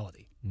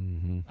mortality.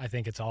 Mm-hmm. I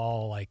think it's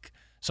all like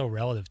so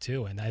relative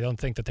too, and I don't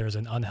think that there's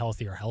an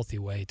unhealthy or healthy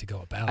way to go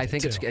about it. I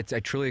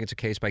truly think it's a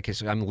case by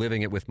case. I'm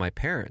living it with my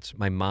parents.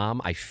 My mom,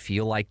 I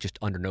feel like just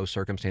under no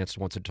circumstances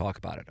wants to talk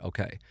about it.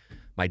 Okay,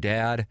 my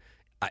dad,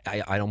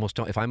 I almost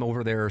don't. If I'm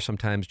over there,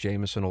 sometimes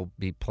Jameson will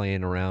be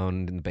playing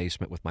around in the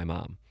basement with my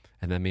mom,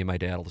 and then me and my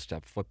dad will just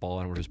have football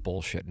and we're just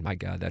bullshitting. My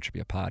God, that should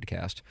be a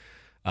podcast.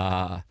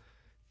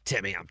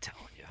 Timmy, I'm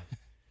telling you.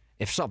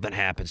 If something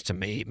happens to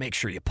me, make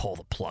sure you pull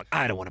the plug.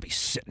 I don't want to be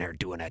sitting there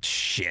doing that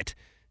shit.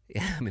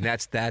 I mean,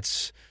 that's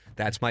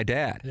my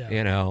dad,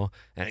 And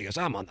he goes,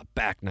 I'm on the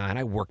back nine.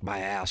 I work my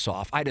ass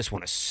off. I just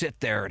want to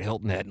sit there at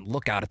Hilton Head and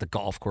look out at the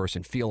golf course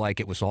and feel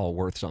like it was all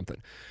worth something.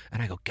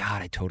 And I go,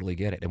 God, I totally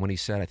get it. And when he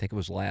said, I think it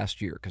was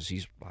last year, because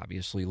he's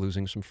obviously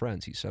losing some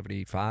friends. He's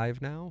 75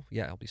 now.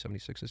 Yeah, he'll be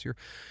 76 this year.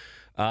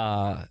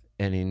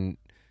 And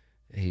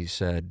he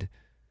said,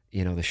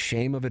 the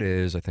shame of it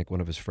is, I think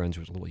one of his friends who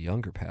was a little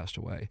younger passed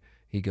away.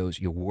 He goes,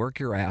 you work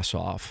your ass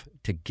off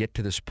to get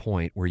to this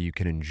point where you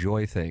can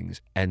enjoy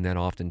things, and then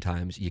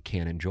oftentimes you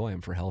can't enjoy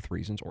them for health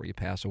reasons or you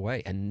pass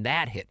away. And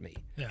that hit me,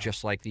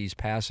 just like these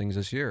passings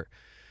this year.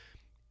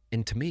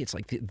 And to me, it's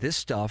like this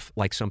stuff,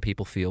 like some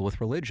people feel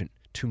with religion.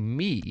 To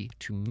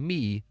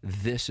me,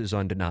 this is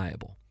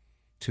undeniable.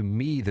 To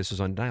me, this is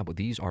undeniable.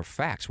 These are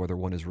facts, whether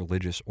one is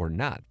religious or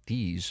not.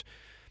 These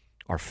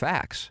are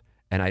facts.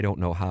 And I don't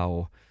know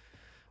how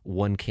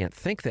one can't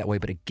think that way.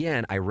 But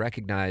again, I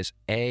recognize,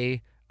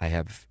 A, I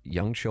have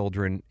young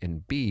children,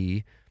 and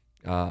B,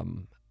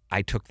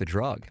 I took the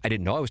drug. I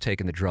didn't know I was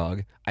taking the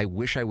drug. I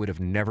wish I would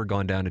have never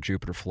gone down to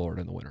Jupiter, Florida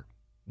in the winter.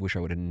 Wish I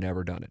would have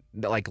never done it.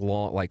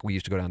 Like we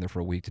used to go down there for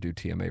a week to do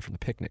TMA from the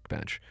picnic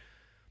bench.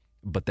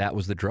 But that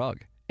was the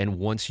drug. And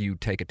once you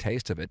take a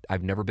taste of it,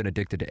 I've never been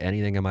addicted to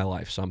anything in my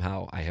life.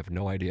 Somehow, I have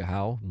no idea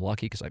how. I'm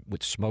lucky because I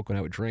would smoke when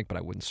I would drink, but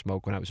I wouldn't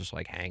smoke when I was just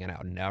like hanging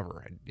out.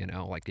 Never.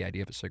 Like the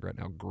idea of a cigarette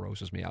now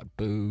grosses me out.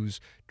 Booze,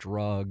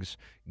 drugs,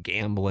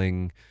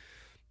 gambling.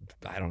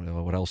 I don't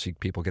know what else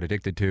people get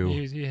addicted to.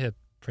 You hit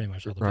pretty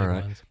much all the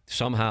big ones.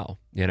 Somehow,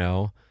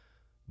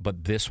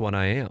 but this one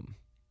I am,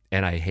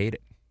 and I hate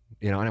it.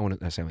 I don't want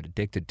to say I'm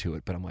addicted to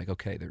it, but I'm like,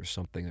 okay, there's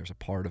a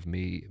part of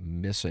me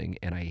missing,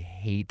 and I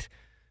hate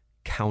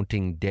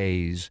counting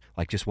days,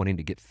 like just wanting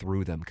to get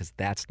through them, because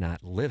that's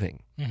not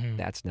living. Mm-hmm.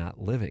 That's not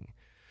living.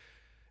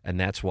 And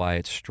that's why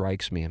it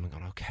strikes me. I'm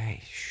going,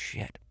 okay,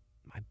 shit,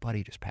 my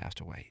buddy just passed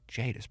away.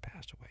 Jay just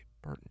passed away.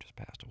 Burton just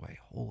passed away.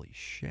 Holy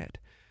shit.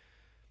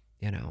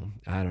 I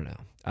don't know.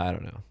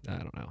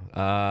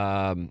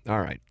 All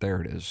right,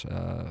 there it is.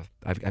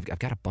 I've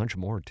got a bunch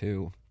more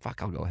too.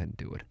 Fuck, I'll go ahead and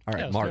do it. All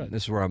right, yeah, Martin,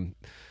 this is where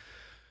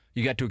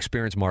you got to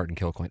experience Martin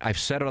Kilcoyne. I've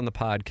said it on the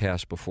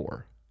podcast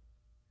before.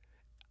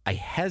 I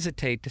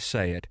hesitate to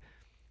say it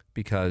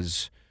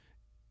because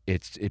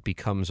it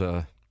becomes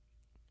a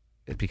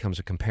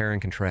compare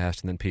and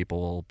contrast, and then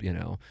people,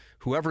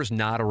 whoever's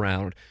not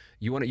around,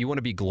 you want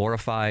to be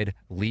glorified,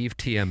 leave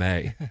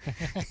TMA.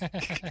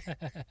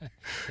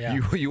 Yeah.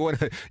 You want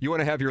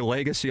to have your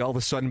legacy all of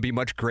a sudden be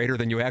much greater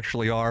than you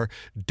actually are.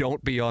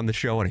 Don't be on the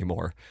show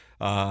anymore.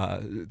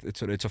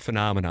 It's a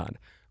phenomenon.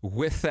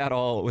 With that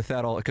all,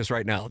 because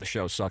right now the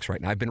show sucks.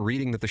 Right now, I've been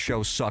reading that the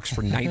show sucks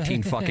for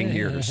 19 fucking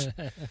years.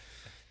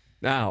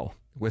 Now,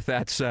 with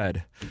that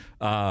said,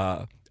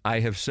 I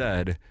have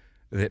said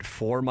that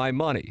for my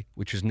money,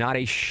 which is not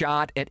a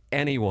shot at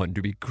anyone,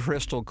 to be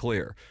crystal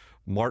clear,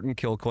 Martin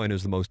Kilcoyne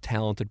is the most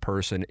talented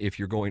person if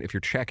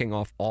you're checking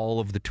off all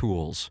of the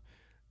tools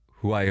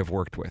who I have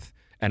worked with.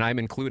 And I'm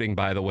including,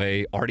 by the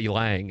way, Artie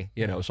Lang,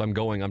 so I'm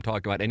talking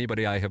about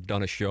anybody I have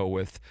done a show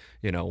with,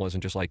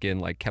 wasn't just like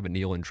Kevin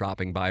Nealon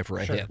dropping by for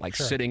a hit,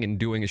 sitting and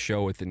doing a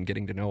show with and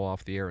getting to know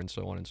off the air and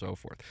so on and so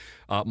forth.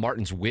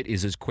 Martin's wit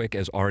is as quick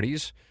as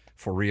Artie's,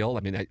 for real. I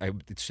mean, I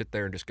would sit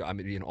there and just go, I'm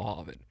in awe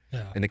of it.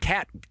 Yeah. And the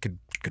cat could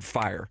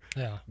fire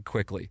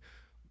quickly.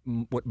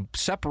 What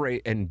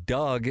separate, and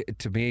Doug,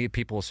 to me,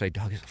 people will say,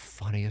 Doug is the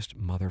funniest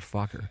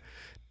motherfucker.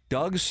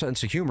 Doug's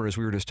sense of humor, as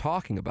we were just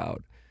talking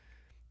about,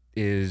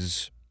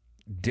 is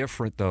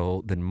different,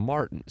 though, than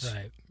Martin's.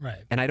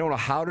 Right. And I don't know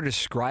how to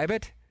describe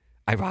it.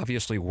 I've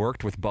obviously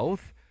worked with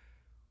both,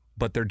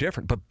 but they're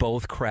different. But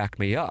both crack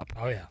me up.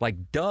 Oh, yeah.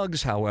 Like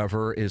Doug's,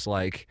 however, is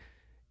like,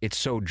 it's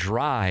so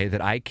dry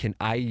that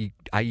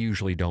I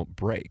usually don't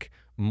break.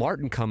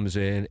 Martin comes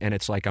in and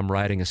it's like I'm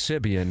riding a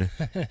Sibian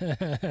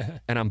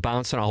and I'm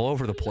bouncing all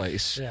over the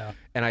place. Yeah.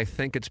 And I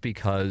think it's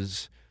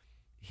because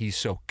he's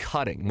so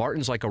cutting.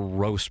 Martin's like a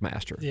roast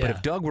master. Yeah. But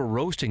if Doug were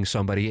roasting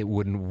somebody, it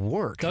wouldn't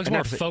work. Doug's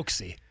more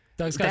folksy.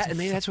 That's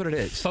what it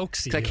is.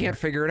 Folksy. I can't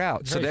figure it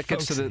out. So that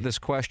gets to folksy. this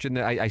question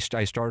that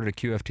I started a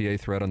QFTA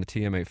thread on the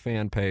TMA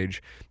fan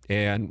page,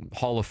 and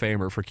Hall of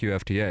Famer for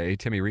QFTA,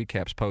 Timmy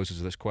Recaps,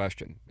 poses this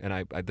question.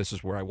 And this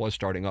is where I was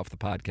starting off the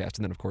podcast,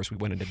 and then, of course, we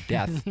went into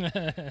death.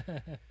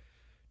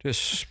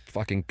 Just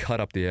fucking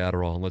cut up the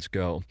Adderall and let's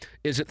go.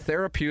 Is it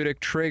therapeutic,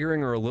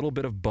 triggering, or a little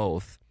bit of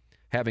both,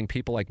 having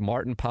people like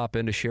Martin pop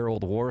in to share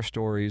old war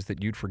stories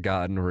that you'd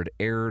forgotten or had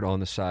erred on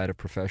the side of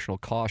professional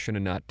caution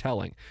and not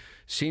telling?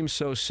 Seems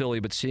so silly,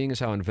 but seeing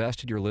as how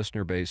invested your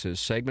listener base is,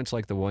 segments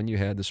like the one you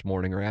had this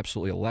morning are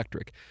absolutely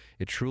electric.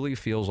 It truly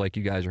feels like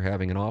you guys are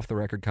having an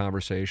off-the-record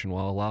conversation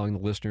while allowing the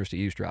listeners to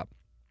eavesdrop.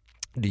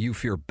 Do you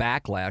fear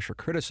backlash or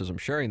criticism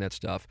sharing that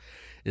stuff?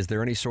 Is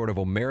there any sort of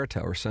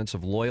omerta or sense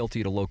of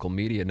loyalty to local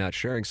media not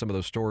sharing some of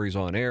those stories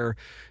on air?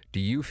 Do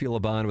you feel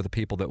a bond with the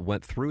people that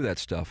went through that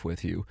stuff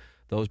with you?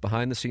 Those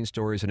behind-the-scenes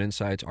stories and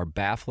insights are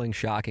baffling,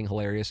 shocking,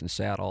 hilarious, and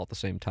sad all at the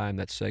same time.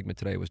 That segment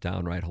today was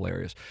downright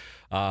hilarious.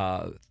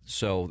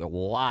 So a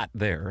lot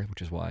there,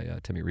 which is why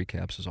Timmy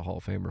Recaps is a Hall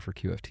of Famer for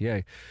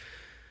QFTA.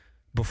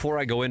 Before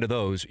I go into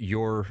those,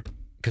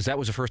 because that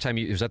was the first time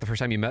is that the first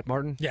time you met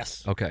Martin?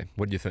 Yes. Okay.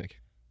 What did you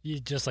think?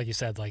 Just like you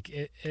said,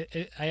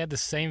 I had the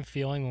same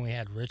feeling when we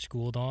had Rich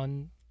Gould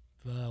on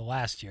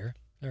last year,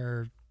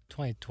 or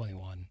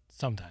 2021,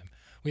 sometime.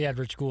 We had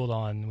Rich Gould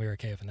on, we were at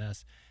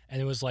KFNS,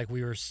 and it was like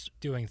we were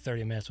doing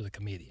 30 minutes with a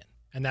comedian.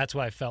 And that's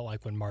what I felt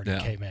like when Martin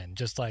came in.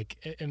 Just like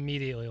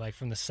immediately, like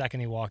from the second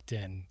he walked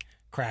in,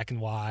 cracking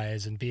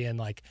wise and being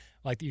like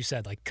you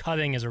said, like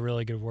cutting is a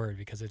really good word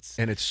because it's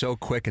so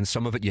quick, and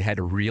some of it you had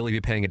to really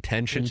be paying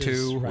attention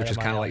to, which is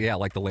kind of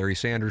like the Larry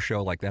Sanders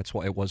show. Like that's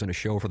why it wasn't a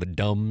show for the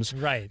dumbs,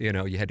 right?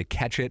 You had to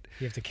catch it.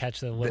 You have to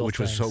catch the little which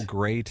things. Was so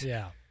great.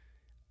 Yeah.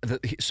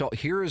 So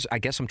here's, I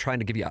guess I'm trying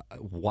to give you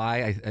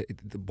why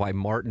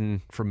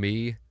Martin for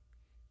me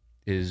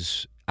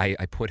is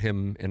I put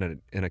him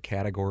in a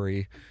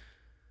category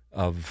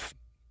of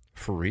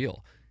for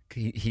real.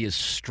 He is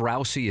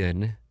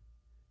Straussian.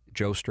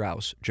 Joe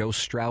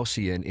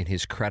Straussian in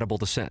his credible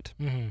dissent.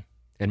 Mm-hmm.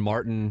 And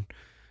Martin,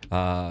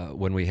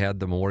 when we had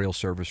the memorial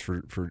service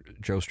for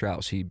Joe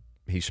Strauss, he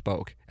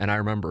spoke. And I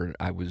remember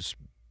I was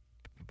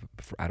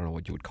I don't know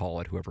what you would call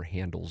it, whoever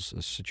handles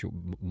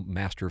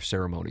master of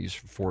ceremonies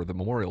for the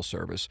memorial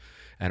service.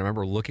 And I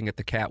remember looking at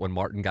the cat when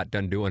Martin got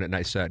done doing it, and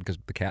I said, because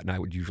the cat and I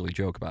would usually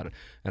joke about it,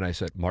 and I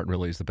said, Martin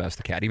really is the best,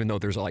 the cat, even though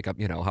there's like,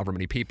 however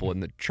many people in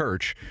the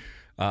church,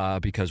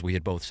 because we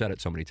had both said it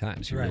so many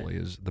times. He really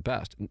is the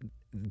best.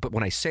 But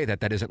when I say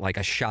that, that isn't like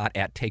a shot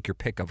at take your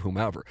pick of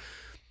whomever,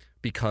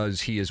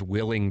 because he is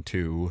willing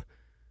to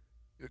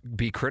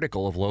be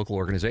critical of local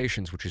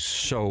organizations, which is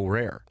so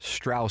rare.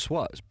 Strauss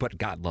was, but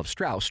God loves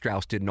Strauss.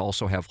 Strauss didn't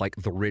also have like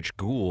the Rich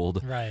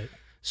Gould. Right.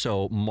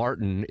 So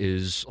Martin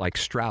is like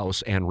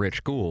Strauss and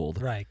Rich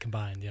Gould. Right,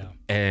 combined, yeah.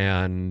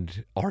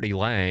 And Artie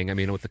Lang, I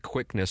mean, with the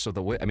quickness of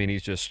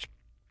he's just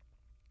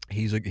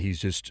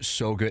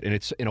so good. And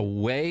it's, in a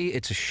way,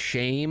 it's a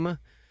shame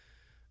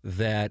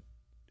that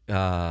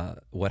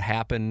what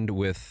happened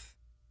with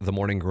The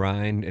Morning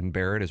Grind and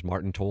Barrett, as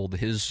Martin told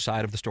his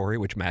side of the story,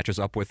 which matches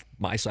up with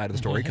my side of the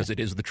story because it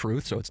is the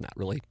truth, so it's not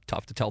really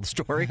tough to tell the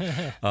story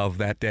of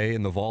that day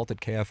in the vault at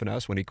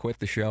KFNS when he quit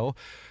the show.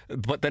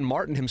 But then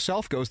Martin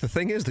himself goes, the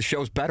thing is, the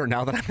show's better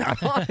now that I'm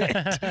not on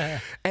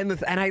it.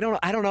 and I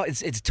don't know,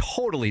 it's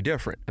totally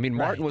different. I mean,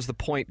 Martin was the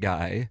point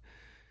guy.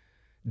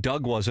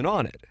 Doug wasn't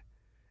on it.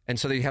 And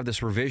so you have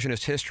this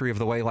revisionist history of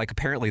the way, like,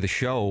 apparently the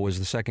show was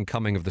the second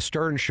coming of the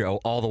Stern Show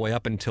all the way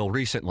up until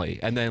recently.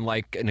 And then,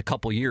 like, in a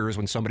couple years,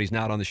 when somebody's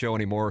not on the show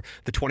anymore,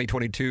 the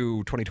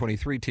 2022,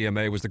 2023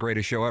 TMA was the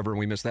greatest show ever, and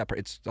we missed that part.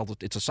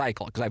 It's a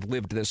cycle, because I've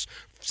lived this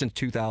since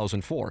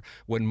 2004.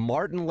 When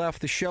Martin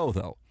left the show,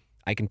 though,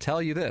 I can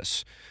tell you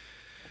this,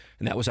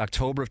 and that was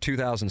October of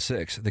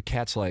 2006, the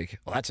cat's like,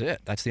 well, that's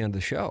it. That's the end of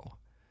the show.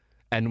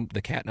 And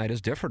the Cat Night is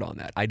different on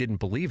that. I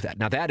didn't believe that.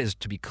 Now, that is,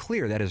 to be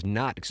clear, that is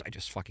not, because I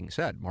just fucking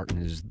said, Martin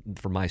is,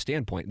 from my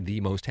standpoint, the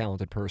most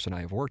talented person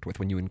I have worked with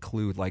when you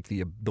include, like,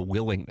 the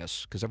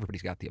willingness, because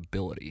everybody's got the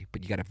ability,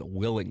 but you got to have the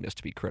willingness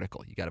to be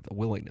critical. You got to have the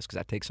willingness, because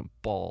that takes some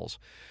balls.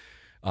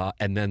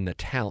 And then the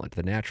talent,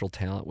 the natural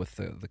talent with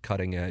the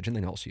cutting edge, and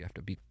then also you have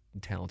to be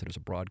talented as a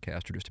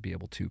broadcaster just to be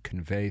able to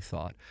convey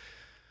thought.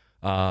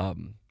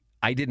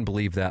 I didn't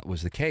believe that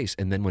was the case.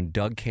 And then when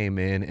Doug came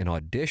in and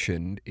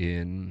auditioned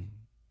in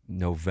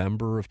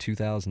November of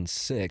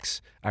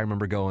 2006, I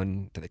remember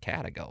going to the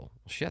Cat. I go, well,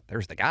 shit,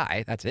 there's the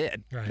guy. That's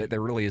it. Right. There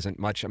really isn't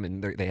much. I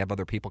mean, they have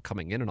other people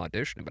coming in and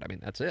auditioning, but I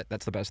mean, that's it.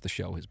 That's the best the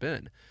show has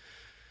been.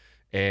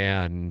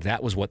 And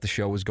that was what the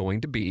show was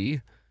going to be.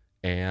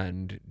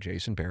 And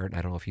Jason Barrett,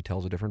 I don't know if he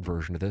tells a different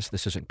version of this.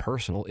 This isn't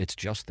personal. It's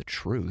just the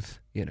truth.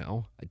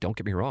 Don't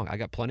get me wrong. I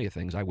got plenty of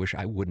things I wish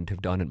I wouldn't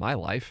have done in my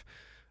life.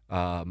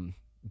 I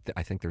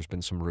think there's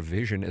been some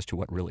revision as to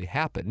what really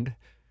happened,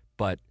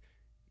 but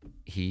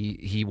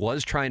he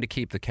was trying to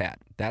keep the cat.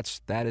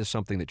 That is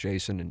something that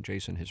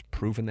Jason has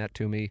proven that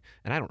to me,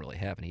 and I don't really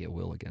have any ill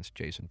will against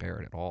Jason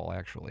Barrett at all,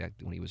 actually.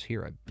 When he was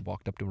here, I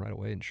walked up to him right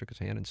away and shook his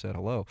hand and said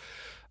hello.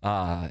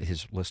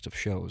 His list of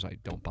shows I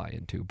don't buy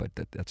into, but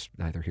that's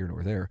neither here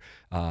nor there.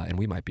 And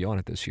we might be on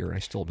it this year, and I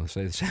still don't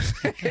say the same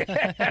thing.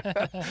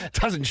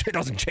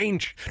 doesn't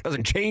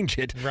change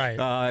it. Right.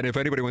 And if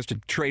anybody wants to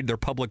trade their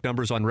public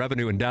numbers on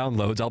revenue and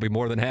downloads, I'll be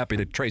more than happy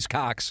to trace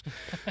Cox,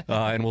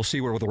 and we'll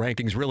see where the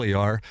rankings really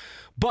are.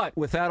 But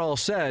with that all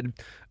said,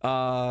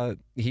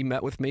 he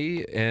met with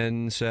me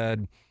and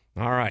said,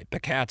 all right, the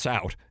cat's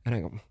out.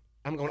 And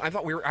I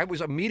thought I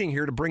was a meeting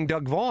here to bring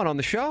Doug Vaughn on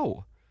the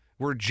show.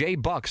 We're Jay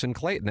Bucks in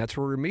Clayton. That's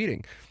where we're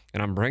meeting.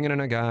 And I'm bringing in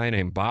a guy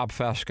named Bob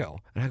Fesco.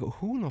 And I go,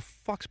 who in the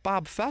fuck's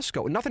Bob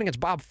Fesco? Nothing against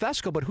Bob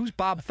Fesco, but who's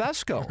Bob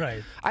Fesco?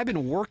 Right. I've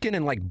been working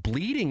and like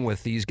bleeding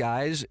with these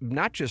guys,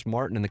 not just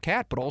Martin and the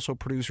Cat, but also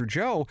producer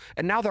Joe.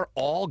 And now they're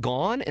all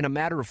gone in a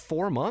matter of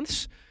 4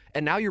 months.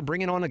 And now you're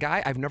bringing on a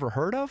guy I've never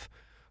heard of,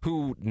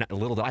 who,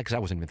 little did I, because I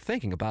wasn't even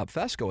thinking about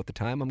Fesco at the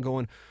time. I'm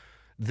going,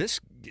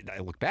 I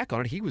look back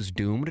on it, he was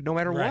doomed no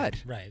matter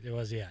what. Right. It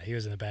was, he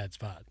was in a bad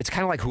spot. It's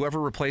kind of like whoever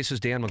replaces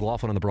Dan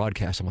McLaughlin on the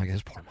broadcast. I'm like,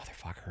 this poor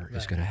motherfucker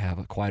is going to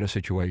have quite a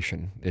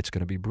situation. It's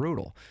going to be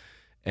brutal.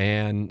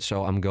 And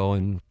so I'm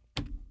going,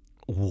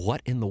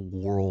 what in the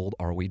world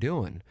are we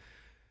doing?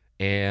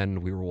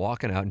 And we were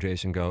walking out, and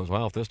Jason goes,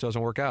 well, if this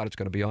doesn't work out, it's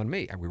going to be on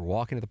me. And we were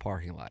walking to the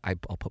parking lot. I'll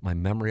put my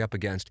memory up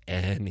against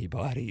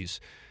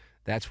anybody's.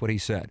 That's what he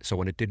said. So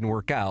when it didn't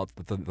work out,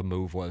 the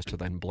move was to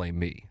then blame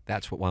me.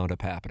 That's what wound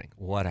up happening.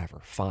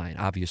 Whatever, fine.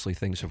 Obviously,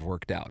 things have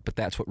worked out, but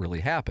that's what really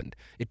happened.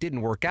 It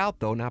didn't work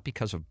out, though, not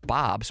because of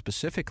Bob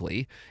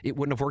specifically. It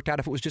wouldn't have worked out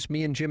if it was just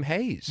me and Jim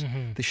Hayes.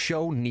 Mm-hmm. The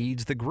show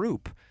needs the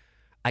group.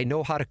 I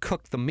know how to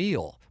cook the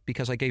meal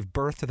because I gave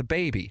birth to the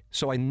baby,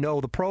 so I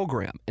know the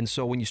program. And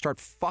so when you start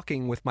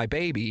fucking with my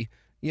baby,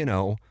 you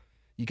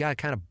got to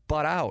kind of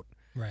butt out.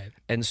 Right.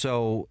 And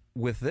so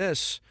with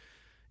this,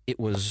 it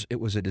was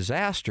a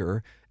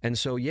disaster. And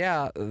so,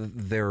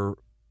 they're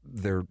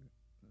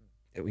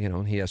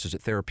he asks, is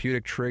it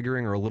therapeutic,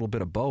 triggering, or a little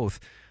bit of both?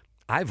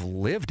 I've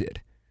lived it,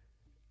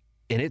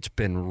 and it's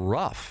been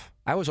rough.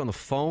 I was on the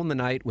phone the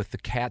night with the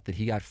Cat that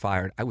he got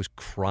fired. I was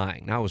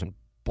crying. Now I wasn't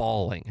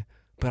bawling,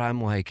 but I'm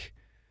like,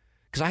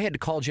 because I had to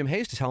call Jim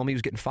Hayes to tell him he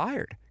was getting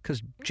fired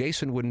because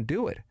Jason wouldn't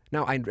do it.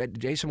 Now,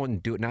 Jason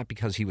wouldn't do it not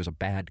because he was a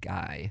bad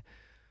guy,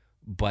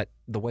 But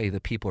the way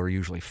that people are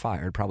usually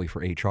fired, probably for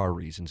HR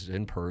reasons, is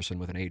in person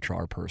with an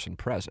HR person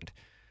present.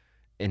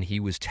 And he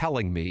was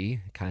telling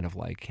me, kind of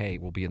like, hey,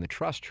 we'll be in the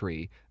trust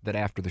tree, that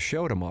after the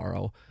show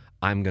tomorrow,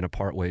 I'm going to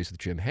part ways with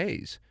Jim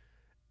Hayes.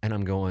 And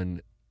I'm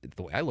going,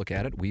 the way I look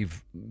at it,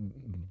 we've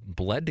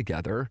bled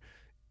together.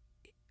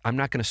 I'm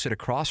not going to sit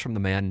across from the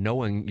man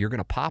knowing you're going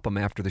to pop him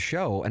after the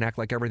show and act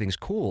like everything's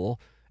cool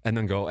and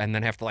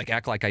then have to like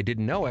act like I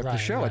didn't know after the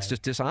show. Right. It's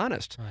just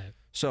dishonest. Right.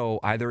 So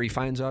either he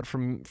finds out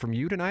from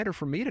you tonight or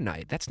from me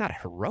tonight. That's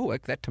not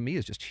heroic. That to me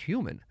is just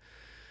human.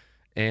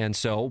 And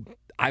so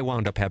I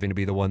wound up having to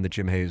be the one that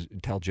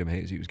tell Jim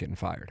Hayes he was getting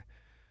fired.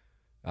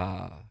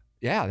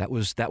 Yeah, that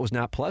was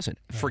not pleasant.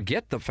 Right.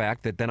 Forget the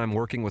fact that then I'm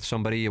working with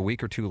somebody a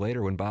week or two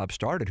later when Bob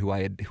started who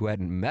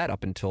hadn't met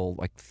up until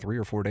like 3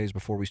 or 4 days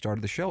before we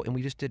started the show, and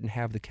we just didn't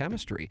have the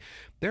chemistry.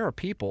 There are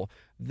people,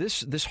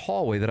 this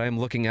hallway that I'm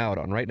looking out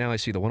on right now, I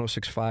see the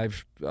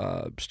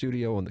 106.5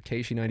 studio and the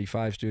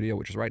KC95 studio,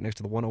 which is right next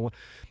to the 101.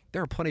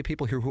 There are plenty of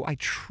people here who I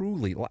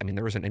truly like. I mean,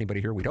 there isn't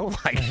anybody here we don't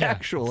like,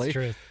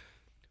 actually,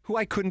 who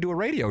I couldn't do a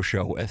radio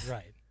show with.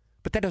 Right.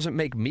 But that doesn't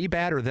make me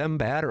bad or them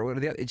bad or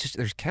whatever. It's just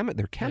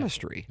their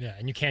chemistry. Yeah,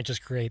 and you can't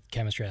just create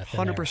chemistry out of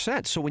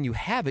 100%. So when you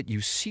have it,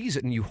 you seize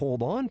it and you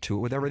hold on to it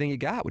with everything you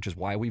got, which is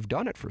why we've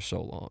done it for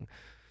so long.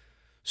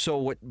 So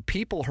what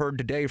people heard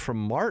today from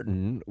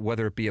Martin,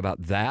 whether it be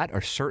about that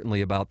or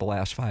certainly about the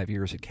last 5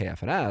 years at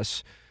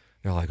KFNS,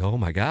 they're like, oh,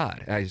 my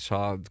God. I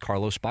saw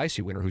Carlos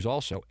Spicy winner, who's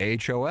also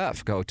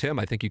HOF, go, Tim,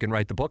 I think you can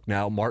write the book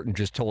now. Martin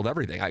just told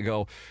everything. I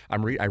go, I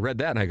read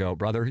that, and I go,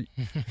 brother,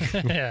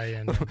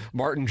 no.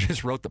 Martin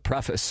just wrote the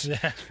preface.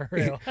 Yeah, for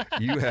real.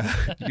 you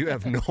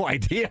have no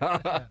idea.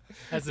 Yeah.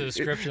 That's the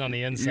description on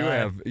the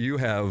inside. You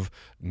have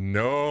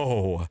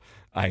no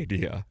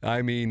idea.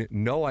 I mean,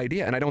 no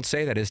idea. And I don't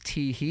say that as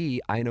tee-hee,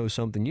 I know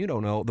something you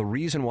don't know. The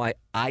reason why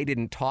I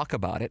didn't talk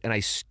about it, and I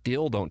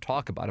still don't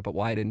talk about it, but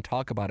why I didn't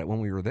talk about it when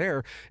we were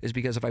there is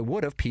because if I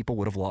would have, people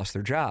would have lost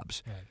their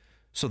jobs. Right.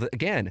 So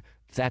again,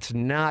 that's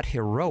not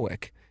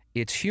heroic.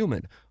 It's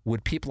human.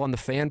 Would people on the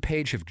fan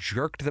page have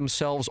jerked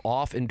themselves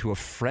off into a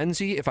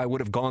frenzy if I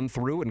would have gone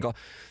through and gone?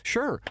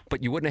 Sure,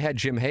 but you wouldn't have had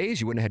Jim Hayes.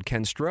 You wouldn't have had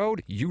Ken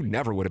Strode. You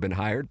never would have been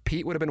hired.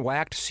 Pete would have been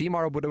whacked.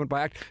 Seymour would have been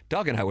whacked.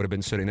 Doug and I would have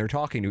been sitting there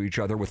talking to each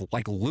other with,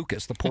 like,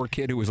 Lucas, the poor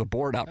kid who was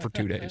bored out for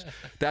 2 days.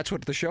 That's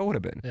what the show would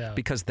have been,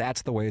 because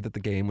that's the way that the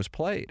game was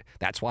played.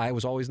 That's why I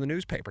was always in the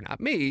newspaper. Not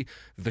me.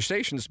 The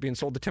station's being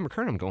sold to Tim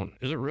McKernan. I'm going,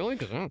 is it really?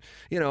 Because,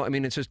 I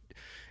mean, it's just,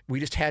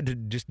 we just had to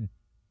just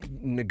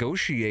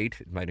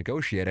negotiate. By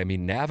negotiate, I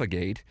mean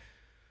navigate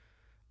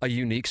a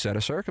unique set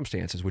of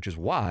circumstances, which is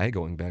why,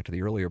 going back to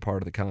the earlier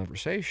part of the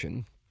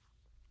conversation,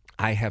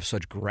 I have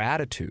such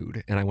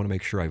gratitude, and I want to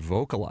make sure I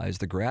vocalize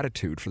the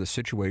gratitude for the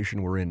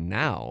situation we're in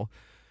now,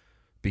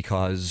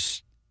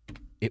 because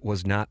it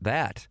was not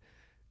that.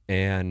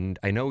 And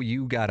I know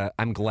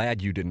I'm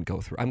glad you didn't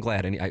go through. I'm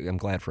glad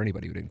for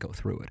anybody who didn't go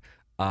through it.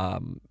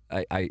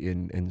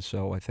 And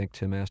so I think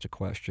Tim asked a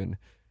question.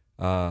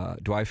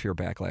 Do I fear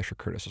backlash or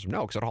criticism?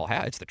 No, because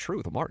it's the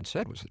truth. What Martin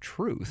said was the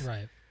truth.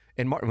 Right.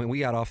 And Martin, when we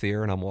got off the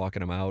air and I'm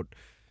walking him out,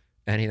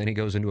 and then he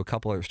goes into a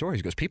couple other stories.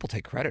 He goes, people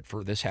take credit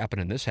for this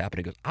happened and this happened.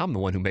 He goes, I'm the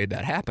one who made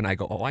that happen. I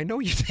go, oh, I know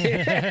you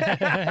did.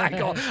 I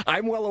go,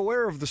 I'm well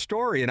aware of the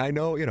story, and I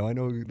know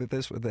that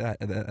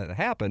that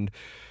happened.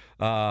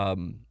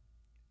 And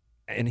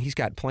he's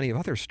got plenty of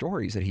other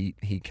stories that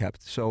he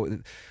kept. So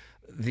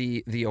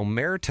the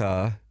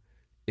omerta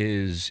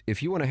is,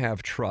 if you want to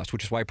have trust,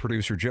 which is why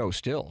producer Joe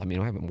still, I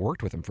haven't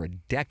worked with him for a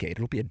decade.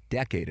 It'll be a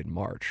decade in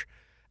March.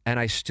 And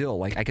I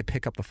still, I could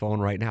pick up the phone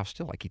right now,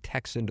 still, he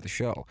texts into the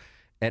show.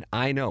 And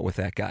I know with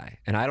that guy,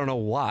 and I don't know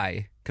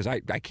why, because I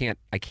can't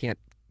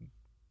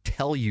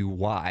tell you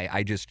why.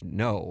 I just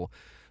know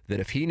that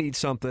if he needs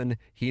something,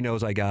 he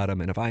knows I got him.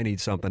 And if I need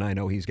something, I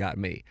know he's got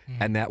me.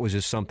 Mm-hmm. And that was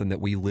just something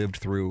that we lived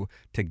through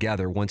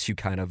together once you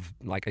kind of,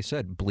 like I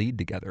said, bleed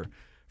together,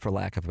 for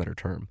lack of a better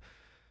term.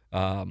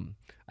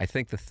 I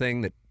think the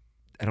thing that,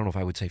 I don't know if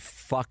I would say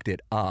fucked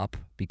it up,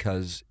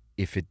 because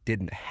if it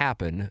didn't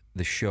happen,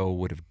 the show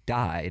would have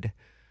died.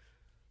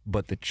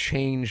 But that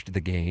changed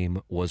the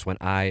game was when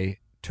I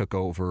took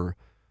over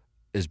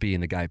as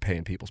being the guy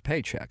paying people's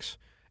paychecks.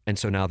 And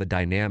so now the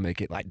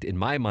dynamic, in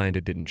my mind,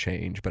 it didn't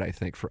change, but I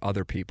think for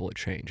other people it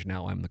changed.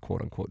 Now I'm the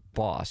quote-unquote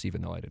boss,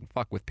 even though I didn't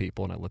fuck with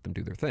people and I let them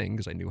do their thing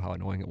because I knew how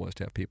annoying it was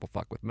to have people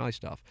fuck with my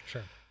stuff.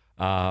 Sure.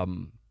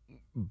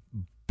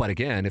 But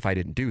again, if I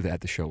didn't do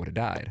that, the show would have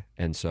died.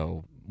 And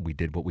so we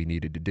did what we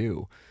needed to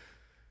do.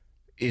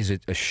 Is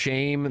it a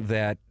shame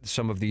that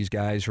some of these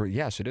guys are?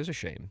 Yes, it is a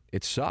shame.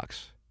 It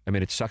sucks.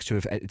 It sucks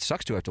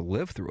to have to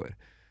live through it.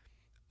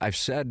 I've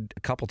said a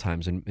couple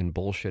times in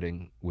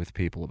bullshitting with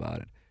people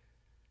about it.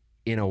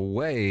 In a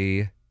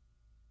way,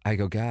 I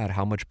go, God,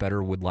 how much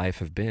better would life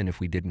have been if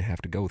we didn't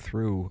have to go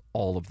through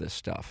all of this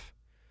stuff?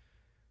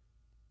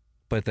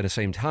 But at the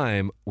same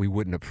time, we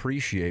wouldn't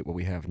appreciate what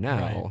we have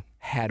now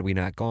had we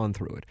not gone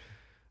through it.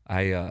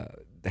 I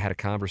had a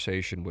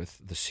conversation with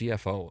the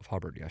CFO of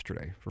Hubbard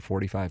yesterday for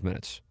 45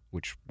 minutes,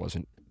 which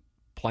wasn't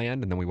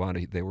planned, and then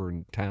they were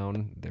in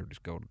town. They were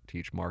just go to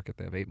each market.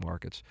 They have 8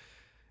 markets.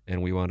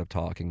 And we wound up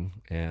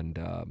talking, and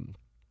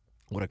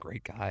what a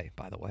great guy,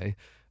 by the way.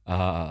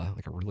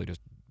 Like a really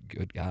just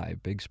good guy,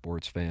 big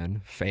sports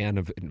fan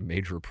of,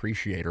 major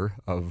appreciator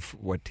of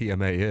what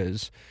TMA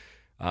is.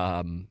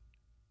 And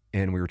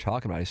we were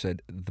talking about it. I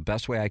said, the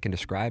best way I can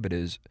describe it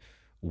is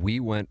we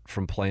went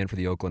from playing for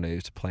the Oakland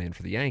A's to playing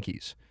for the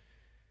Yankees.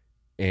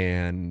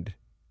 And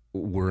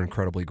we're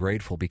incredibly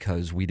grateful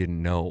because we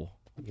didn't know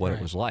what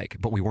it was like.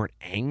 But we weren't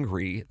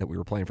angry that we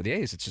were playing for the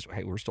A's. It's just,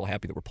 hey, we're still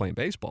happy that we're playing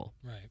baseball.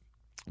 Right.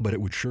 But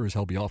it would sure as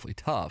hell be awfully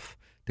tough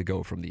to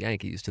go from the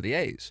Yankees to the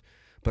A's.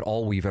 But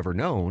all we've ever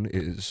known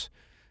is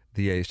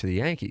the A's to the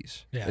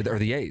Yankees, or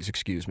the A's,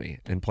 excuse me,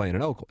 and playing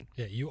in Oakland.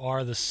 Yeah, you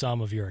are the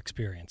sum of your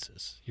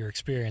experiences. Your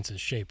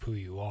experiences shape who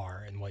you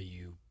are and what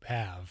you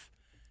have.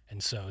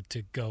 And so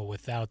to go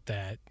without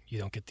that, you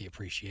don't get the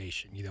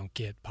appreciation. You don't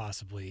get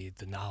possibly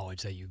the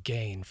knowledge that you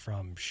gain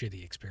from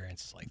shitty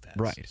experiences like that.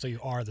 Right. So you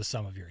are the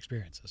sum of your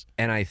experiences.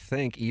 And I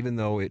think even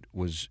though it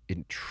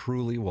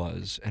truly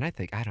was, and I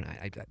don't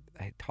know,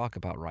 I talk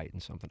about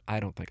writing something.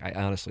 I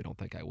honestly don't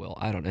think I will.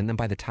 And then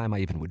by the time I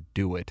even would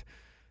do it,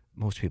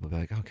 most people would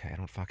be like, okay, I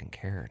don't fucking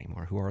care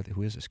anymore.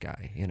 Who is this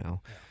guy? You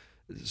know?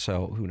 Yeah.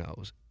 So who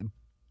knows?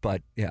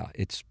 But yeah,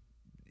 it's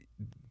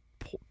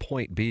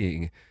point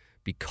being,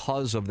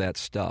 because of that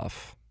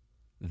stuff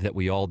that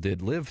we all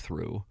did live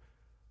through,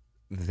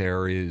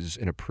 there is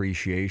an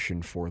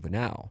appreciation for the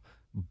now.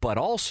 But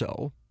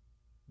also,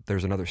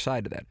 there's another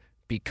side to that.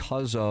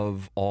 Because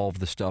of all of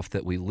the stuff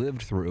that we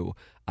lived through,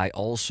 I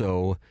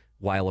also,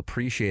 while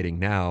appreciating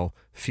now,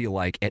 feel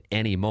like at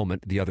any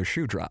moment the other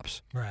shoe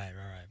drops. Right.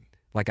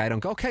 Like I don't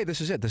go, okay, this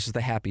is it. This is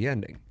the happy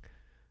ending.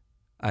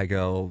 I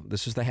go,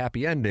 this is the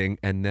happy ending.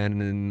 And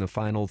then in the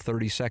final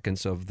 30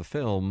 seconds of the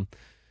film,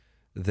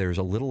 there's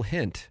a little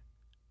hint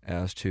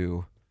as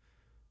to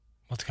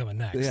what's coming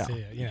next.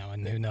 Yeah.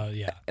 And who knows,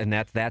 And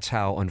that's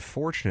how,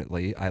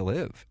 unfortunately, I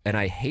live. And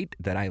I hate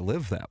that I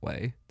live that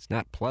way. It's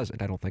not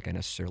pleasant. I don't think I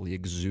necessarily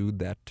exude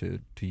that to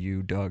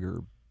you, Doug,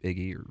 or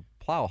Iggy, or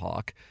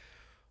Plowhawk.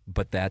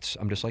 But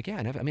I'm just like,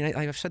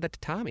 I've said that to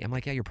Tommy. I'm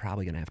like, yeah, you're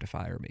probably going to have to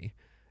fire me.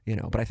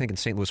 But I think in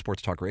St. Louis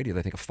Sports Talk Radio,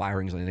 they think of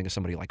firings and they think of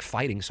somebody like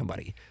fighting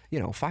somebody.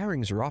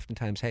 Firings are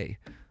oftentimes, hey,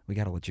 we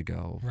got to let you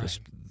go. Right. This,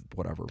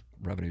 whatever,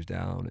 revenue's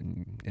down,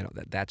 and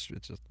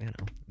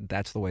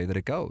that's the way that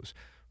it goes.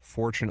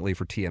 Fortunately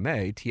for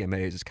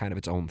TMA is kind of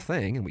its own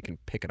thing, and we can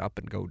pick it up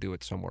and go do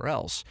it somewhere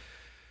else.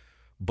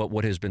 But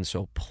what has been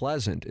so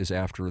pleasant is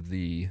after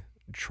the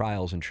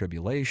trials and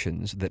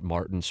tribulations that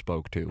Martin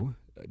spoke to,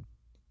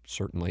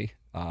 certainly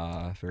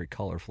very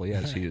colorfully,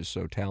 as he is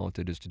so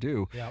talented as to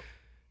do. Yep.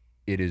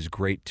 It is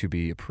great to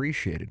be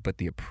appreciated, but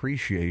the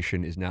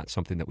appreciation is not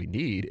something that we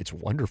need. It's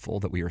wonderful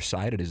that we are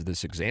cited as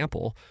this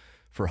example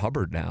for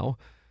Hubbard now,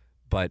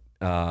 but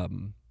I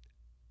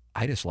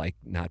just like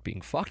not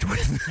being fucked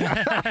with.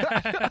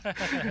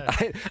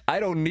 I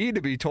don't need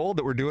to be told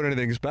that we're doing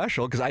anything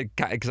special because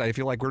I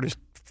feel like we're just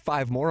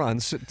 5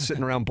 morons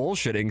sitting around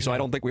bullshitting, so I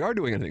don't think we are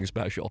doing anything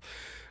special.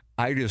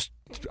 I just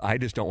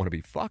don't want to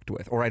be fucked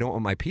with, or I don't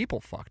want my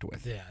people fucked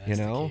with. Yeah, that's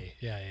the key.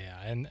 Yeah.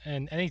 And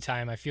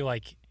anytime I feel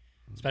like,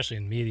 especially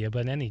in media,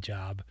 but in any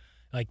job,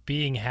 like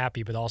being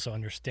happy, but also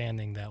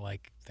understanding that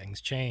like things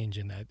change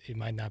and that it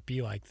might not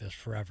be like this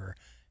forever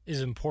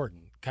is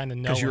important. Kind of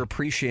know because you're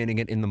appreciating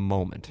it in the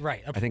moment.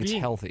 Right. I think it's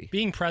healthy.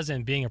 Being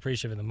present, being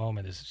appreciative in the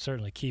moment is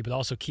certainly key, but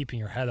also keeping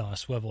your head on a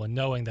swivel and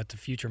knowing that the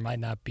future might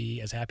not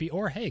be as happy,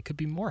 or hey, it could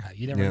be more happy.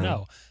 You never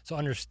know. So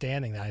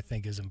understanding that, I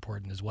think, is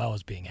important as well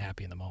as being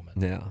happy in the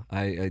moment. Yeah.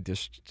 I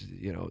just,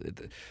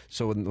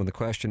 so when the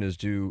question is,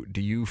 do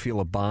you feel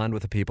a bond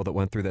with the people that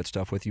went through that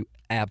stuff with you?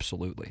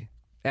 Absolutely.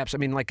 I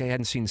mean, like I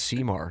hadn't seen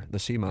Seymour, the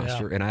Sea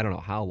Monster, and I don't know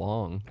how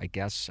long. I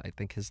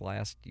think his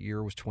last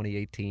year was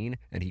 2018,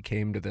 and he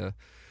came to the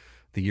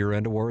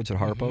year-end awards at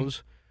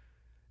Harpo's.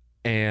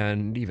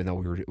 And even though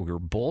we were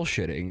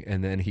bullshitting,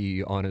 and then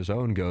he on his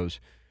own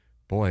goes,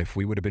 boy, if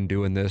we would have been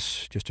doing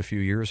this just a few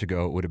years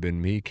ago, it would have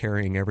been me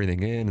carrying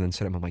everything in. And then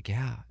said, I'm like,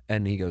 yeah.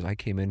 And he goes, I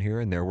came in here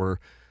and there were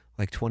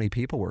like 20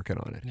 people working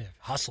on it. Yeah,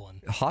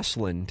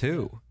 hustling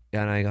too.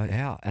 And I go,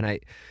 yeah.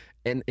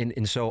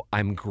 And so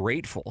I'm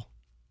grateful.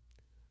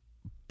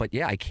 But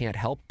yeah, I can't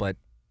help but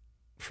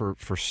for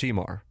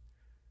Seymour,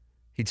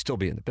 he'd still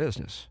be in the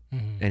business.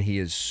 And he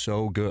is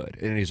so good.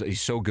 And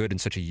he's so good in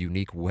such a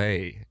unique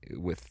way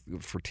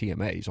for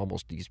TMA.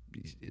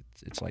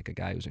 It's like a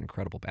guy who's an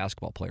incredible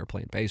basketball player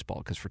playing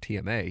baseball, because for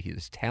TMA,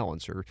 his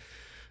talents are,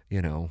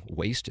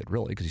 wasted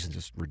really, because he's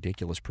this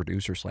ridiculous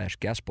producer /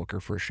 guest booker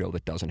for a show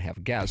that doesn't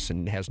have guests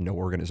and has no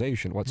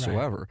organization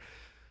whatsoever.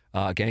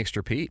 Right.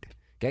 Gangster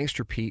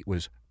Pete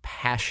was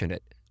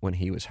passionate when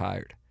he was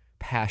hired.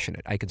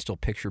 Passionate. I can still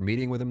picture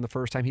meeting with him the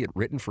first time. He had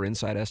written for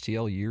Inside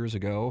STL years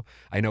ago.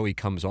 I know he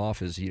comes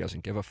off as he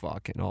doesn't give a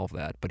fuck and all of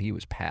that, but he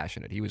was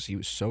passionate. He was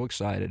so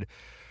excited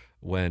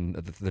when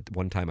the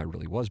one time I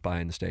really was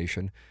buying the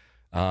station.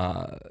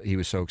 He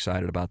was so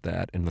excited about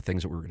that and the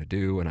things that we were going to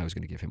do, and I was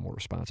going to give him more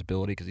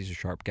responsibility because he's a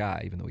sharp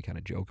guy, even though we kind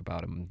of joke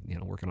about him,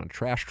 working on a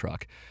trash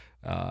truck.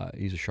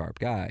 He's a sharp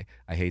guy.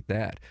 I hate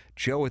that.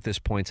 Joe, at this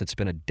point, since it's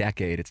been a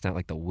decade, it's not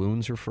like the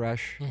wounds are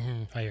fresh.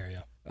 Mm-hmm. I hear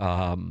you.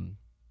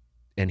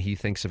 And he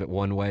thinks of it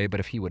one way, but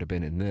if he would have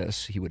been in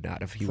this, he would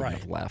not have. He wouldn't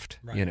have left.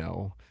 Right.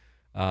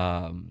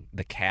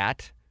 The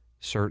cat,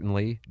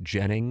 certainly.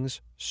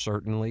 Jennings,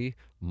 certainly.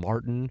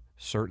 Martin,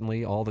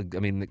 certainly.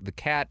 The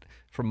cat,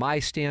 from my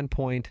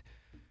standpoint,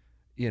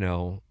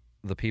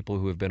 the people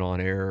who have been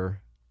on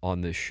air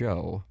on this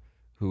show,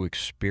 who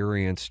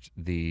experienced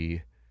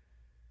the,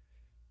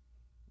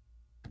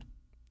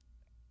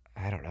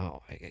 I don't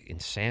know,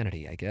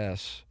 insanity, I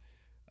guess,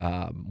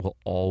 will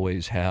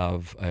always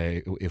have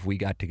if we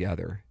got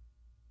together,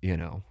 it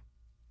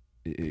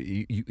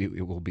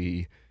will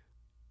be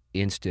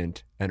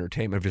instant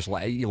entertainment. Just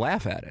you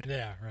laugh at it.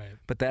 Yeah, right.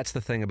 But that's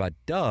the thing about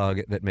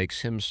Doug that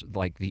makes him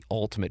like the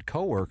ultimate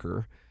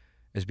coworker,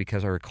 is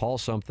because I recall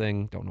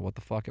something, don't know what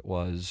the fuck it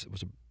was. It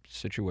was a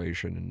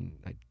situation, and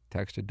I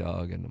texted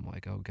Doug, and I'm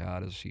like, oh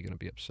God, is he going to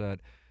be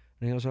upset?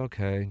 And he goes,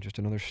 okay, just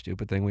another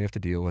stupid thing we have to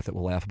deal with that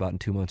we'll laugh about in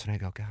 2 months. And I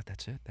go, God,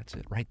 that's it,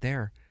 right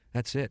there.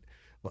 That's it.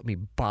 Let me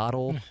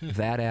bottle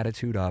that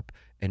attitude up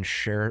and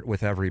share it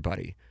with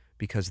everybody,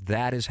 because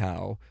that is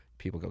how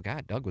people go,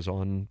 God, Doug was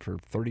on for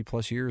 30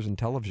 plus years in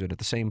television at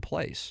the same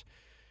place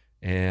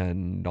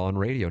and on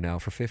radio now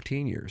for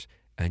 15 years.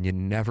 And you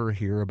never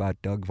hear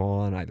about Doug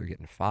Vaughn either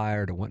getting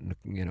fired or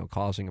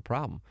causing a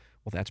problem.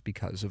 Well, that's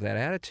because of that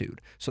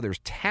attitude. So there's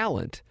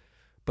talent,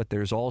 but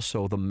there's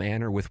also the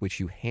manner with which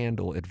you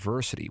handle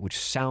adversity, which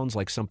sounds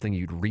like something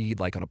you'd read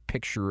like on a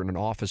picture in an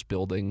office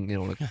building,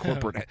 in a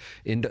corporate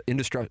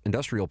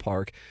industrial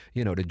park,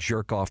 to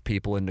jerk off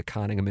people into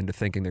conning them into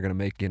thinking they're going to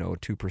make, a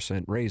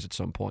 2% raise at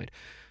some point.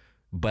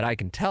 But I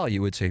can tell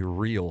you it's a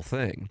real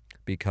thing,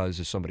 because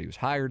as somebody who's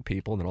hired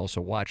people and then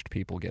also watched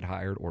people get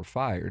hired or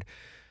fired,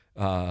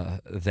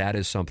 that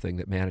is something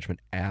that management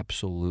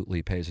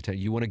absolutely pays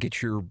attention. You want to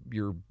get your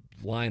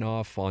line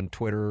off on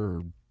Twitter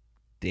or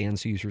Dan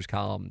Caesar's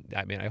column,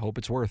 I hope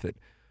it's worth it,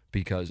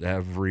 because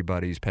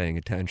everybody's paying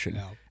attention.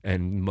 Yeah.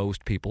 And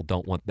most people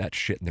don't want that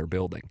shit in their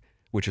building,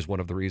 which is one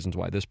of the reasons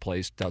why this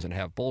place doesn't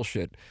have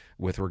bullshit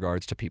with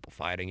regards to people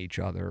fighting each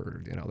other,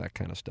 or, that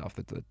kind of stuff.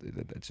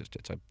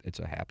 It's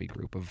a happy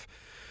group of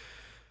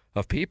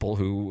people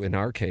who, in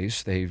our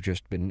case, they've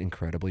just been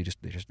incredibly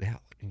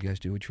you guys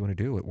do what you want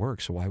to do. It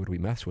works, so why would we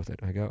mess with it?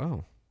 And I go,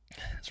 oh.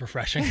 It's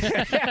refreshing.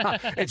 Yeah,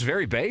 it's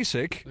very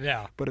basic.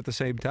 Yeah. But at the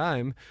same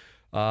time,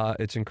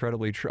 it's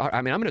incredibly true.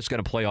 I'm just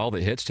going to play all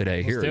the hits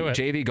today. Let's do it.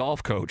 JV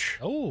golf coach.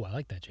 Oh, I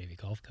like that JV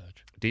golf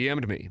coach.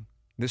 DM'd me.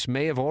 This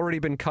may have already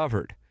been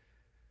covered,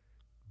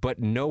 but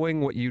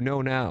knowing what you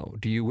know now,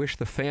 do you wish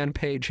the fan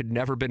page had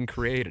never been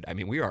created?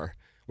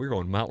 We're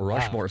going Mount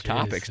Rushmore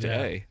topics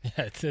today.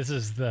 Yeah, this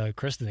is the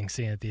christening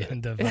scene at the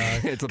end of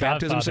it's the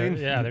baptism scene?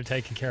 Yeah, they're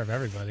taking care of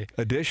everybody.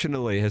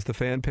 Additionally, has the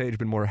fan page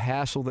been more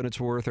hassle than it's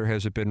worth, or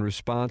has it been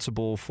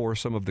responsible for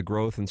some of the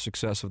growth and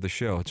success of the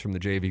show? It's from the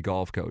JV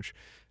golf coach.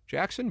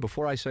 Jackson,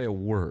 before I say a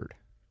word,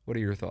 what are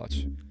your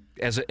thoughts?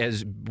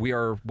 As we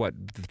are,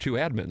 the two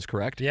admins,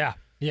 correct? Yeah.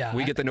 Yeah,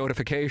 we get the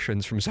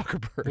notifications from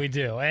Zuckerberg. We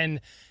do,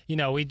 and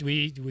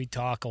we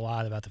talk a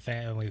lot about the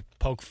fan, and we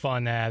poke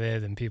fun at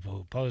it, and people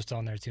who post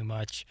on there too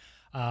much.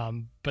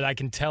 But I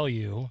can tell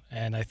you,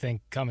 and I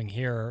think coming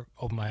here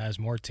opened my eyes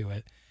more to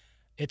it.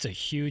 It's a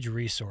huge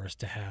resource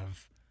to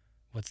have.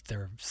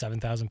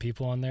 7,000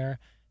 people on there?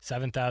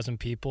 7,000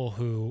 people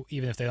who,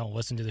 even if they don't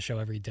listen to the show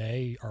every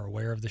day, are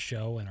aware of the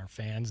show and are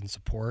fans and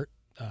support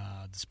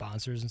the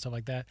sponsors and stuff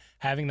like that.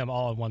 Having them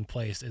all in one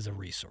place is a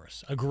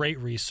resource, a great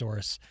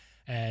resource.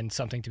 And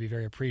something to be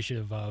very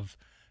appreciative of,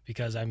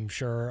 because I'm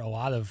sure a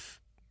lot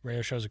of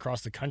radio shows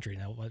across the country,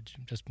 now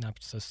just not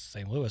just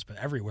St. Louis, but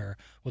everywhere,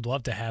 would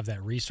love to have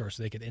that resource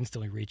so they could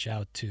instantly reach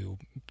out to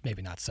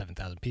maybe not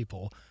 7,000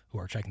 people who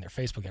are checking their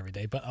Facebook every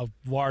day, but a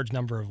large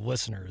number of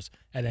listeners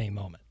at any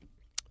moment.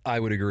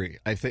 I would agree.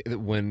 I think that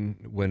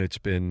when it's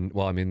been,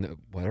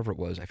 whatever it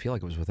was, I feel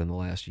like it was within the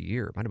last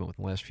year. It might have been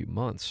within the last few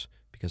months,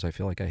 because I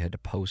feel like I had to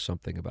post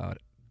something about,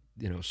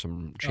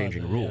 some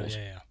changing rules.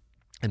 Yeah.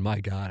 And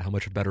my God, how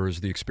much better has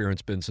the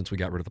experience been since we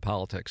got rid of the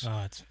politics?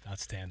 Oh, it's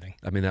outstanding.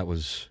 It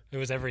was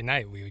every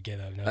night we would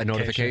get a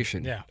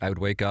notification. Yeah. I would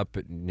wake up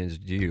right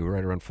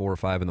around 4 or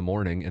 5 in the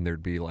morning, and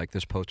there'd be like,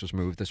 this post was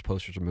moved, this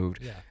post was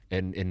removed. Yeah.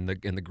 And in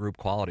the group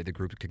quality, the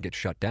group could get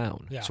shut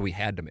down. Yeah. So we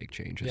had to make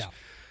changes.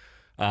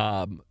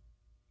 Yeah.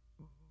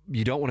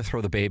 You don't want to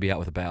throw the baby out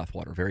with the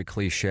bathwater, very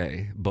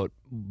cliche, but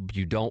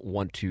you don't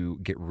want to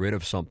get rid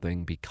of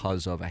something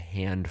because of a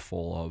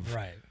handful of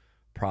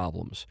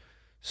problems.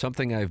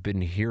 Something I've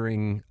been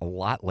hearing a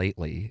lot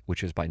lately,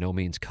 which is by no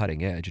means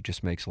cutting edge, it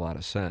just makes a lot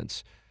of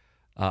sense.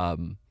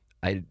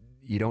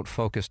 You don't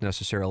focus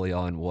necessarily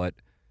on what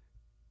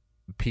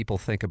people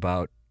think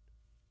about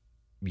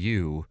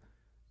you.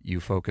 You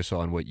focus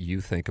on what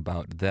you think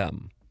about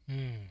them.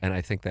 And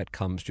I think that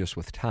comes just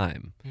with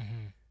time.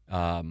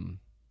 Mm-hmm.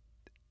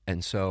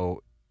 And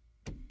so,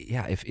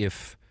 yeah,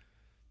 if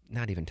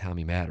not even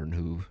Tommy Mattern,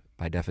 who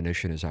by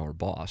definition is our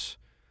boss,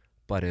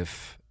 but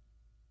if,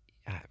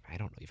 I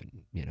don't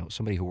even,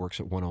 somebody who works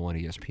at 101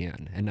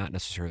 ESPN and not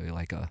necessarily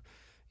like a,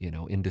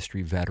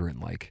 industry veteran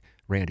like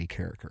Randy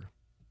Carricker,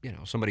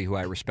 somebody who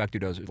I respect who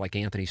does, like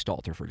Anthony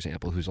Stalter, for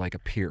example, who's like a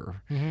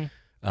peer. Mm-hmm.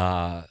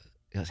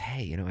 He goes,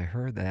 hey, I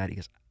heard that. He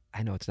goes,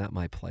 I know it's not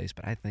my place,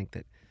 but I think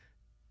that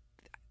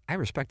I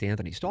respect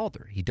Anthony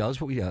Stalter. He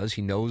does what he does.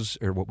 He knows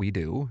what we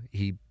do.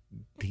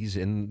 He's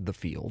in the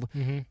field.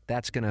 Mm-hmm.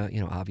 That's going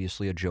to,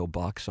 obviously a Joe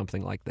Buck,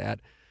 something like that.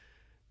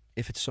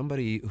 If it's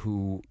somebody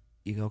who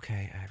you go,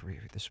 okay,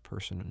 this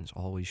person is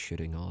always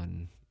shitting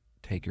on,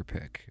 take your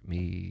pick.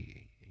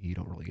 Me, you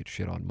don't really get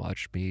shit on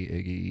much. Me,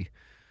 Iggy,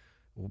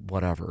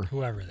 whatever.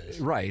 Whoever it is.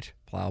 Right.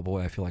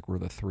 Plowboy, I feel like we're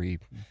the three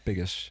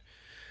biggest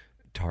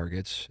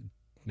targets.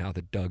 Now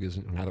that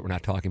we're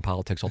not talking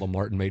politics, although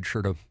Martin made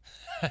sure to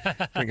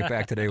bring it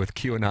back today with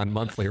QAnon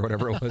Monthly or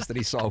whatever it was that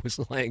he saw was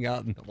laying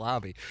out in the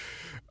lobby.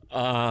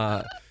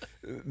 That,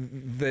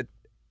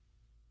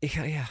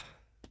 yeah,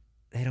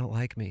 they don't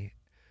like me.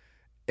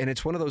 And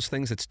it's one of those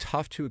things that's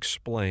tough to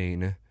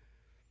explain.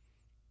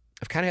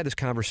 I've kind of had this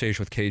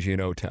conversation with KG in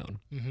O-Town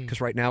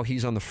because right now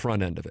he's on the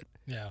front end of it.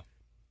 Yeah.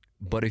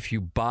 But if you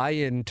buy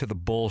into the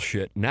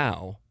bullshit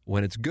now,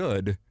 when it's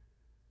good,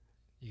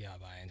 you gotta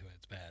buy into it.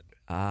 It's bad.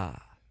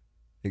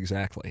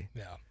 Exactly.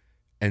 Yeah.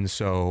 And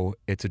so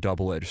it's a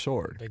double-edged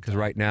sword because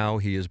right now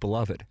he is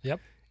beloved. Yep.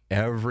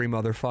 Every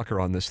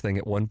motherfucker on this thing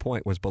at one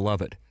point was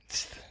beloved.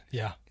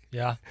 Yeah.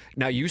 Yeah.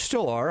 Now you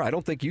still are. I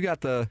don't think you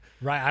got the...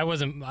 Right.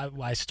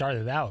 I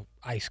started out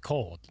ice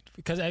cold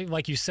because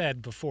like you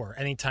said before,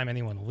 anytime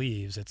anyone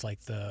leaves, it's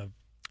like the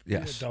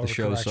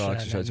show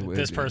sucks.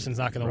 This person's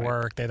not going to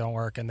work. They don't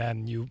work. And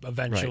then you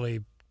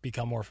eventually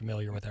become more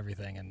familiar with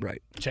everything and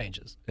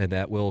changes. And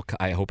that will,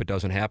 I hope it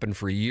doesn't happen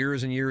for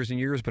years and years and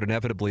years, but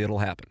inevitably it'll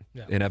happen.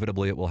 Yeah.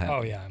 Inevitably it will happen.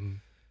 Oh, yeah.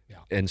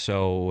 And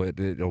so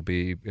it'll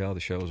be,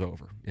 the show's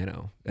over,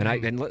 And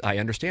I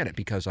understand it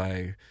because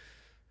I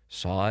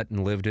saw it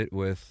and lived it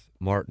with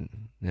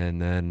Martin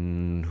and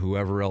then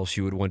whoever else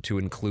you would want to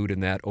include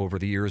in that over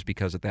the years,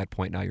 because at that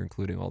point now you're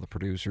including all the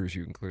producers,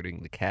 you're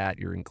including the cat,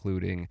 you're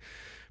including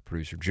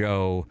producer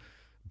Joe,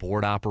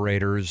 board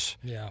operators.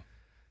 Yeah.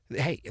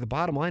 Hey, the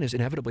bottom line is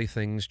inevitably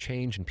things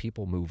change and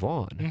people move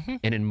on.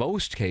 And in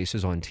most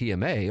cases on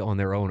TMA on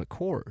their own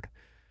accord,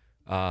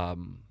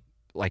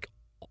 like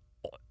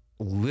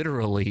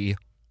literally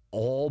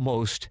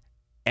almost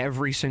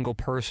every single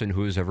person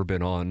who has ever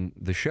been on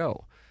the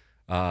show.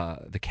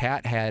 The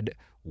cat had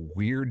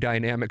weird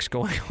dynamics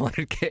going on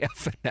at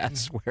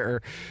KFNS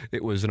where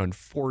it was an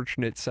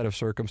unfortunate set of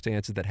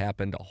circumstances that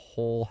happened a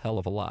whole hell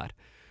of a lot.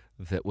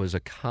 That was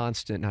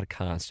not a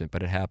constant,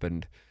 but it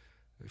happened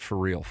for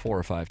real 4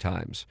 or 5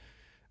 times.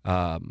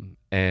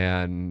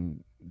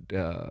 And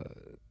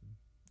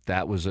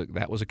that was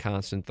a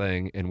constant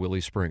thing in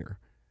Willie Springer.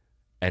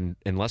 And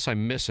unless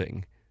I'm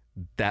missing,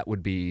 that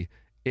would be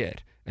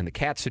it. And the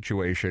cat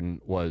situation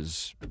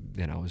was,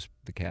 as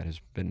the cat has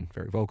been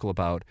very vocal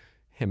about,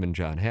 him and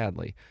John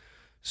Hadley.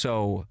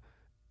 So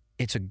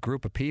it's a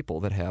group of people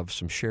that have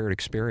some shared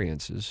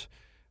experiences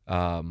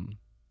and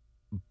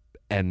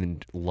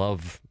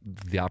love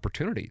the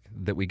opportunity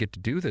that we get to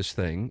do this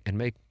thing and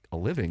make a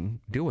living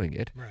doing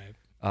it. Right.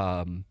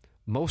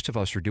 Most of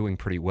us are doing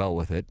pretty well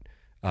with it.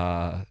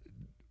 Iggy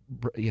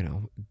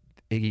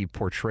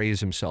portrays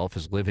himself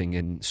as living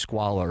in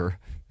squalor.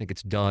 I think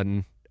it's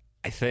done.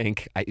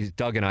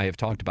 Doug and I have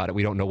talked about it.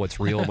 We don't know what's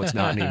real and what's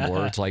not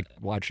anymore. It's like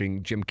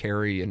watching Jim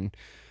Carrey and,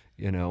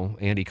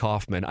 Andy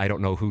Kaufman. I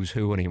don't know who's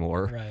who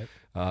anymore. Right.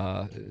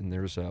 And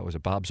there's, was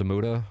it Bob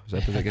Zamuda? Was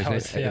that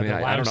his name?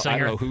 I don't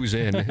know who's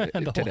in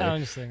the today.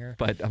 lounge singer.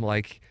 But I'm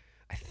like,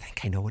 I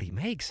think I know what he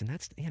makes, and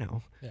that's, Yeah.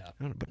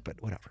 But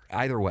whatever.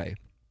 Either way,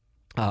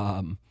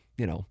 I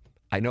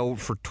know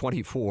for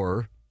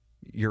 24,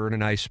 you're in a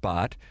nice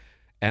spot.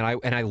 And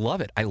I love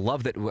it. I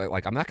love that.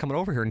 Like, I'm not coming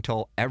over here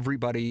until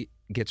everybody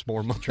gets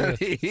more money.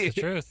 It's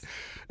the truth.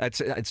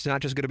 It's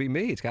not just going to be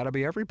me. It's got to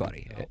be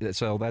everybody. No.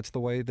 So that's the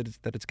way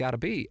that it's got to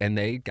be. And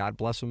they, God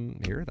bless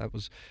them here. That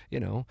was,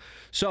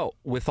 So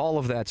with all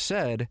of that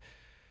said,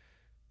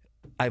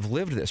 I've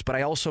lived this, but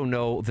I also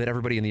know that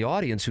everybody in the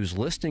audience who's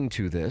listening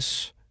to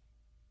this,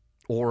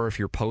 or if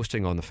you're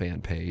posting on the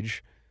fan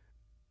page,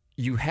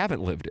 you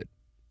haven't lived it.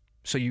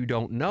 So you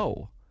don't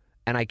know.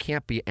 And I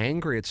can't be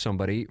angry at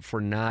somebody for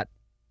not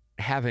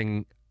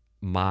having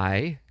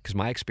because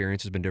my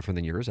experience has been different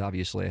than yours.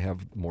 Obviously, I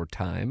have more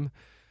time.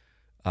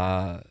 They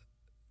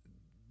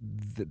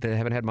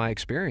haven't had my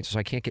experience, so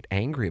I can't get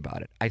angry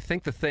about it. I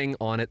think the thing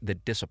on it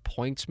that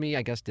disappoints me,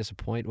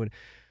 when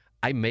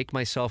I make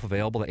myself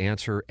available to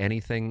answer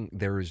anything.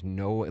 There is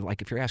no,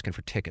 like, if you're asking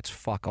for tickets,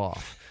 fuck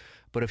off.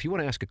 But if you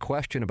want to ask a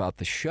question about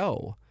the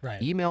show,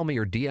 email me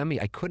or DM me.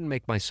 I couldn't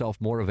make myself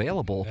more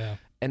available. Yeah.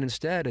 And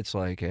instead, it's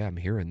like, I'm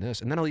hearing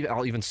this. And then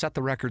I'll even set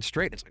the record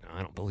straight. It's like,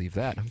 I don't believe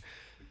that.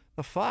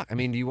 The fuck? I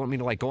mean, do you want me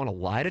to, go on a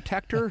lie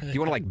detector? Do you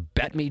want to,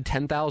 bet me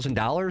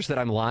 $10,000 that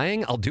I'm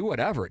lying? I'll do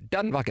whatever. It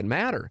doesn't fucking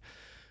matter.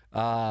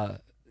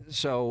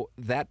 So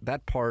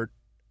that part,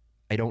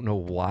 I don't know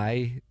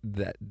why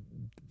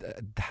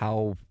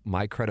how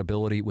my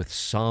credibility with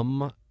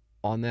some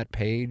on that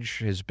page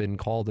has been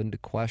called into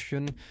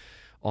question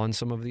on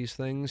some of these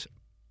things.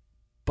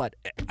 But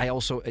I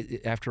also,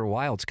 after a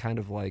while, it's kind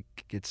of like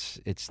it's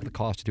the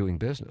cost of doing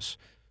business.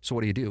 So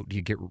what do? Do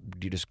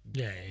you just?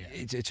 Yeah.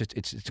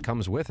 It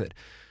comes with it.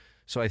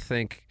 So I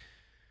think,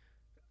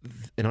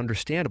 and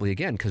understandably,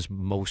 again, because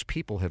most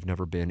people have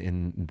never been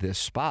in this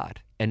spot,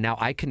 and now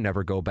I can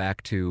never go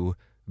back to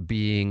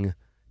being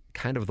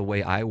kind of the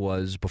way I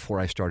was before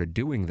I started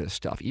doing this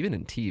stuff. Even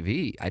in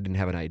TV, I didn't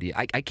have an idea.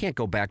 I can't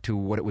go back to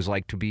what it was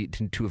like to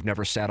have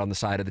never sat on the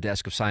side of the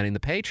desk of signing the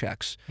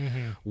paychecks.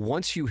 Mm-hmm.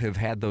 Once you have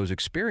had those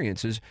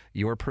experiences,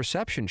 your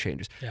perception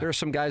changes. Yeah. There are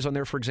some guys on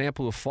there, for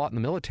example, who have fought in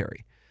the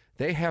military.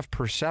 They have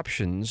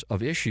perceptions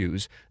of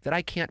issues that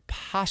I can't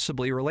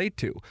possibly relate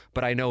to.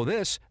 But I know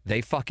this,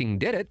 they fucking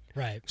did it.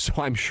 Right. So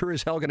I'm sure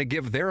as hell going to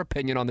give their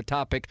opinion on the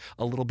topic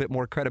a little bit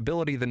more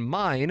credibility than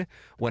mine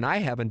when I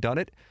haven't done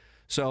it.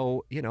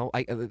 So,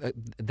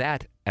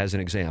 that as an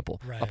example,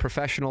 right. A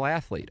professional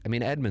athlete. I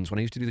mean, Edmonds, when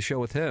I used to do the show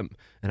with him,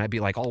 and I'd be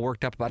like all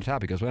worked up about a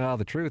topic, he goes, well,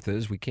 the truth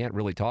is we can't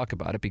really talk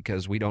about it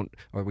because we don't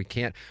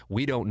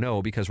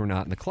know because we're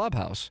not in the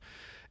clubhouse.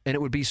 And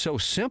it would be so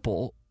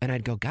simple, and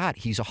I'd go, God,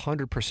 he's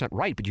 100%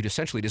 right, but you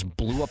essentially just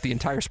blew up the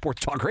entire sports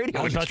talk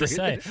radio industry. I was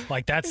about to say,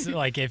 like, that's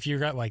like, if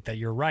you're like that,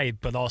 you're right,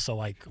 but also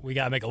like, we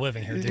got to make a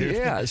living here, dude.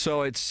 Yeah,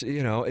 so it's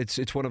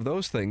one of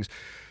those things.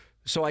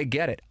 So I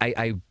get it.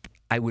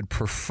 I would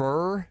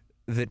prefer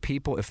that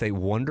people, if they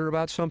wonder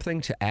about something,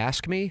 to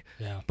ask me.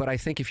 Yeah. But I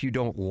think if you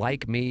don't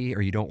like me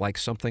or you don't like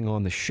something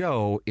on the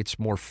show, it's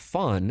more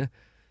fun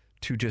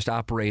to just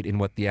operate in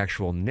what the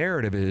actual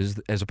narrative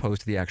is as opposed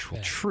to the actual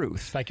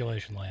truth.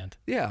 Speculation land.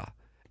 Yeah.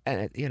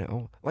 And,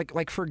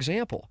 like for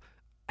example,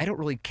 I don't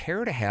really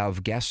care to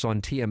have guests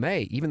on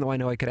TMA, even though I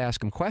know I could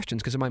ask them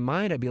questions, because in my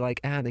mind I'd be like,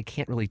 they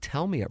can't really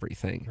tell me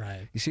everything.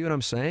 Right. You see what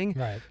I'm saying?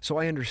 Right. So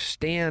I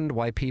understand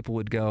why people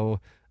would go,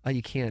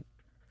 you can't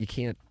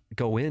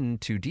go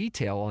into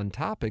detail on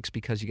topics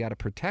because you got to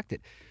protect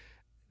it.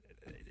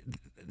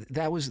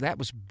 That was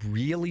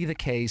really the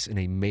case in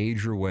a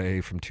major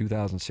way from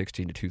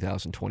 2016 to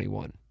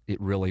 2021.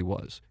 It really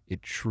was.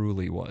 It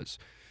truly was.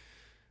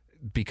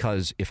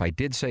 Because if I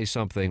did say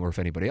something or if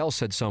anybody else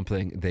said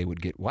something, they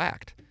would get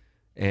whacked.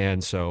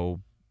 And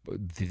so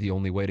the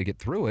only way to get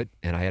through it,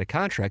 and I had a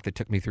contract that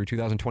took me through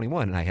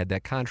 2021, and I had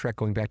that contract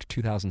going back to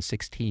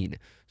 2016.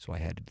 So I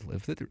had to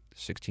live through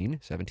 16,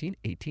 17,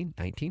 18,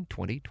 19,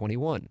 20,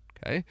 21,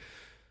 okay?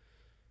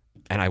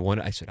 And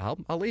I said,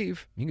 I'll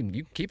leave. You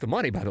can keep the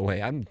money, by the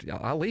way.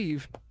 I'll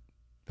leave.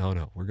 Oh,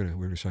 no, we're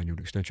gonna sign you an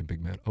extension,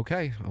 big man.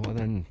 Okay, well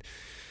then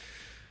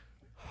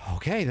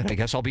I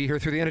guess I'll be here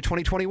through the end of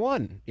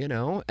 2021,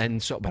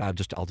 And so, but I'll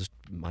just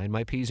mind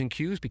my P's and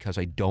Q's because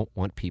I don't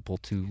want people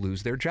to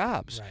lose their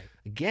jobs. Right.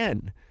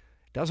 Again,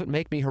 doesn't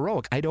make me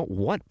heroic. I don't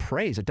want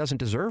praise. It doesn't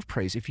deserve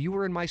praise. If you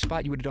were in my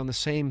spot, you would have done the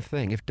same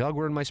thing. If Doug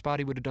were in my spot,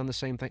 he would have done the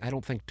same thing. I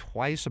don't think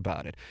twice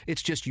about it.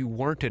 It's just you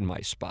weren't in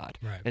my spot.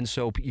 Right. And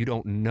so you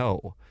don't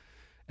know.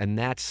 And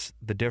that's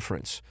the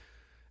difference.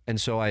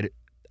 And so I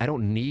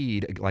don't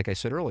need, like I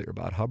said earlier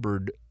about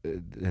Hubbard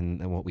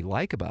and what we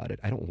like about it,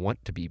 I don't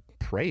want to be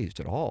praised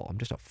at all. I'm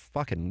just a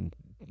fucking,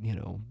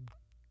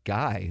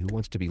 guy who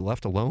wants to be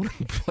left alone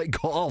and play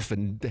golf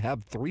and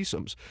have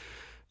threesomes.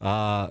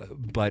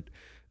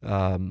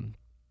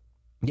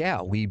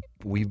 Yeah, we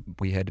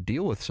had to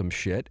deal with some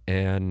shit,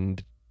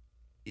 and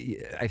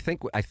I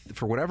think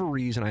for whatever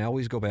reason, I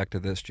always go back to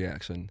this,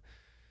 Jackson.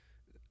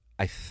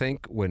 I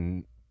think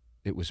when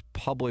it was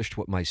published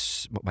what my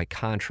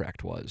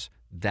contract was,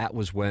 that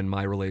was when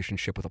my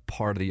relationship with a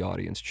part of the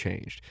audience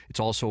changed. It's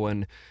also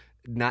when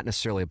not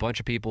necessarily a bunch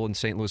of people in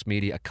St. Louis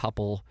media, a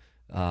couple,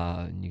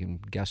 and you can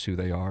guess who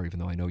they are, even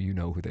though I know you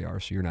know who they are,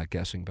 so you're not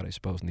guessing, but I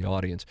suppose in the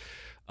audience,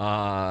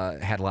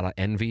 had a lot of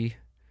envy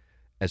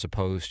as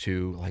opposed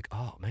to like,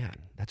 oh man,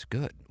 that's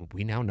good.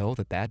 We now know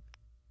that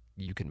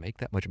you can make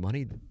that much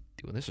money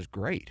doing this is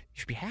great. You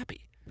should be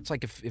happy. It's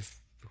like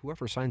if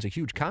whoever signs a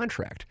huge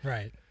contract,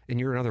 right, and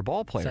you're another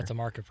ball player, that's a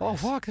market price. Oh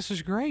fuck, this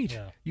is great.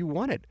 Yeah. You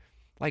won it.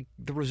 Like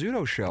the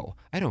Rizzuto show,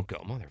 I don't go,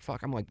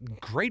 motherfucker. I'm like,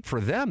 great for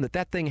them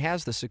that thing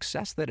has the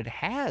success that it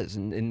has.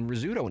 And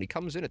Rizzuto, and he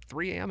comes in at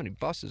 3 a.m. and he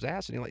busts his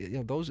ass, and he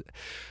those.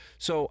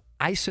 So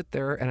I sit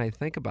there and I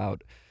think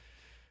about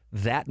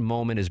that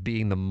moment as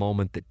being the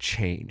moment that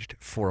changed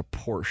for a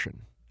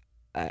portion.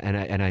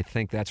 And I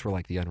think that's where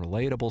like the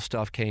unrelatable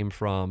stuff came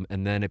from.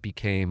 And then it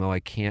became, I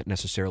can't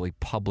necessarily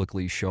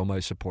publicly show my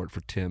support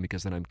for Tim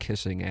because then I'm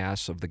kissing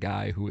ass of the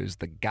guy who is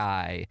the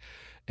guy.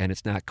 And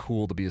it's not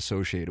cool to be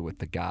associated with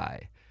the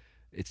guy.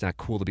 It's not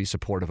cool to be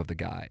supportive of the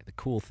guy. The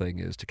cool thing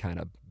is to kind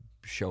of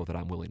show that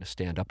I'm willing to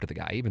stand up to the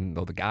guy, even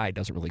though the guy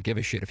doesn't really give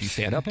a shit if you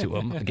stand up to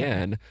him.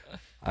 Again,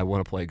 I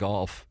want to play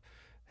golf,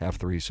 have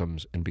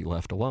threesomes, and be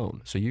left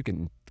alone. So you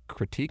can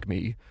critique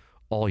me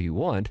all you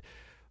want,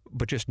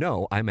 but just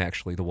know I'm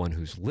actually the one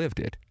who's lived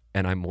it,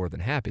 and I'm more than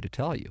happy to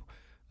tell you.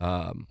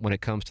 When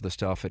it comes to the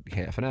stuff at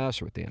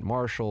KFNS or with Dan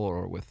Marshall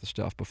or with the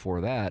stuff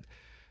before that,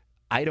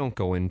 I don't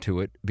go into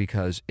it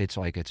because it's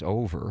like it's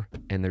over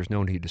and there's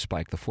no need to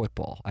spike the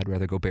football. I'd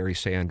rather go Barry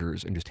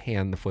Sanders and just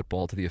hand the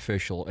football to the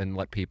official and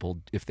let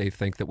people, if they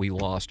think that we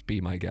lost,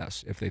 be my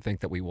guest. If they think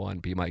that we won,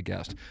 be my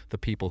guest. The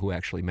people who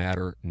actually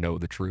matter know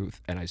the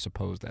truth, and I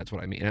suppose that's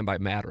what I mean. And by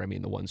matter, I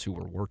mean the ones who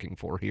we're working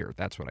for here.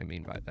 That's what I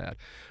mean by that.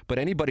 But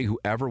anybody who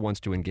ever wants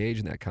to engage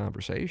in that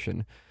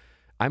conversation,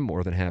 I'm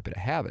more than happy to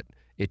have it.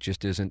 It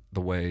just isn't the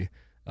way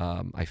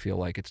I feel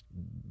like it's,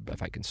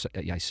 if I can say,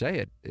 I say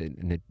it,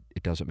 and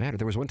it doesn't matter.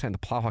 There was one time the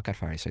Plowhawk got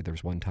fired. I say there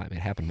was one time. It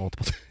happened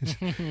multiple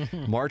times.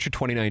 March of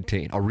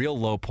 2019, a real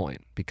low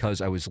point, because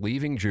I was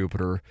leaving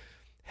Jupiter,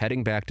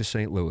 heading back to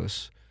St.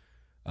 Louis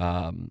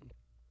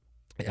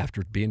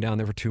after being down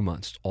there for 2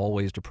 months.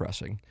 Always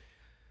depressing.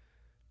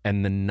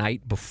 And the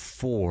night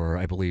before,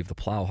 I believe, the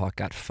Plowhawk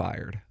got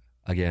fired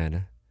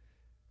again.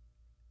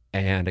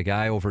 And a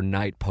guy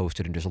overnight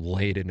posted and just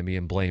laid into me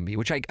and blamed me,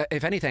 which,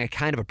 if anything, I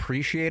kind of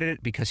appreciated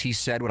it because he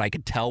said what I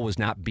could tell was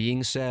not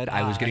being said.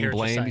 I was getting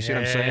blamed. You see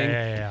what I'm saying?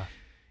 Yeah.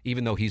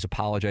 Even though he's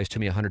apologized to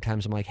me 100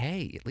 times, I'm like,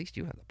 hey, at least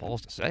you have the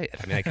balls to say it.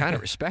 I mean, I kind of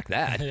respect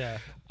that.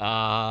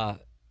 Yeah.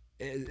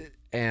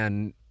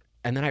 And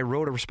then I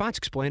wrote a response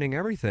explaining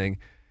everything.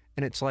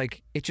 And it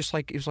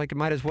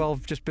might as well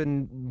have just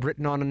been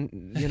written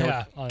on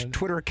a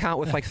Twitter account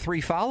with like 3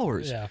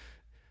 followers. Yeah. I'm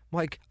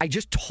like, I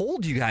just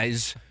told you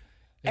guys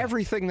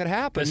everything that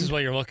happened. This is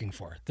what you're looking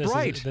for. This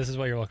is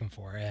what you're looking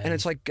for. And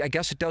it's like, I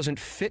guess it doesn't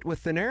fit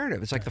with the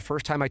narrative. It's like the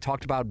first time I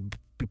talked about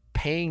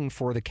paying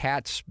for the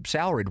Cat's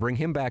salary to bring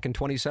him back in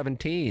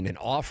 2017 and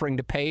offering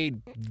to pay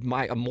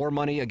more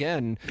money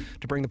again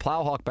to bring the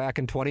Plowhawk back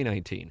in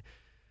 2019.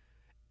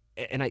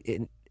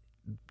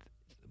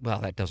 Well,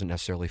 that doesn't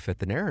necessarily fit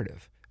the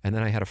narrative. And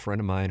then I had a friend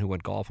of mine who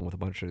went golfing with a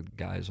bunch of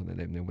guys, and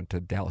then they went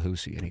to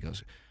Dalhousie, and he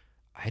goes,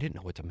 I didn't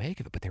know what to make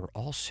of it, but they were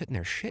all sitting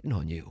there shitting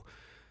on you.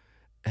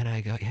 And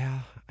I go, yeah.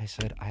 I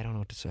said, I don't know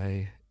what to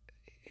say.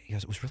 He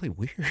goes, it was really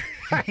weird.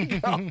 I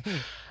go,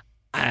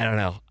 I don't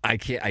know. I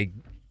can't,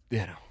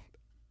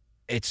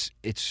 it's,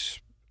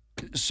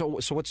 so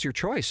what's your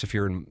choice if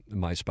you're in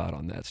my spot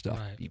on that stuff?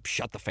 Right. You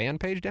shut the fan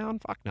page down?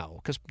 Fuck no,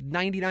 because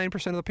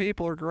 99% of the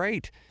people are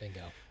great.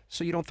 Bingo.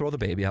 So you don't throw the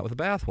baby out with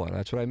the bathwater.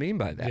 That's what I mean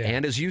by that. Yeah.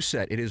 And as you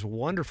said, it is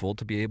wonderful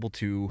to be able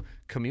to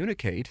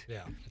communicate.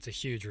 Yeah, it's a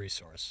huge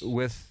resource.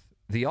 With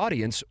the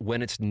audience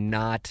when it's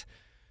not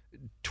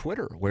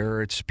Twitter,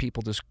 where it's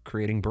people just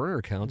creating burner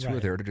accounts who are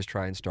there to just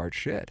try and start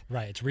shit.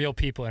 Right. It's real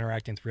people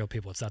interacting with real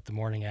people. It's not the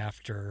morning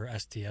after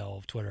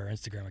STL, Twitter,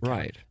 Instagram account.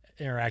 Right.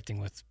 Interacting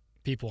with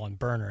people on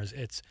burners.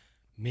 It's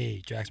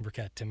me, Jackson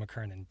Burkett, Tim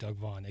McKernan, Doug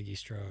Vaughn, Iggy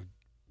Strode,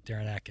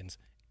 Darren Atkins,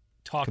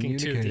 talking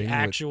to the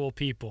actual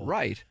people.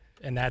 Right.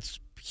 And that's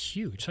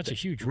huge. Such a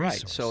huge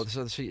resource. Right. So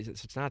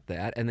it's not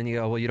that. And then you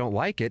go, well, you don't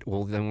like it.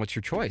 Well, then what's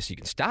your choice? You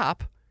can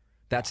stop.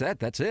 That's it.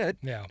 That's it.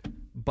 Yeah.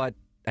 But,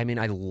 I mean,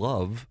 I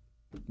love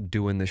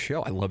doing this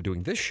show. I love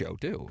doing this show,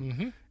 too.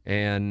 Mm-hmm.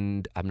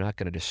 And I'm not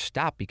going to just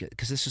stop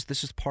because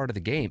this is part of the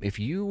game. If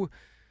you...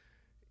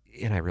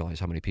 And I realize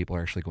how many people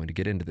are actually going to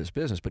get into this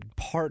business, but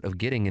part of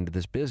getting into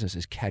this business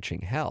is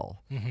catching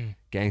hell. Mm-hmm.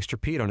 Gangster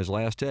Pete on his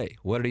last day,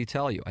 what did he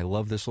tell you? I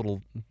love this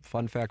little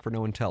fun fact for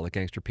no one tell that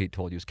Gangster Pete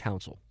told you his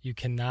counsel. You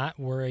cannot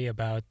worry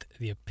about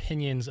the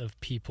opinions of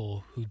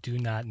people who do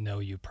not know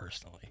you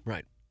personally.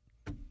 Right.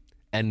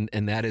 And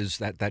that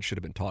should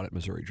have been taught at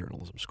Missouri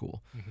Journalism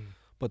School. Mm-hmm.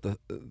 But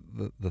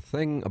the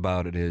thing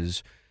about it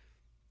is,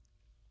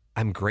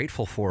 I'm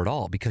grateful for it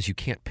all because you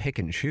can't pick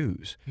and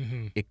choose.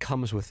 Mm-hmm. It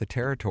comes with the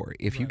territory.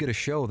 If you get a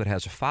show that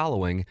has a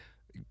following,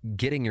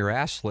 getting your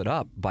ass lit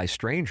up by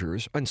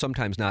strangers, and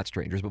sometimes not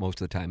strangers, but most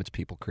of the time it's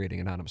people creating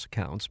anonymous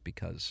accounts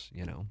because,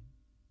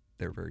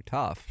 they're very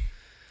tough,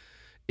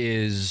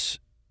 is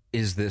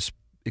this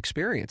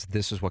experience.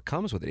 This is what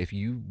comes with it. If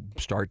you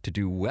start to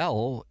do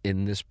well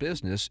in this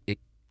business,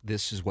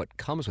 this is what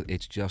comes with it.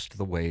 It's just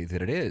the way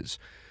that it is.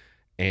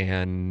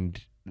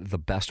 And the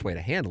best way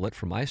to handle it,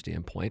 from my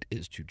standpoint,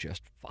 is to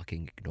just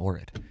fucking ignore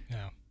it.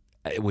 Yeah.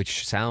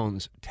 Which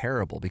sounds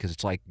terrible because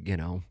it's like,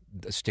 the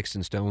sticks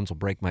and stones will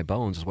break my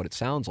bones is what it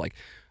sounds like.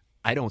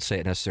 I don't say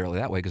it necessarily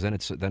that way because then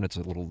it's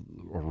a little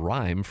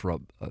rhyme for a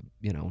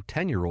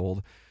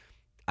 10-year-old.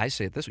 I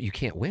say it this way: you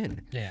can't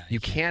win. Yeah.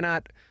 You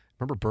cannot.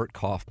 Remember Bert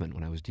Kaufman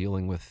when I was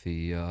dealing with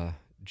the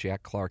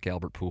Jack Clark,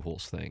 Albert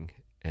Pujols thing,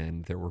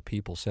 and there were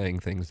people saying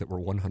things that were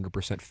 100%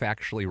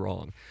 factually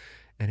wrong.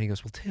 And he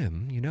goes, well,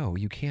 Tim,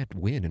 you can't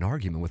win an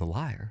argument with a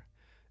liar.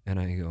 And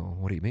I go,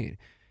 what do you mean?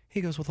 He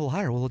goes, well, the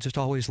liar will just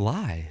always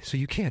lie, so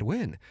you can't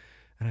win.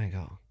 And I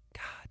go,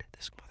 God,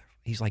 this mother,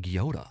 he's like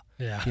Yoda,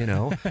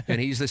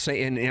 and he's the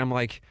same. And I'm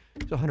like,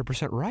 he's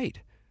 100% right.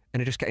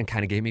 And it just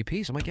kind of gave me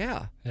peace. I'm like,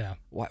 yeah.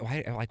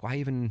 Why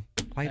even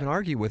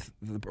argue with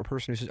the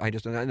person who says,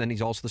 and then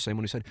he's also the same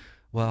one who said,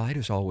 well, I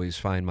just always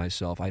find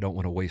myself, I don't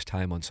want to waste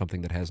time on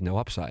something that has no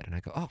upside. And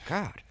I go, oh,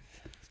 God.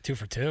 2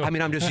 for 2. I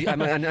mean,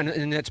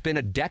 and it's been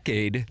a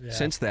decade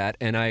since that,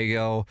 and I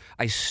go,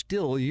 I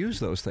still use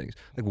those things.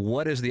 Like,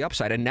 what is the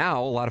upside? And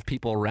now a lot of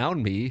people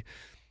around me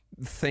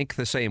think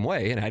the same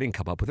way, and I didn't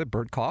come up with it.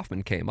 Bert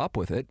Kaufman came up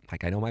with it.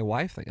 Like, I know my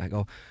wife. I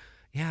go,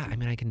 yeah, I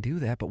mean, I can do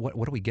that, but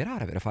what do we get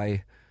out of it? If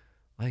I,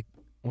 like,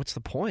 what's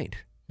the point?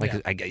 Like,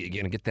 you're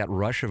going to get that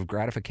rush of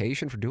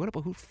gratification for doing it,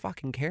 but who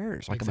fucking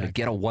cares? Like, I'm going to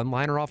get a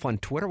one-liner off on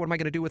Twitter? What am I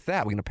going to do with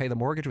that? We're going to pay the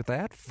mortgage with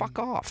that? Fuck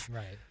off.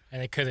 Right.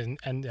 And it could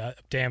end up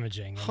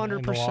damaging 100%.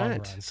 in the long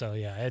run. So,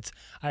 yeah,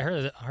 I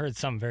heard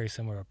something very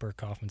similar what Bert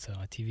Kaufman said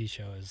on a TV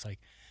show is, like,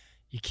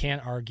 you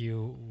can't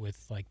argue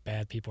with, like,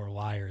 bad people or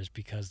liars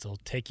because they'll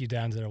take you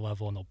down to their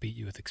level and they'll beat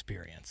you with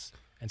experience.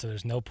 And so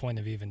there's no point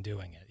of even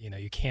doing it. You know,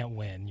 you can't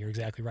win. You're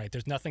exactly right.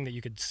 There's nothing that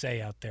you could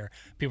say out there.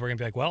 People are going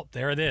to be like, well,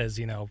 there it is,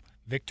 you know,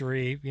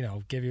 victory, you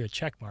know, give you a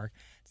check mark.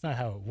 It's not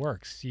how it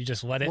works. You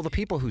just let it. Well, the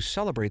people who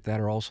celebrate that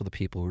are also the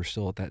people who are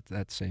still at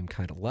that same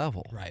kind of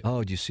level. Right.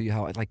 Oh, do you see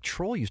how, like,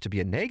 troll used to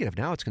be a negative.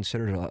 Now it's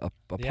considered a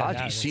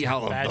positive. You see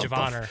how badge of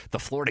honor. The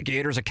Florida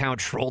Gators account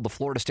trolled the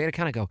Florida State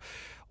account. I go,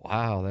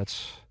 wow,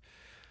 that's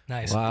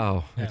nice.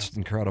 Wow, that's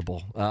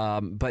incredible.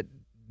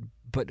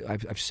 But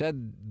I've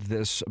said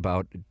this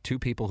about two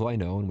people who I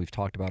know, and we've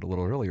talked about it a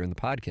little earlier in the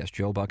podcast,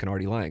 Joe Buck and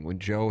Artie Lang.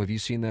 Joe, have you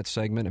seen that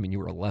segment? I mean, you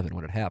were 11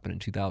 when it happened in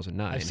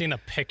 2009. I've seen a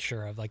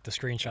picture of, like, the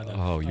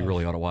screenshot. You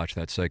really ought to watch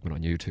that segment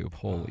on YouTube.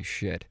 Holy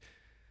shit.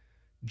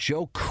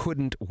 Joe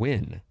couldn't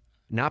win,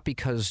 not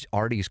because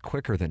Artie's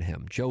quicker than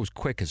him. Joe's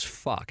quick as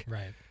fuck.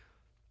 Right.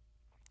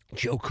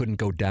 Joe couldn't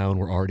go down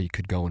where Artie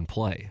could go and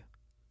play.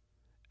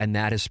 And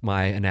that is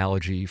my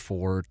analogy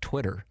for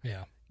Twitter.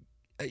 Yeah.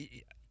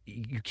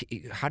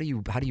 How do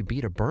you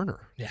beat a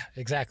burner? Yeah,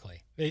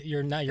 exactly.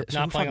 You're not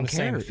playing on the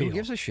same field. Who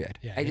gives a shit?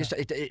 Yeah,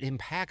 it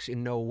impacts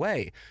in no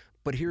way.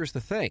 But here's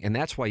the thing, and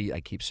that's why I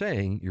keep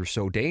saying you're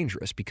so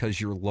dangerous,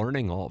 because you're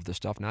learning all of this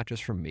stuff, not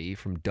just from me,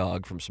 from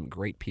Doug, from some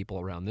great people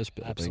around this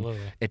building. Absolutely.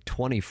 At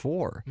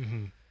 24,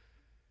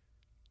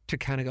 to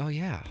kind of go,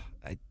 yeah,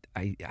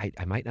 I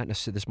might not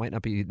necessarily. This might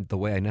not be the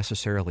way I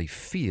necessarily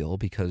feel,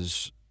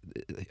 because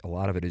a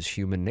lot of it is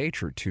human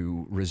nature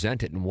to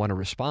resent it and want to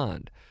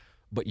respond.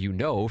 But you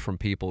know from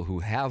people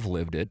who have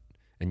lived it,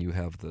 and you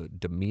have the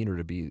demeanor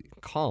to be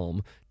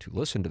calm, to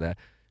listen to that,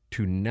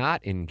 to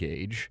not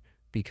engage,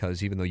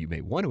 because even though you may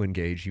want to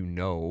engage, you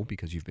know,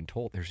 because you've been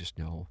told there's just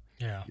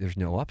there's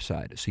no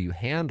upside. So you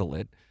handle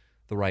it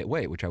the right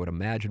way, which I would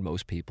imagine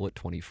most people at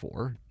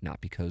 24, not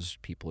because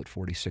people at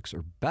 46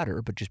 are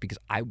better, but just because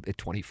I at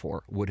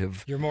 24 would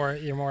have. You're more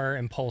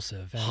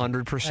impulsive.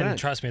 100%. And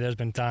trust me, there's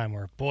been time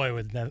where, boy,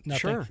 would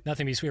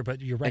nothing be sweeter,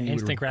 but you're right,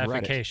 instant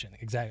gratification.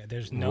 Exactly.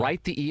 There's no.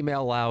 Write the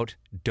email out,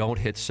 don't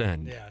hit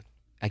send. Yeah.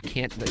 I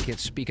can't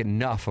speak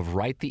enough of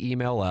write the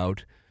email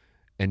out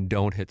and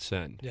don't hit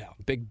send. Yeah.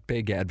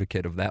 Big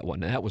advocate of that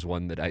one. And that was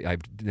one that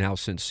I've now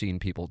since seen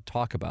people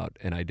talk about,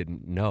 and I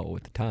didn't know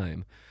at the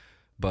time.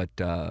 But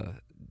to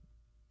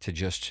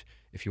just,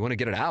 if you want to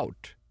get it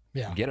out,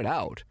 get it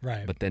out.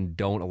 Right. But then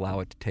don't allow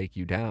it to take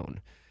you down.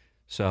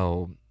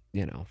 So,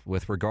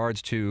 with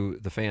regards to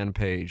the fan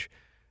page,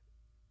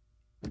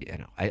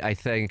 I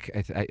think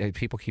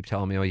people keep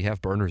telling me, oh, you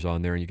have burners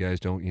on there, and you guys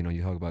don't,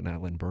 you talk about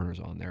not letting burners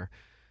on there.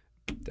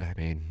 I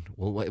mean,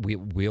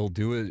 we'll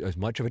do as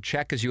much of a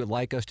check as you would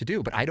like us to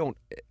do, but I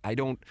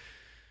don't.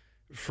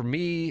 For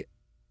me,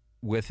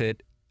 with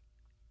it,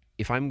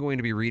 if I'm going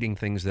to be reading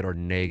things that are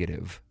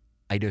negative,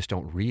 I just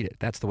don't read it.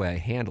 That's the way I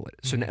handle it.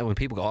 So now when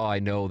people go, oh, I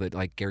know that,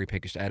 like, Gary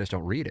Pinkus, I just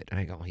don't read it, and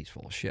I go, oh, he's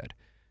full of shit.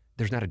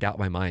 There's not a doubt in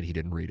my mind he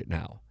didn't read it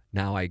now.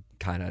 Now I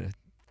kind of,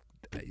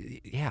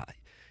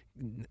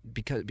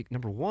 because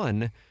number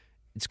one,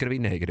 it's going to be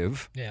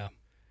negative. Yeah.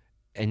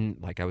 And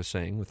like I was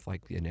saying with,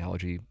 like, the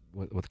analogy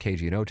with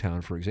KG and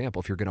O-Town, for example,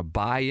 if you're going to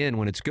buy in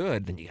when it's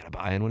good, then you got to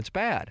buy in when it's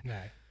bad.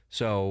 Right.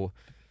 So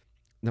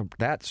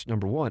that's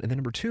number one. And then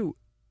number two,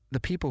 the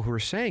people who are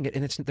saying it,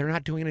 and they're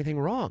not doing anything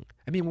wrong.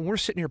 I mean, when we're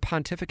sitting here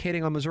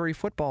pontificating on Missouri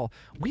football,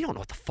 we don't know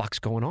what the fuck's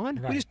going on.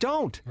 Right. We just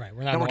don't. Right.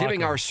 We're not. And we're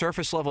giving our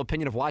surface level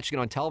opinion of watching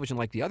it on television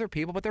like the other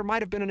people, but there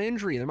might have been an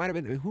injury. There might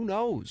have been, who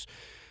knows?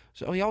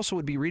 So he also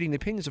would be reading the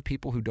opinions of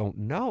people who don't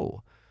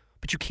know.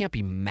 But you can't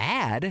be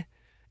mad.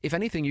 If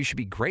anything, you should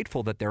be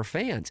grateful that they're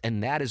fans.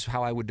 And that is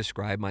how I would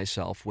describe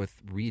myself with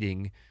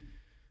reading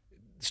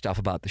stuff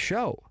about the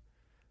show.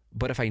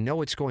 But if I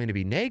know it's going to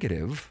be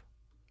negative,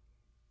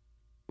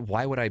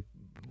 why would I?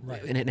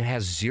 Right. And it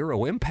has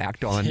zero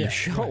impact on the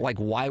show. Right. Like,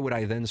 why would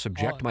I then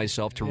subject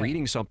myself to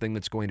reading something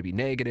that's going to be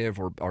negative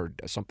or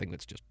something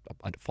that's just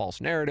a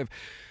false narrative?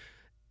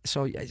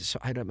 So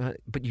I don't.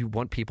 But you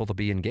want people to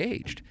be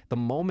engaged. The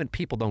moment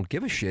people don't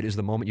give a shit is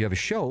the moment you have a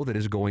show that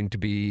is going to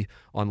be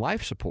on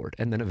life support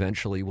and then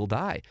eventually will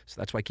die. So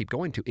that's why I keep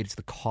going to. It's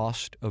the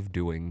cost of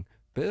doing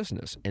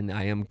business, and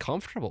I am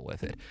comfortable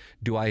with it.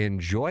 Do I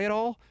enjoy it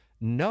all?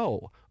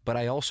 No, but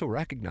I also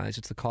recognize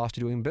it's the cost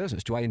of doing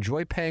business. Do I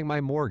enjoy paying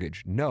my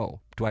mortgage?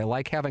 No. Do I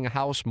like having a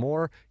house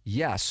more?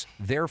 Yes.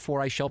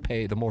 Therefore, I shall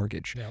pay the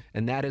mortgage. Yep.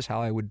 And that is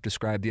how I would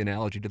describe the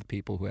analogy to the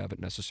people who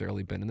haven't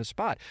necessarily been in this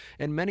spot.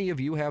 And many of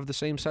you have the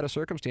same set of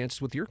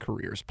circumstances with your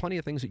careers. Plenty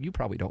of things that you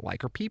probably don't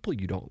like or people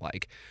you don't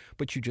like,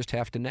 but you just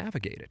have to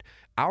navigate it.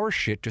 Our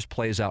shit just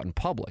plays out in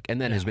public and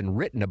then has been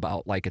written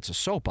about like it's a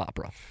soap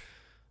opera.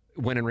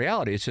 When in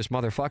reality, it's just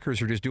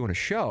motherfuckers are just doing a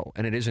show,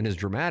 and it isn't as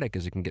dramatic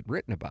as it can get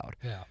written about.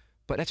 Yeah.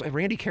 But that's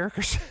Randy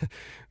Carricker.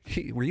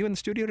 Were you in the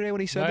studio today when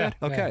he said that?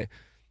 Okay. Yeah.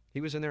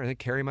 He was in there. I think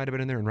Carrie might have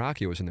been in there, and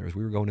Rocky was in there as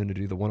we were going in to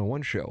do the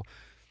 101 show.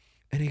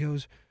 And he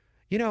goes,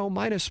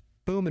 minus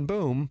Boom and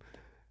Boom,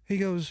 he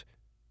goes,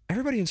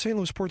 everybody in St.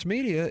 Louis sports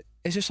media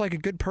is just like a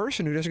good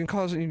person who doesn't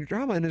cause any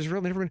drama and is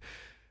really never.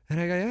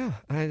 And I go, yeah.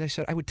 And I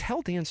said, I would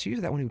tell Dan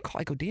Caesar that when he would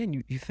call. I go,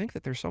 Dan, you think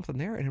that there's something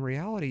there, and in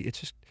reality, it's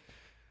just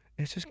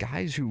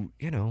guys who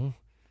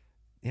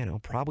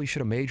probably should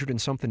have majored in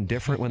something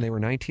different when they were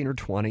 19 or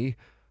 20.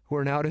 Who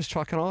are now just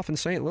fucking off in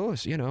St.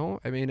 Louis,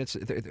 I mean, it's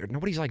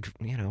nobody's like,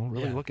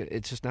 really looking.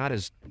 It's just not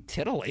as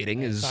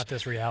titillating as. It's not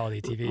this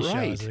reality TV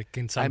right. shows. It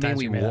can sometimes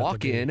we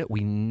walk in, we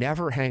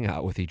never hang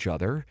out with each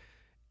other,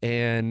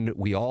 and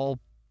we all,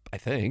 I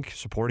think,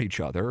 support each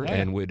other. Yeah.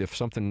 And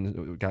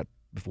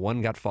if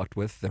one got fucked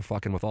with, they're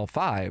fucking with all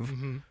five.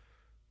 Mm-hmm.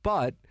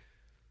 But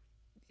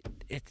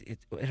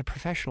in a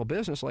professional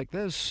business like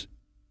this,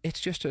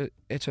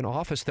 it's an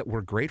office that we're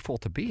grateful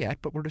to be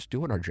at, but we're just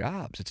doing our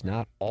jobs. It's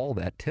not all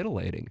that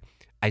tittillating.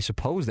 I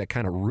suppose that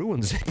kind of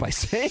ruins it by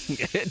saying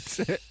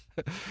it,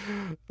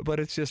 but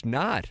it's just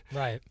not.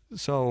 Right.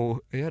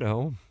 So,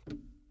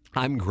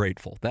 I'm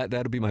grateful.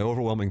 That'll be my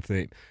overwhelming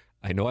theme.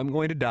 I know I'm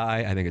going to die.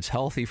 I think it's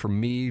healthy for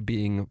me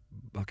being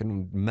a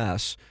fucking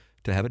mess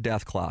to have a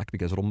death clock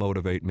because it'll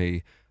motivate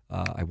me.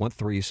 I want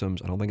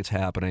threesomes. I don't think it's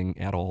happening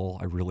at all.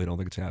 I really don't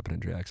think it's happening,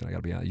 Jackson. I got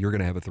to be honest. You're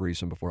going to have a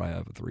threesome before I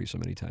have a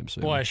threesome anytime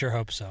soon. Boy, I sure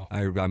hope so.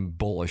 I'm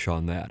bullish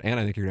on that.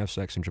 And I think you're going to have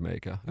sex in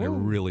Jamaica. Ooh. I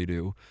really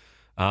do.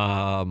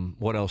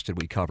 What else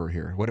did we cover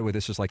here?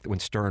 This is like when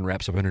Stern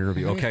wraps up an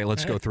interview. Okay,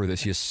 let's go through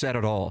this. You said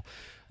it all.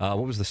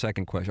 What was the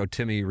second question? Oh,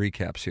 Timmy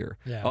recaps here.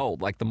 Yeah. Oh,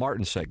 like the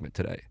Martin segment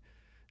today.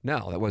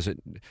 No, that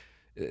wasn't.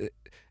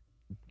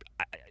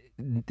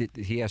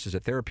 He asked, is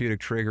it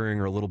therapeutic, triggering,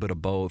 or a little bit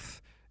of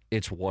both?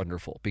 It's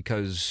wonderful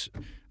because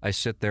I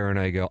sit there and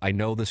I go, I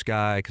know this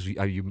guy because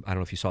I don't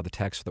know if you saw the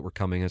texts that were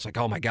coming. It's like,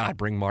 oh my God,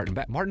 bring Martin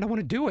back. Martin don't want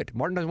to do it.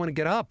 Martin doesn't want to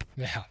get up.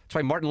 Yeah. That's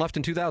why Martin left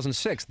in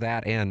 2006,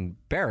 that and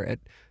Barrett.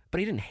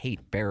 But he didn't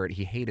hate Barrett.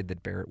 He hated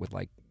that Barrett would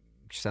like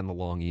send the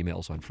long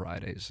emails on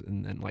Fridays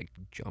and then like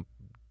jump,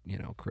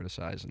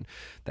 criticize. And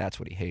that's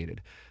what he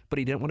hated. But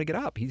he didn't want to get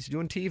up. He's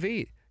doing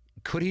TV.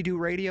 Could he do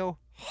radio?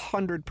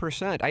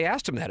 100%. I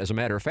asked him that, as a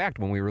matter of fact,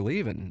 when we were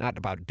leaving. Not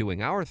about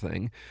doing our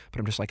thing, but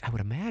I'm just like, I would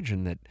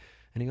imagine that.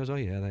 And he goes, oh,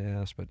 yeah, they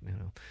asked, but,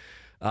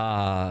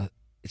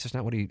 it's just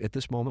not what he, at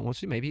this moment, wants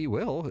to do. Maybe he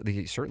will.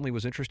 He certainly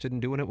was interested in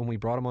doing it when we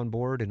brought him on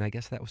board, and I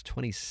guess that was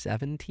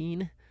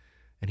 2017.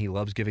 And he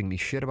loves giving me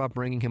shit about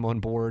bringing him on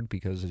board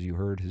because, as you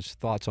heard, his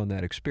thoughts on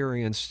that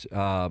experience.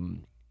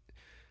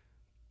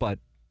 But,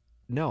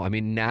 no, I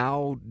mean,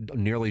 now,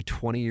 nearly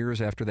 20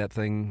 years after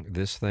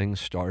this thing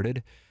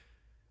started,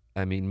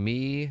 I mean,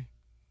 me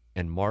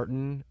and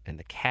Martin and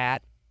the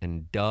cat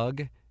and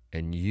Doug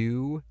and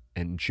you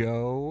and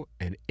Joe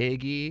and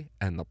Iggy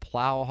and the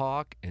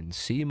Plowhawk and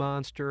Sea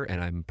Monster,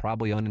 and I'm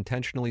probably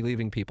unintentionally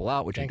leaving people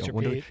out, which Gangster I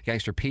don't want to.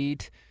 Gangster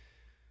Pete.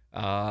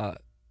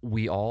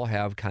 We all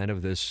have kind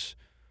of this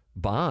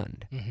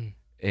bond. Mm-hmm.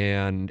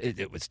 And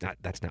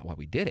that's not why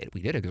we did it.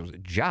 We did it because it was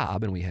a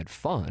job and we had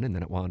fun, and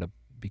then it wound up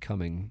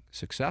becoming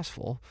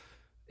successful,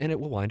 and it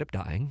will wind up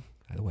dying.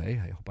 By the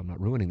way, I hope I'm not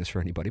ruining this for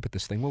anybody, but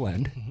this thing will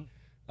end.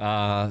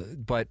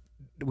 But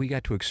we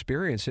got to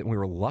experience it, and we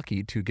were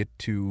lucky to get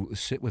to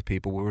sit with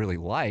people we really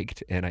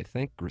liked and I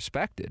think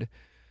respected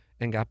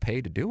and got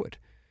paid to do it.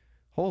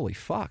 Holy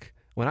fuck.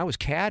 When I was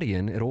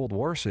caddying at Old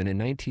Warson in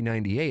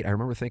 1998, I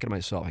remember thinking to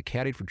myself, I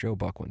caddied for Joe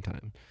Buck one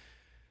time,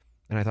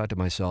 and I thought to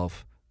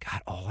myself,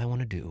 God, all I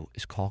want to do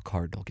is call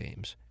Cardinal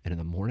games, and in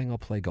the morning I'll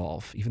play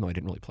golf, even though I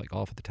didn't really play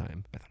golf at the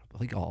time. I thought I'll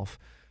play golf,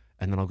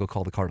 and then I'll go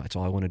call the Cardinal. That's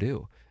all I want to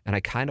do. And I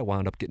kind of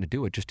wound up getting to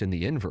do it just in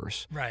the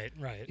inverse. Right.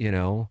 I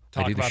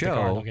do the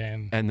show,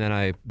 game, and then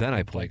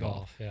I play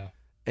golf. Yeah.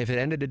 If it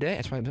ended today,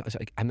 that's why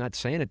I'm not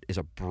saying it as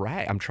a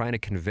brag. I'm trying to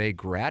convey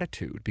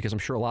gratitude because I'm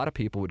sure a lot of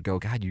people would go,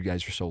 God, you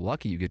guys are so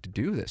lucky you get to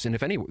do this. And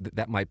if any,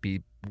 that might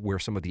be where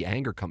some of the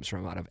anger comes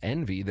from, out of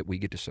envy that we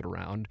get to sit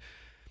around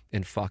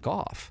and fuck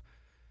off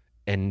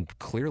and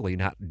clearly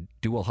not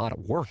do a lot of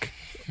work,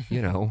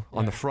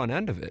 on the front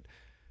end of it.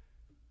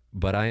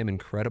 But I am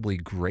incredibly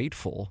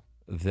grateful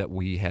that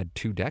we had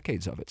 2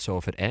 decades of it. So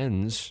if it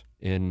ends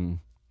in,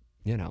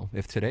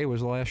 if today was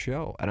the last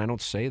show, and I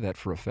don't say that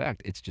for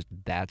effect, it's just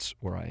that's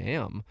where I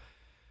am.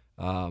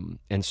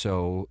 And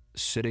so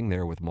sitting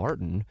there with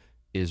Martin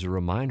is a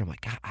reminder. I'm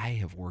like, God, I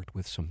have worked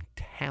with some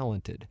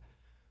talented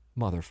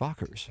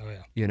motherfuckers. Oh,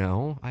 yeah.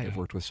 I have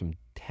worked with some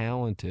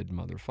talented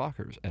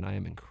motherfuckers, and I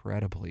am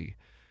incredibly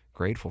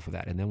grateful for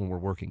that. And then when we're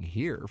working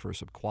here for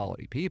some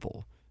quality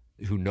people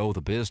who know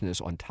the business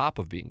on top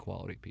of being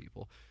quality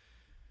people,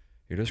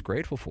 you're just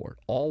grateful for it.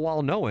 All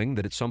while knowing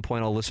that at some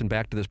point I'll listen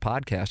back to this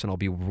podcast and I'll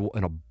be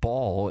in a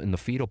ball in the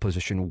fetal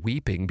position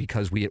weeping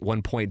because we at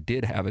one point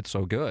did have it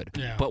so good.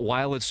 Yeah. But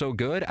while it's so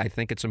good, I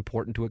think it's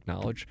important to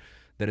acknowledge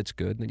that it's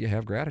good and that you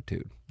have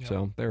gratitude. Yep.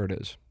 So there it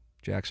is.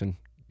 Jackson,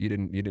 you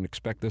didn't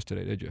expect this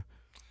today, did you?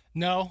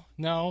 No,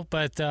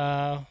 but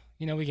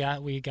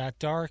we got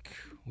dark.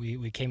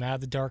 We came out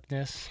of the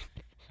darkness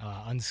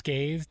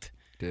unscathed.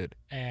 did.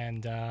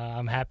 And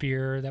I'm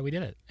happier that we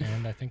did it.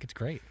 And I think it's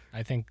great.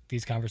 I think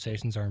these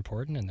conversations are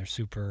important, and they're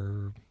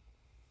super,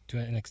 to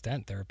an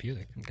extent,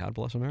 therapeutic. God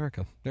bless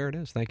America. There it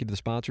is. Thank you to the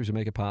sponsors who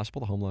make it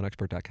possible,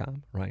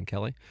 thehomeloanexpert.com, Ryan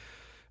Kelly.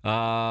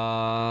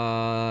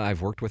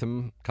 I've worked with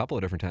him a couple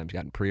of different times,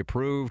 gotten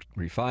pre-approved,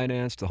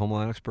 refinanced,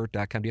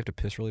 thehomeloanexpert.com. Do you have to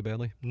piss really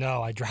badly?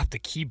 No, I dropped the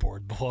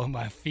keyboard below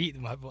my feet,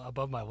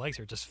 above my legs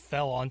here. It just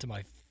fell onto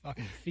my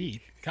fucking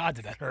feet. God,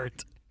 did that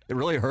hurt. It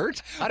really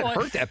hurt? How did it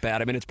hurt that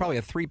bad? I mean, it's probably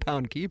a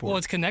 3-pound keyboard. Well,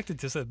 it's connected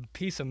to a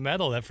piece of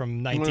metal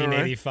from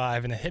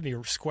 1985, and it hit me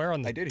square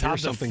on the top of the feet. I did hear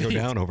something go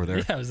down over there.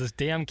 Yeah, it was this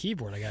damn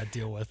keyboard I got to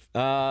deal with.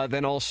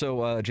 Then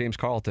also James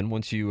Carlton.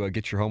 Once you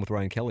get your home with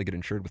Ryan Kelly, get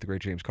insured with the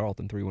great James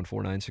Carlton,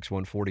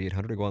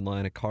 314-961-4800. Go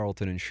online at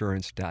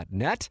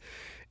carltoninsurance.net.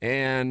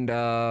 And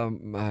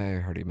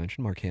I already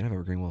mentioned Mark Hanna of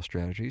Evergreen Wealth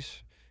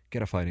Strategies.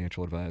 Get a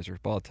financial advisor.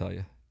 But I'll tell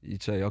you.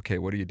 You'd say, okay,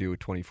 what do you do at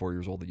 24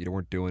 years old that you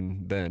weren't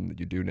doing then that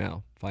you do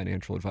now?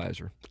 Financial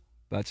advisor.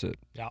 That's it.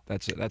 Yeah.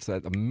 That's it. That's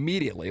that.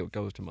 Immediately what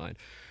goes to mind.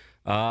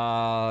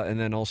 And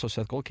then also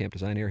Seth Goldcamp,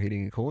 Design Air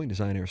Heating and Cooling,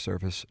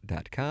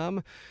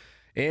 designairservice.com.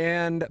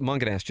 And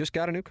Munganast just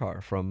got a new car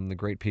from the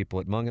great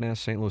people at Munganast,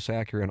 St. Louis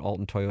Acura, and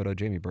Alton Toyota,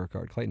 Jamie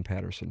Burkhardt, Clayton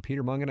Patterson,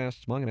 Peter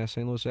Munganast,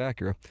 St. Louis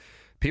Acura.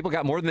 People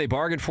got more than they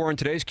bargained for in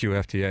today's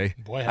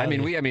QFTA. Boy,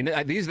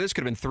 this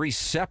could have been 3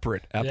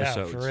 separate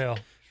episodes. Yeah, for real.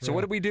 So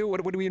what did we do?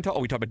 What did we even talk? Oh,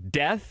 we talked about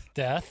death.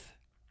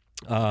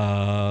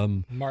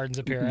 Martin's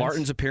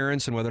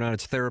appearance and whether or not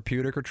it's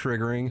therapeutic or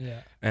triggering. Yeah.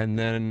 And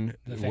then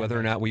whether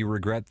or not we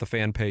regret the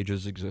fan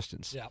page's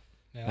existence. Yeah.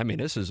 Yeah. I mean,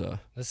 this is the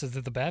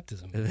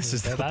baptism. This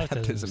is the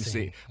baptism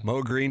scene.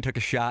 Mo Green took a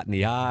shot in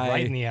the eye.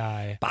 Right in the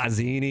eye.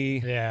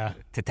 Bazzini. Yeah.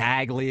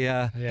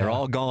 Tattaglia. Yeah. They're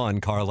all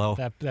gone, Carlo.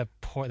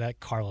 That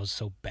Carlo's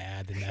so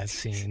bad in that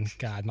scene.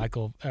 God,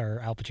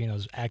 Al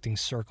Pacino's acting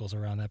circles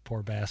around that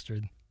poor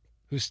bastard,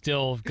 who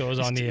still goes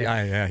on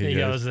the he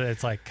goes.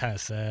 It's like kind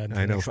of sad.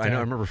 I know. I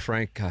remember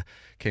Frank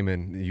came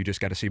in. You just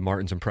got to see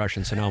Martin's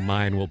impression, so now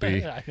mine will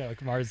be. I know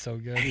Martin's so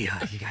good. Hey,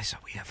 you guys,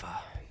 we have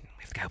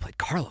the guy who played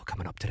Carlo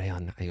coming up today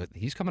on.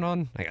 He's coming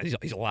on.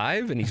 He's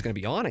alive and he's going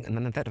to be on it. And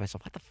then I thought to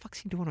myself, what the fuck's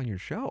he doing on your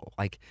show?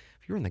 Like,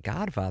 if you were in The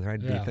Godfather,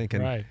 I'd be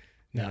thinking, right?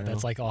 No,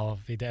 that's like all.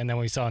 And then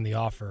we saw in The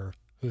Offer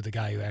who the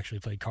guy who actually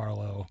played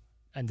Carlo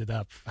ended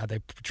up. How they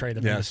portrayed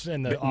him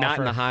in the Offer. Not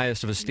in the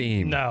highest of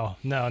esteem. No,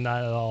 not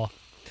at all.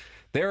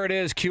 There it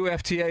is.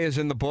 QFTA is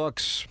in the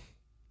books.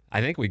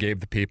 I think we gave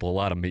the people a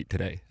lot of meat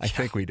today. I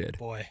think we did.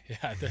 Boy,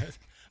 yeah.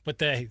 But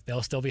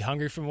they'll still be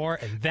hungry for more,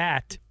 and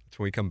that's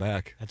when we come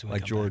back. That's when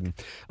like Jordan.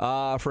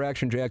 For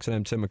Action Jackson,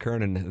 I'm Tim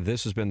McKernan.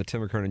 This has been the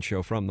Tim McKernan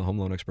Show from the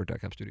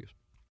HomeLoanExpert.com studios.